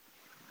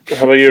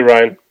 How about you,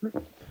 Ryan?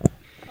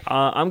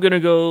 I'm going to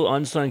go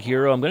unsung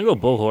hero. I'm going to go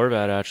Bo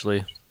Horvat,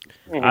 actually.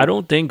 I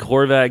don't think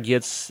Horvat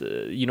gets,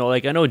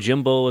 I know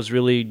Jimbo was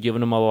really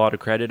giving him a lot of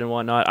credit and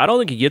whatnot. I don't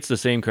think he gets the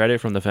same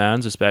credit from the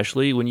fans,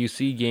 especially when you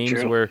see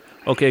games where,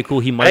 okay,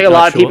 cool, he might. I think a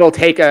lot of people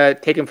take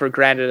him for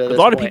granted. A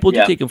lot of people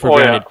do take him for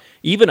granted. Yeah.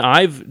 Even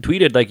I've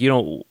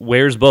tweeted,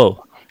 where's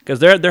Bo? Because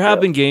there have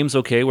been games,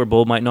 where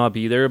Bo might not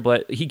be there,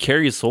 but he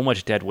carries so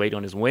much dead weight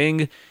on his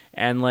wing,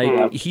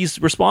 And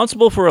he's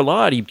responsible for a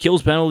lot. He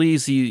kills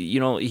penalties.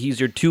 He's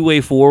your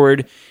two-way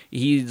forward.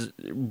 He's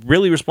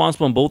really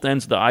responsible on both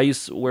ends of the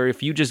ice. Where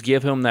if you just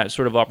give him that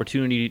sort of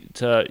opportunity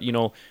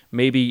to,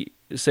 maybe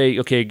say,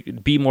 okay,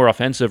 be more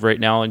offensive right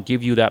now and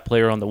give you that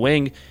player on the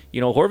wing,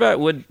 Horvat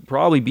would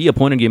probably be a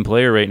point-of-game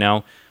player right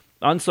now.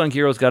 Unsung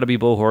hero's got to be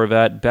Bo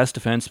Horvat. Best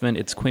defenseman,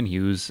 it's Quinn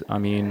Hughes. I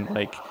mean,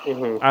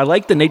 I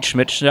like the Nate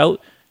Schmidt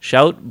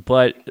shout,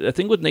 but the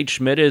thing with Nate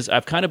Schmidt is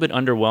I've kind of been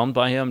underwhelmed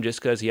by him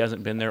just because he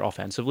hasn't been there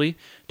offensively.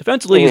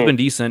 Defensively, he's been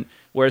decent,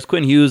 whereas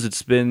Quinn Hughes,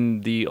 it's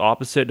been the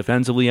opposite.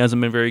 Defensively, he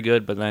hasn't been very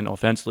good, but then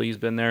offensively, he's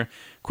been there.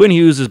 Quinn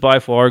Hughes is by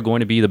far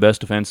going to be the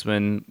best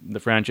defenseman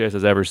the franchise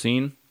has ever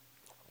seen.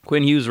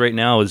 Quinn Hughes right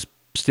now is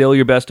still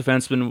your best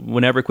defenseman.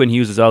 Whenever Quinn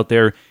Hughes is out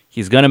there,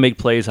 he's going to make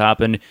plays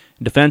happen.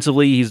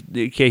 Defensively,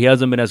 he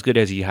hasn't been as good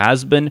as he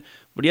has been,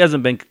 but he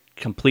hasn't been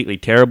completely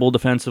terrible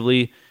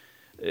defensively.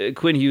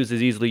 Quinn Hughes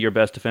is easily your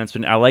best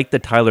defenseman. I like the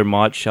Tyler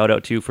Mott shout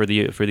out too for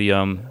the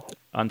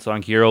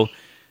unsung hero.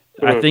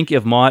 I think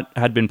if Mott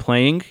had been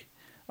playing,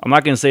 I'm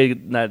not going to say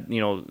that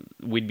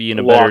we'd be in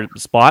a better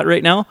spot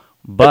right now,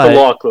 but it's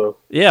a lock though.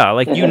 Yeah,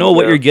 what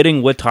you're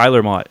getting with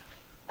Tyler Mott.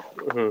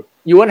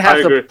 You wouldn't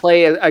have to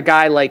play a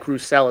guy like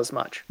Roussel as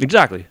much.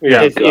 Exactly.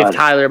 Yeah. If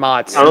Tyler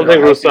Mott's. I don't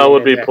think Roussel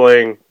would be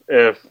playing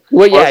if.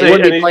 Well, yeah, he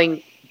wouldn't be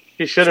playing.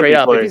 He shouldn't be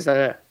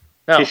playing.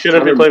 No. He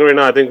shouldn't be playing right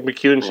now. I think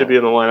McEwen should be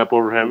in the lineup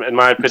over him, in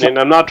my opinion.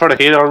 I'm not trying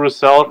to hate on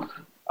Roussel.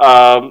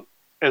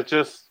 It's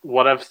just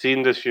what I've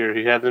seen this year.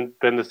 He hasn't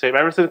been the same.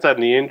 Ever since that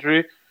knee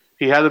injury,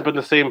 he hasn't been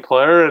the same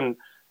player, and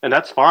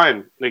that's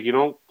fine.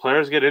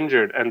 Players get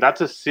injured, and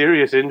that's a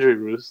serious injury,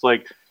 Roos.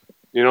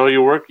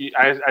 You work.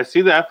 I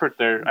see the effort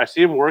there. I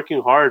see him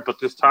working hard, but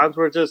there's times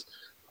where just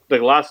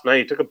last night,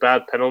 he took a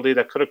bad penalty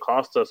that could have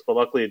cost us, but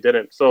luckily it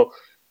didn't. So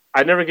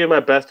I never give my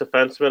best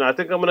defenseman. I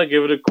think I'm going to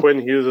give it to Quinn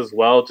Hughes as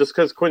well, just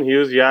because Quinn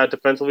Hughes,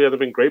 defensively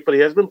hasn't been great, but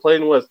he has been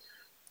playing with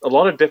a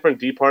lot of different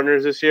D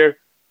partners this year.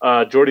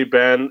 Jordy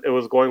Ben, it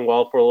was going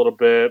well for a little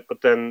bit,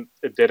 but then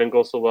it didn't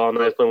go so well.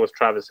 Now he's playing with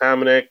Travis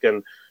Hamonic,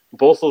 and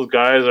both those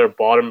guys are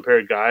bottom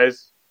pair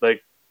guys.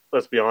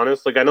 Let's be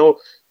honest. I know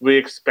we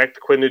expect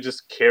Quinn to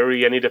just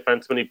carry any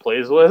defenseman he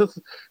plays with,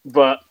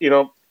 but,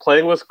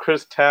 playing with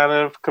Chris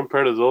Tanev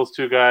compared to those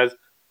two guys,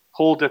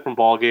 whole different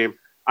ball game.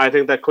 I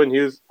think that Quinn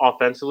Hughes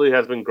offensively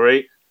has been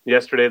great.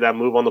 Yesterday, that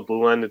move on the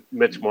blue line,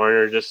 Mitch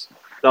Marner, that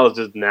was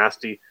just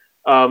nasty.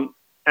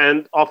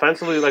 And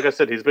offensively, like I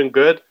said, he's been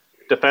good.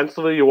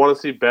 Defensively, you want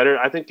to see better.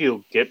 I think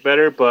he'll get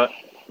better, but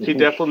he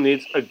definitely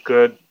needs a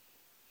good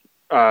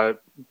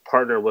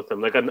partner with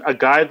him. A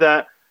guy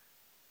that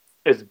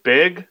is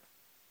big,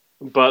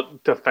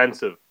 but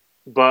defensive,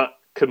 but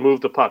could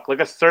move the puck. Like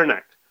a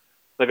Cernak,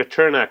 like a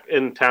Chernak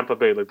in Tampa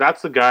Bay.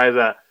 That's the guy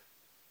that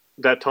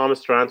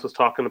Thomas Strantz was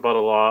talking about a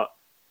lot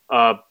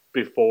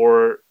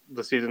before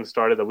the season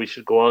started, that we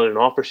should go out and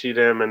offer sheet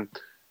him. And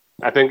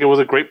I think it was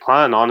a great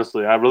plan,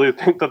 honestly. I really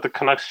think that the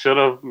Canucks should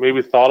have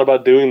maybe thought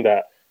about doing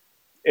that.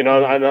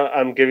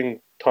 I'm giving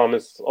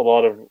Thomas a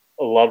lot of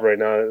love right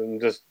now, and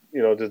just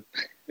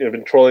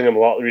been trolling him a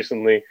lot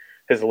recently.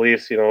 His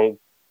Leafs,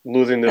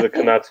 losing to the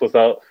Canucks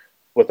without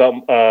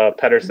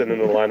Pettersson in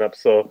the lineup.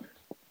 So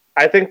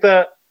I think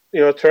that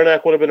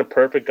Chernak would have been a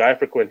perfect guy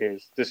for Quinn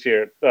Hughes this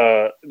year.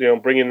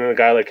 Bringing in a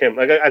guy like him,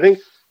 I think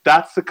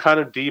that's the kind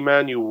of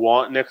D-man you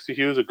want next to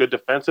Hughes, a good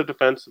defensive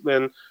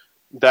defenseman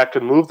that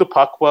can move the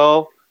puck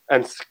well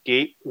and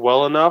skate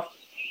well enough.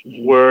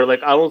 Where I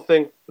don't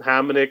think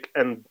Hamonic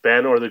and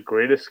Ben are the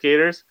greatest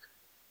skaters.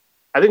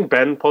 I think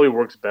Ben probably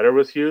works better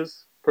with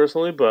Hughes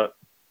personally, but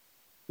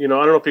I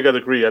don't know if you guys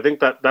agree. I think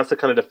that's the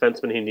kind of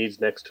defenseman he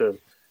needs next to him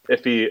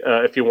if you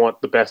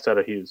want the best out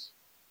of Hughes.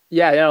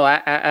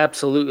 Yeah,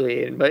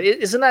 absolutely. But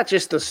isn't that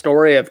just the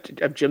story of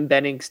Jim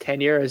Benning's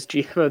tenure as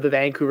GM of the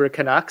Vancouver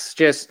Canucks?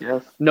 Just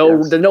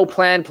no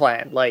plan.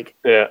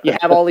 You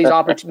have all these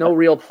opportunities, no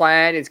real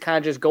plan. It's kind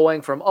of just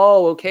going from,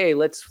 okay,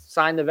 let's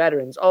sign the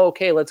veterans.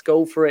 Okay, let's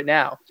go for it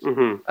now.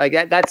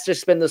 Mm-hmm. That's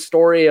just been the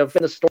story of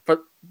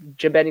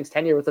Jim Benning's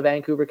tenure with the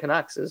Vancouver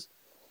Canucks.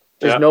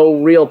 There's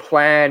no real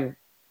plan.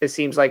 It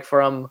seems like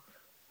there's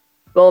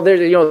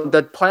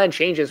the plan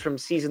changes from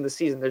season to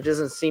season. There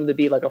doesn't seem to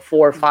be a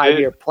 4 or 5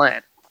 year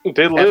plan.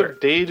 They live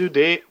day to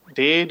day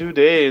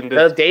in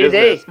this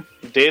day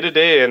to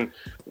day, and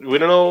we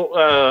don't know.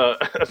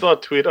 I saw a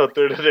tweet out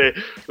there today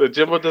that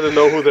Jimbo doesn't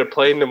know who they're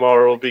playing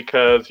tomorrow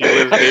because he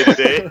lives day to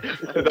day.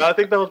 I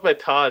think that was by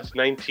Taj,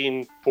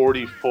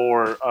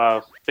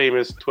 1944,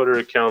 famous Twitter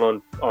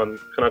account on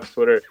Canucks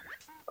Twitter.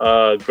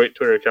 Great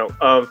Twitter account.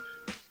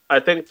 I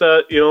think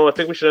that, I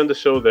think we should end the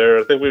show there.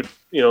 I think we've,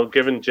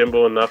 given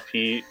Jimbo enough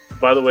heat.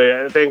 By the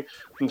way, I think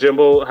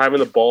Jimbo having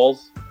the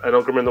balls, I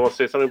know Grimmindo wants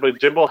to say something, but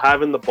Jimbo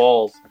having the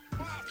balls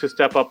to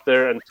step up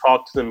there and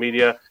talk to the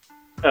media,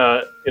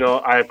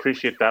 I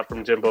appreciate that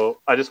from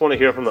Jimbo. I just want to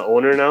hear from the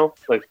owner now,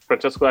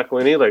 Francesco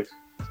Aquilini,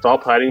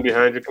 stop hiding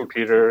behind your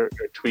computer,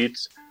 your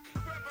tweets.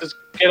 Just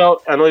get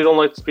out. I know you don't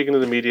like speaking to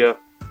the media.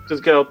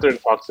 Just get out there and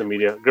talk to the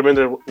media.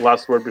 Grimmindo,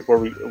 last word before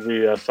we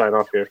sign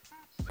off here.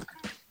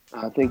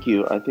 Thank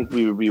you. I think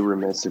we would be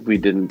remiss if we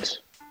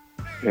didn't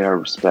pay our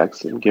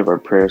respects and give our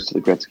prayers to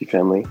the Gretzky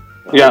family.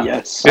 Yeah.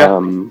 Yes. Yeah.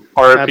 RIP.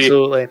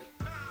 Absolutely.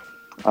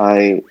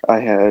 I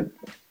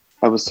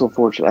was so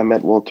fortunate. I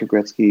met Walter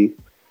Gretzky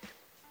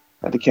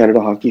at the Canada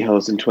Hockey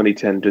House in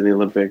 2010 during the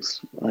Olympics.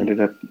 We ended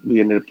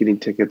up getting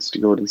tickets to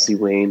go to see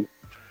Wayne.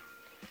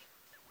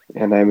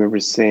 And I remember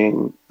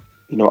saying,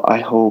 I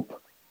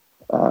hope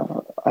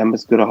I'm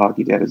as good a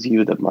hockey dad as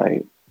you, that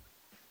my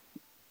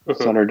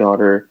son or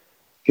daughter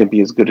can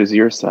be as good as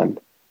your son.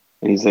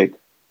 And he's like,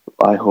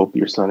 I hope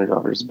your son or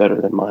daughter is better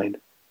than mine.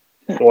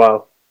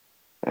 Wow.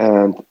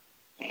 And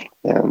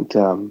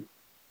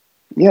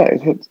yeah,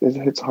 it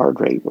hits hard,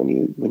 right, when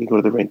you go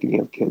to the rink and you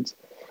have kids.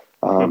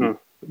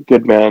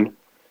 Good man.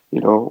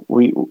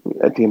 We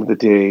at the end of the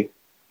day,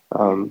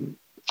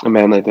 a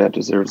man like that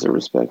deserves our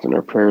respect and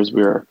our prayers.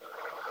 We're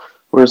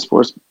a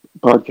sports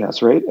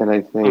podcast, right? And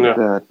I think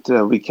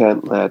that we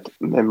can't let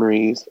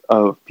memories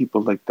of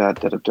people like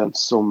that have done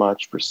so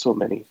much for so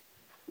many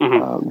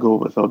go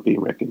without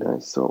being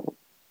recognized. So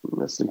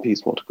rest in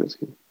peace, Walter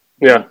Gretzky.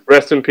 Yeah,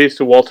 rest in peace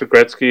to Walter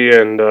Gretzky,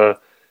 and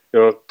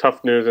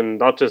tough news, and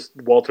not just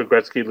Walter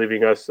Gretzky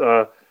leaving us.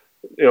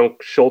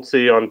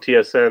 Schultze on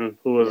TSN,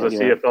 who was a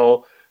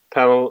CFL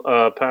panel,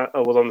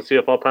 was on the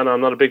CFL panel.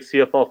 I'm not a big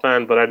CFL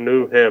fan, but I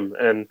knew him,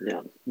 and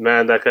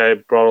man, that guy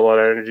brought a lot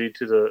of energy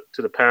to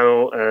the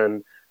panel,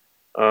 and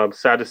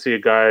sad to see a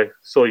guy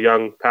so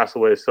young pass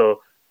away.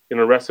 So,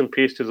 rest in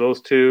peace to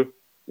those two.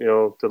 They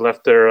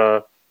left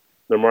their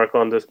mark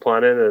on this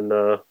planet, and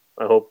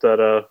I hope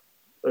that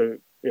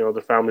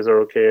the families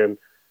are okay. And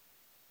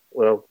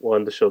we'll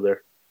end the show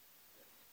there.